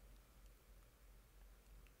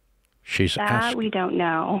 She's that we don't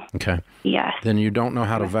know. Okay. Yes. Then you don't know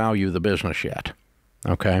how to value the business yet.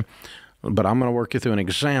 Okay. But I'm going to work you through an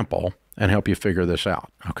example and help you figure this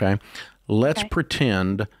out. Okay. Let's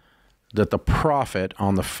pretend that the profit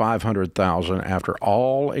on the $500,000 after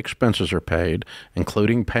all expenses are paid,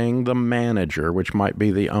 including paying the manager, which might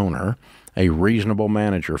be the owner, a reasonable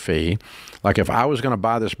manager fee. Like if I was going to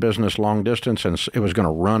buy this business long distance and it was going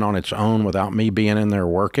to run on its own without me being in there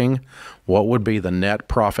working, what would be the net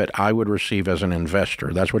profit I would receive as an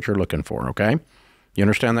investor? That's what you're looking for, okay? You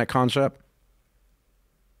understand that concept?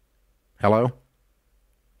 Hello?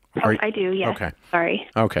 I do, yes. Okay. Sorry.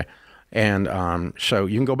 Okay. And so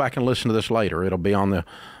you can go back and listen to this later. It'll be on the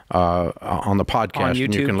podcast, on YouTube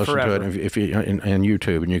and you can listen forever. to it if you and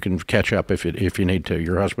YouTube, and you can catch up if you need to.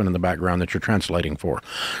 Your husband in the background that you're translating for.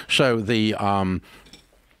 So the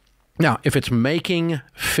now, if it's making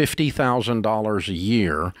 $50,000 a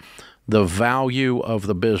year, the value of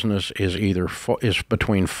the business is is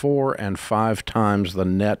between 4 and 5 times the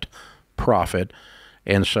net profit.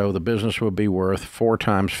 And so the business would be worth 4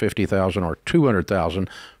 times $50,000 or $200,000,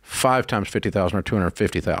 5 times $50,000 or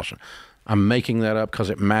 $250,000. I'm making that up because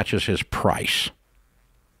it matches his price.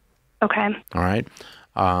 Okay. All right.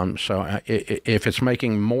 So if it's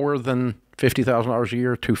making more than $50,000 a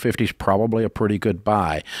year, $250 is probably a pretty good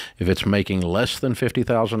buy. If it's making less than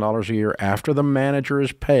 $50,000 a year after the manager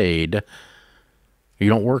is paid, you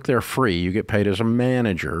don't work there free. You get paid as a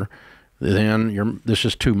manager. Then this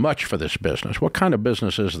is too much for this business. What kind of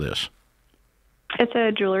business is this? It's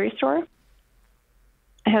a jewelry store.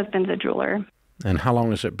 My husband's a jeweler. And how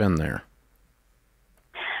long has it been there?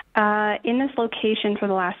 In this location for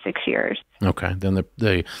the last 6 years. Okay, then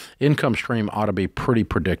the income stream ought to be pretty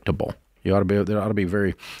predictable. It ought to be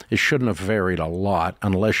very. It shouldn't have varied a lot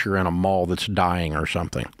unless you're in a mall that's dying or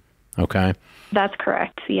something. Okay. That's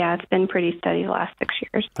correct. Yeah, it's been pretty steady the last 6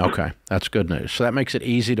 years. Okay, that's good news. So that makes it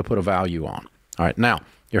easy to put a value on. All right, now,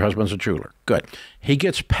 your husband's a jeweler. Good. He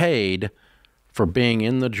gets paid for being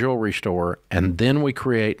in the jewelry store, and then we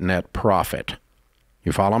create net profit.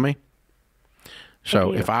 You follow me?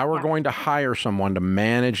 So if I were going to hire someone to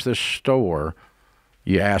manage this store,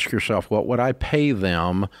 you ask yourself, what would I pay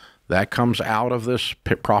them? That comes out of this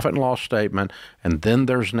profit and loss statement, and then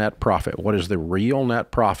there's net profit. What is the real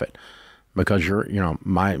net profit? Because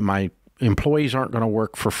my employees aren't going to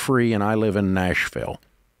work for free, and I live in Nashville.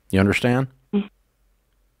 You understand?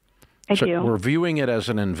 I do. We're viewing it as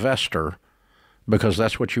an investor because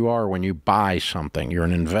that's what you are when you buy something. You're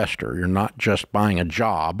an investor. You're not just buying a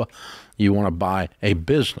job. You want to buy a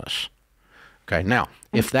business. Okay. Now,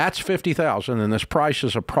 if that's $50,000, then this price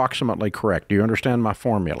is approximately correct. Do you understand my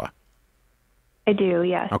formula? I do,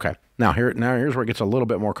 yes. Okay. Now here's where it gets a little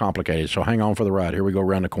bit more complicated. So hang on for the ride. Here we go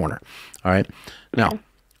around the corner. All right. Now,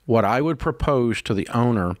 what I would propose to the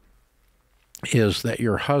owner is that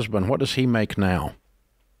your husband, what does he make now?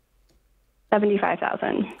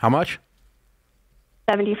 $75,000. How much?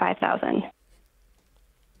 $75,000.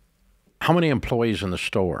 How many employees in the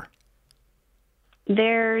store?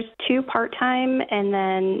 There's 2 part-time, and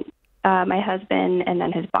then my husband, and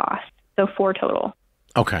then his boss. So 4 total.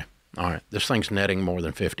 Okay. All right. This thing's netting more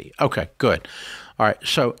than 50. Okay, good. All right.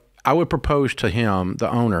 So I would propose to him, the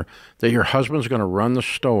owner, that your husband's going to run the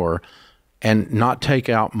store and not take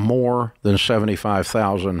out more than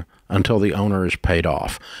 $75,000 until the owner is paid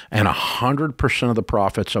off. And 100% of the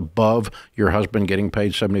profits above your husband getting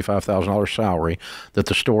paid $75,000 salary that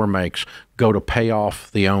the store makes go to pay off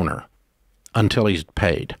the owner until he's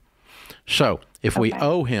paid. So if we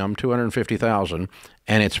owe him $250,000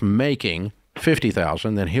 and it's making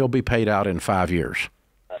 $50,000, then he'll be paid out in 5 years.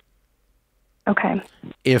 Okay.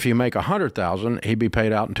 If you make $100,000, he'd be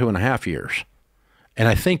paid out in 2.5 years. And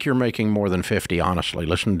I think you're making more than 50, honestly.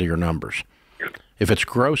 Listen to your numbers. If it's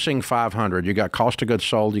grossing 500, you got cost of goods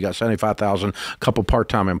sold, you got 75,000, a couple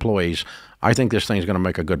part-time employees. I think this thing's going to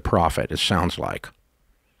make a good profit. It sounds like,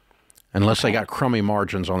 unless they got crummy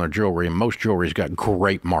margins on their jewelry, and most jewelry's got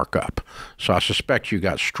great markup. So I suspect you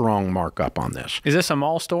got strong markup on this. Is this a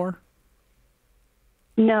mall store?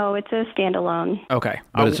 No, it's a standalone. Okay,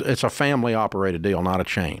 but it's a family-operated deal, not a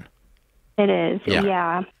chain. It is.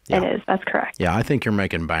 Yeah. It is. That's correct. Yeah, I think you're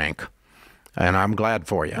making bank, and I'm glad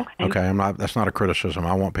for you. Okay, that's not a criticism.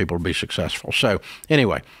 I want people to be successful. So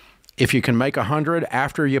anyway, if you can make 100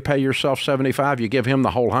 after you pay yourself 75, you give him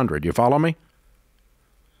the whole 100. You follow me?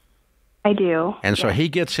 I do. And so he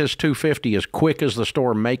gets his 250 as quick as the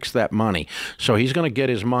store makes that money. So he's going to get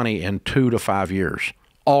his money in 2 to 5 years,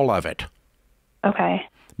 all of it. Okay.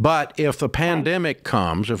 But if the pandemic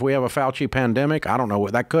comes, if we have a Fauci pandemic, I don't know,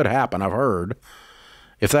 that could happen, I've heard.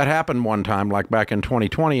 If that happened one time, like back in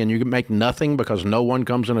 2020, and you make nothing because no one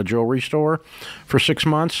comes in a jewelry store for 6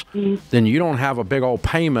 months, then you don't have a big old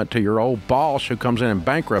payment to your old boss who comes in and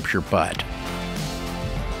bankrupts your butt.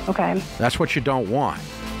 Okay. That's what you don't want.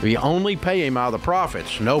 You only pay him out of the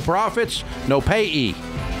profits, no payee.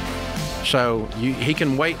 So he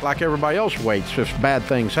can wait like everybody else waits if bad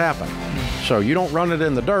things happen. So you don't run it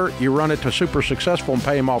in the dirt. You run it to super successful and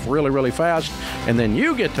pay him off really, really fast. And then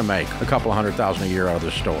you get to make a couple $100,000 a year out of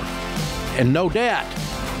this store. And no debt.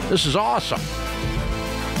 This is awesome.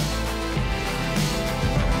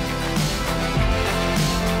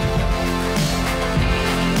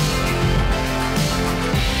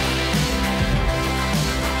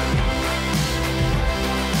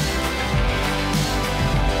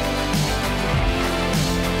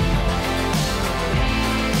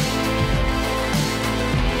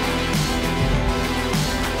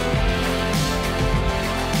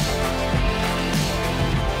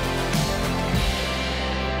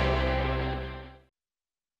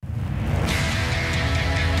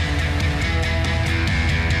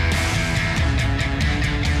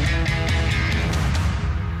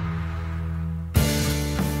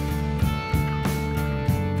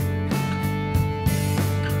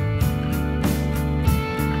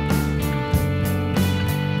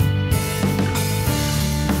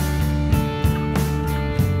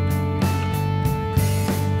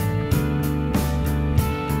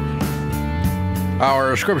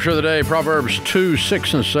 Our scripture of the day, Proverbs 2,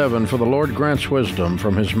 6, and 7. For the Lord grants wisdom.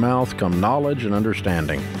 From his mouth come knowledge and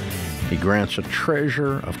understanding. He grants a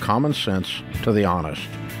treasure of common sense to the honest.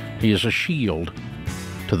 He is a shield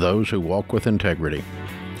to those who walk with integrity.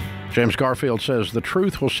 James Garfield says, the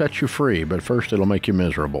truth will set you free, but first it'll make you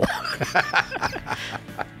miserable.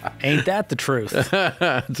 Ain't that the truth?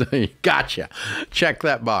 Gotcha. Check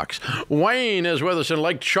that box. Wayne is with us in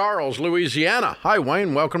Lake Charles, Louisiana. Hi,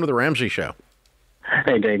 Wayne. Welcome to the Ramsey Show.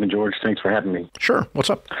 Hey, Dave and George. Thanks for having me. Sure. What's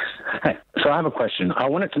up? Hey, so I have a question. I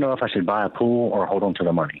wanted to know if I should buy a pool or hold on to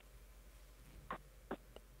the money.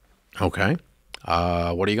 Okay. What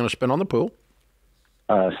are you going to spend on the pool?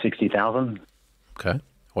 $60,000. Okay.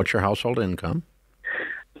 What's your household income?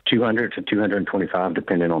 200 to 225,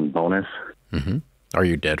 depending on bonus. Mm-hmm. Are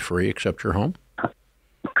you debt free except your home?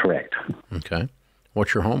 Correct. Okay.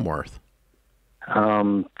 What's your home worth?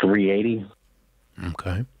 380.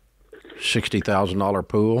 Okay. $60,000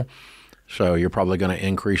 pool. So you're probably going to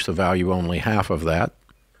increase the value only half of that.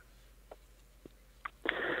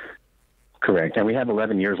 Correct. And we have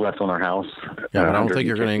 11 years left on our house. Yeah, but I don't think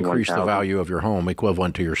you're going to increase the value of your home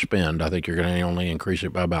equivalent to your spend. I think you're going to only increase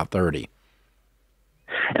it by about 30.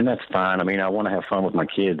 And that's fine. I mean, I want to have fun with my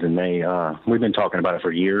kids, and we've been talking about it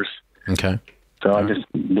for years. Okay. So I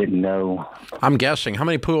just didn't know. I'm guessing. How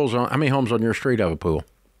many homes on your street have a pool?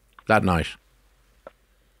 That nice?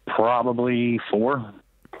 Probably 4.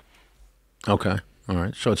 Okay. All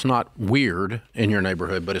right. So it's not weird in your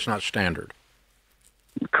neighborhood, but it's not standard.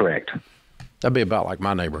 Correct. That'd be about like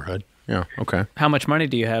my neighborhood. Yeah. Okay. How much money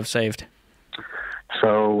do you have saved?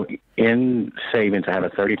 So in savings, I have a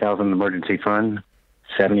 $30,000 emergency fund,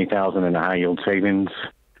 $70,000 in a high yield savings,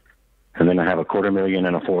 and then I have $250,000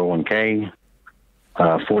 in a 401k,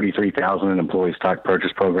 $43,000 in employee stock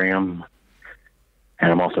purchase program,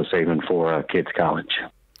 and I'm also saving for kids' college.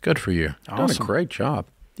 Good for you. Awesome. Done a great job.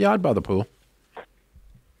 Yeah, I'd buy the pool.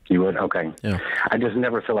 You would? Okay. Yeah. I just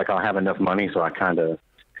never feel like I'll have enough money, so I kind of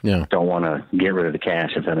don't want to get rid of the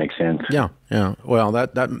cash, if that makes sense. Yeah, yeah. Well,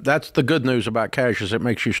 that's the good news about cash is it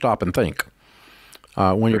makes you stop and think.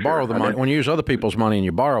 When you borrow the money, when you use other people's money and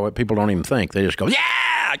you borrow it, people don't even think. They just go,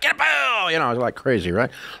 yeah, get a pool. You know, it's like crazy, right?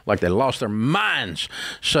 Like they lost their minds.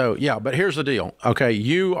 So, yeah, but here's the deal. Okay,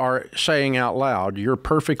 you are saying out loud, you're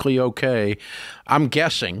perfectly okay. I'm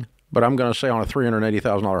guessing, but I'm going to say on a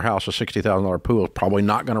 $380,000 house, a $60,000 pool is probably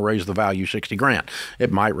not going to raise the value $60,000.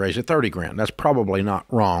 It might raise it $30,000. That's probably not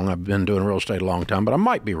wrong. I've been doing real estate a long time, but I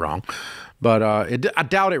might be wrong. But I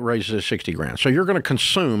doubt it raises $60,000. So you're going to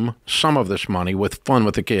consume some of this money with fun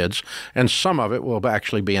with the kids, and some of it will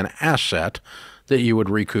actually be an asset that you would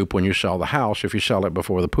recoup when you sell the house if you sell it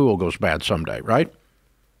before the pool goes bad someday, right?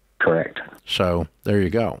 Correct. So there you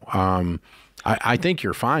go. I think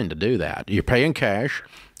you're fine to do that. You're paying cash.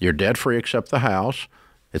 You're debt-free except the house.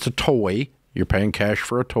 It's a toy. You're paying cash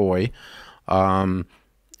for a toy.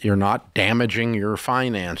 You're not damaging your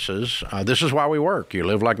finances. This is why we work. You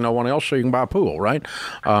live like no one else, so you can buy a pool, right?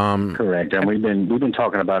 Correct. And we've been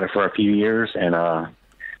talking about it for a few years, and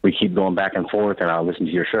we keep going back and forth. And I listen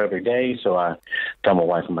to your show every day, so I tell my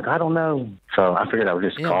wife, I'm like, I don't know. So I figured I would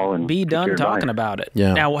just call and be done talking about it.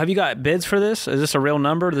 Yeah. Now, have you got bids for this? Is this a real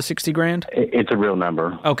number, the $60,000? It's a real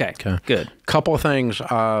number. Okay. Good. Couple of things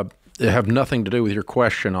that have nothing to do with your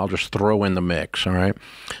question. I'll just throw in the mix. All right.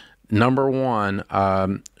 Number one,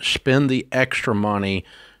 spend the extra money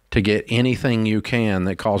to get anything you can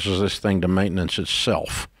that causes this thing to maintenance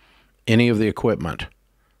itself. Any of the equipment.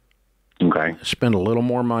 Okay. Spend a little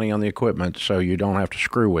more money on the equipment so you don't have to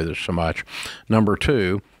screw with it so much. Number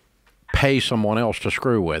two, pay someone else to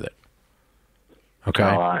screw with it. Okay.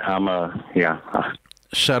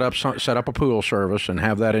 Set up a pool service and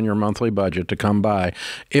have that in your monthly budget to come by.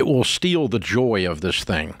 It will steal the joy of this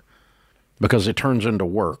thing because it turns into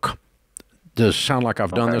work. Does it sound like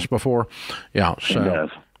I've done this before? Yeah. So, it does.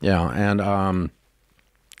 Yeah, and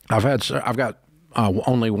I've got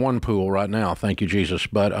only one pool right now, thank you, Jesus.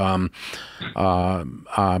 But I'm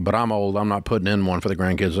old. I'm not putting in one for the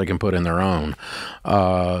grandkids. They can put in their own.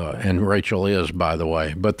 And Rachel is, by the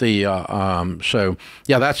way. But so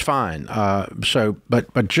yeah, that's fine.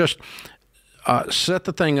 But just set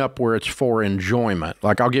the thing up where it's for enjoyment.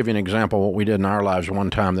 Like I'll give you an example of what we did in our lives one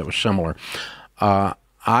time that was similar.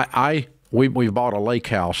 We bought a lake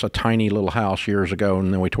house, a tiny little house years ago,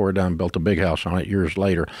 and then we tore it down and built a big house on it years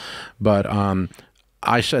later. But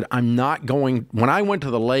I said, I'm not going. When I went to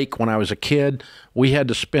the lake when I was a kid, we had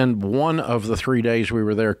to spend one of the 3 days we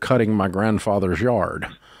were there cutting my grandfather's yard,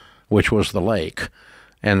 which was the lake,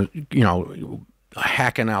 and, you know,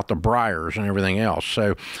 hacking out the briars and everything else.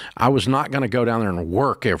 So I was not going to go down there and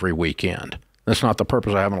work every weekend. That's not the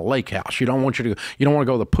purpose of having a lake house. You don't want to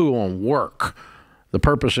go to the pool and work. The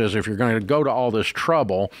purpose is if you're going to go to all this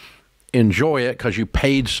trouble, enjoy it because you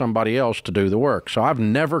paid somebody else to do the work. So I've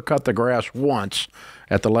never cut the grass once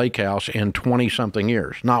at the lake house in 20-something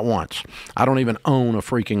years. Not once. I don't even own a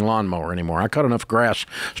freaking lawnmower anymore. I cut enough grass,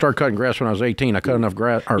 started cutting grass when I was 18. I cut enough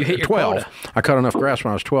grass, or 12. I cut enough grass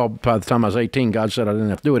when I was 12. By the time I was 18, God said I didn't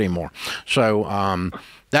have to do it anymore. So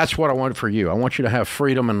that's what I want for you. I want you to have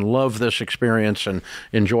freedom and love this experience and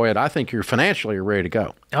enjoy it. I think you're financially ready to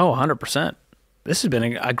go. Oh, 100%. This has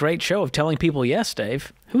been a great show of telling people yes,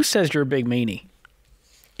 Dave. Who says you're a big meanie?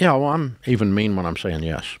 Yeah, well, I'm even mean when I'm saying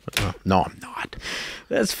yes. But no, I'm not.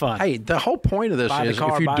 That's fun. Hey, the whole point of this Buy the is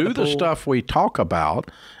car, if you buy do the the pool. stuff we talk about,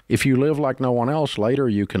 if you live like no one else, later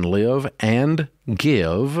you can live and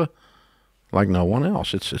give like no one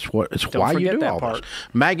else. It's why you forget do that all part. this.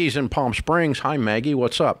 Maggie's in Palm Springs. Hi, Maggie.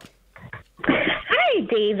 What's up? Hi,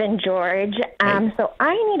 Dave and George. So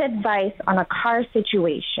I need advice on a car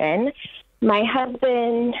situation. My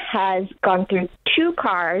husband has gone through 2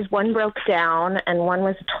 cars. One broke down and one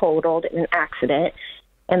was totaled in an accident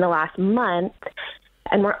in the last month.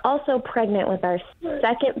 And we're also pregnant with our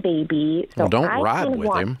second baby. So Well, don't I ride kind of with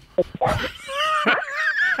want- him.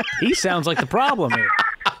 He sounds like the problem here.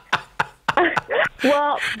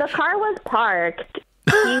 Well, the car was parked.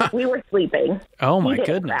 We were sleeping. Oh, He my didn't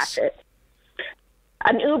goodness. crash it.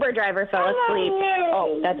 An Uber driver fell asleep.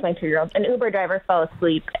 Oh, that's my 2-year-old. An Uber driver fell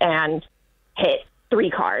asleep and hit 3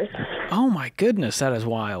 cars. Oh, my goodness. That is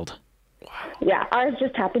wild. Yeah, ours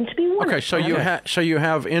just happened to be one. Okay, of so them. you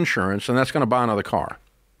have insurance, and that's going to buy another car.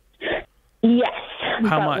 Yes.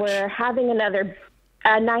 How but much? We're having another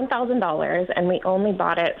 $9,000, and we only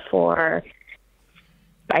bought it for,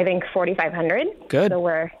 I think, $4,500. Good. So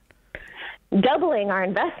we're doubling our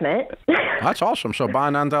investment. That's awesome. So buy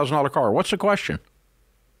a $9,000 car. What's the question?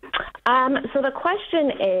 So the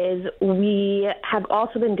question is, we have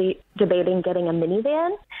also been debating getting a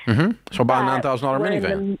minivan. Mm-hmm. So buy a but $9,000 we're in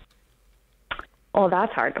minivan. Oh,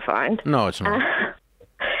 that's hard to find. No, it's not.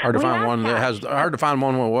 Hard to we find have one that has. Hard to find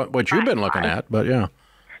one with what you've been looking at, but yeah.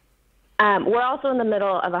 We're also in the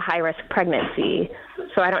middle of a high-risk pregnancy,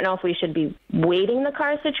 so I don't know if we should be waiting the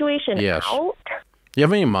car situation Yes. out. You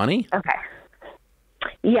have any money? Okay.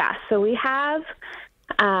 Yeah, so we have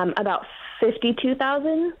about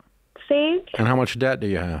 $52,000 saved. And how much debt do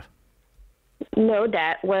you have? No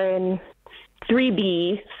debt. We're in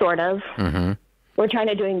 3B, sort of. Mm-hmm. We're trying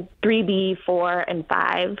to doing 3B, 4, and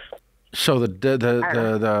 5. So the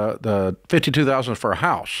 $52,000 for a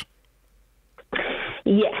house.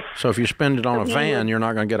 Yes, So if you spend it on a Okay. van, you're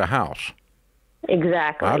not going to get a house.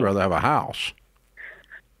 exactly. I'd rather have a house.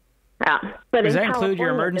 Yeah. But Does in that include your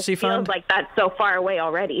California, emergency it feels fund? like that's so far away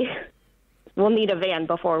already. We'll need a van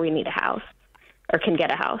before we need a house or can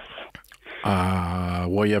get a house.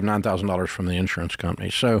 Well, you have $9,000 from the insurance company.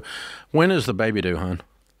 So when is the baby due, hon?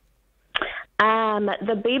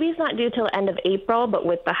 The baby's not due till the end of April, but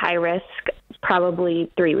with the high risk,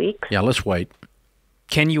 probably 3 weeks. Yeah, let's wait.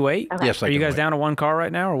 Can you wait? Okay. Yes, I Are you can guys wait. down to one car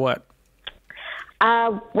right now or what?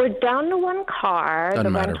 We're down to 1 car. Doesn't the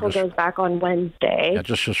matter, rental just- goes back on Wednesday. Yeah,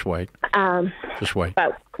 just wait. Just wait.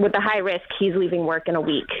 But with the high risk, he's leaving work in a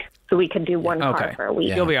week, so we could do 1 car Okay. for a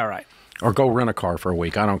week. You'll be all right. Or go rent a car for a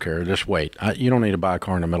week. I don't care. Just wait. You don't need to buy a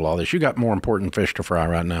car in the middle of all this. You got more important fish to fry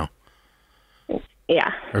right now.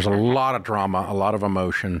 Yeah. There's a lot of drama, a lot of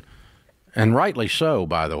emotion, and rightly so,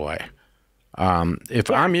 by the way. If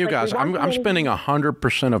I'm you but guys, we I'm want to- spending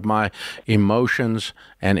 100% of my emotions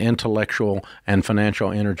and intellectual and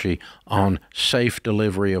financial energy on safe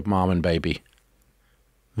delivery of mom and baby.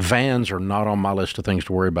 Vans are not on my list of things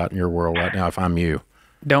to worry about in your world right now if I'm you.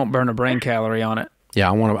 Don't burn a brain calorie on it. Yeah,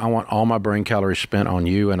 I want all my brain calories spent on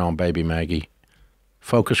you and on baby Maggie.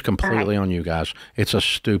 Focus completely on you guys. It's a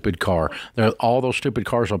stupid car. All those stupid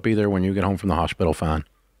cars will be there when you get home from the hospital fine.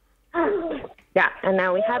 Yeah, and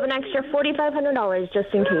now we have an extra $4,500 just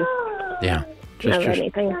in case. Yeah. Of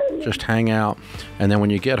anything. Just hang out. And then when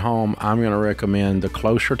you get home, I'm going to recommend the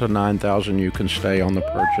closer to 9,000 you can stay on the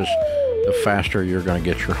purchase, the faster you're going to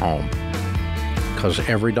get your home. Because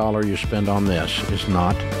every dollar you spend on this is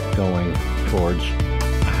not going towards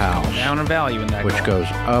a house. Down in value in that Which car. goes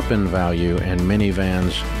up in value, and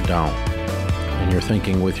minivans don't. And you're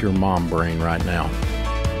thinking with your mom brain right now.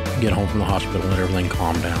 Get home from the hospital, let everything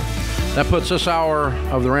calm down. That puts this hour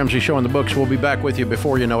of the Ramsey Show in the books. We'll be back with you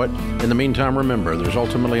before you know it. In the meantime, remember, there's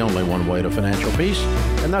ultimately only one way to financial peace,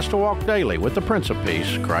 and that's to walk daily with the Prince of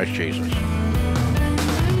Peace, Christ Jesus.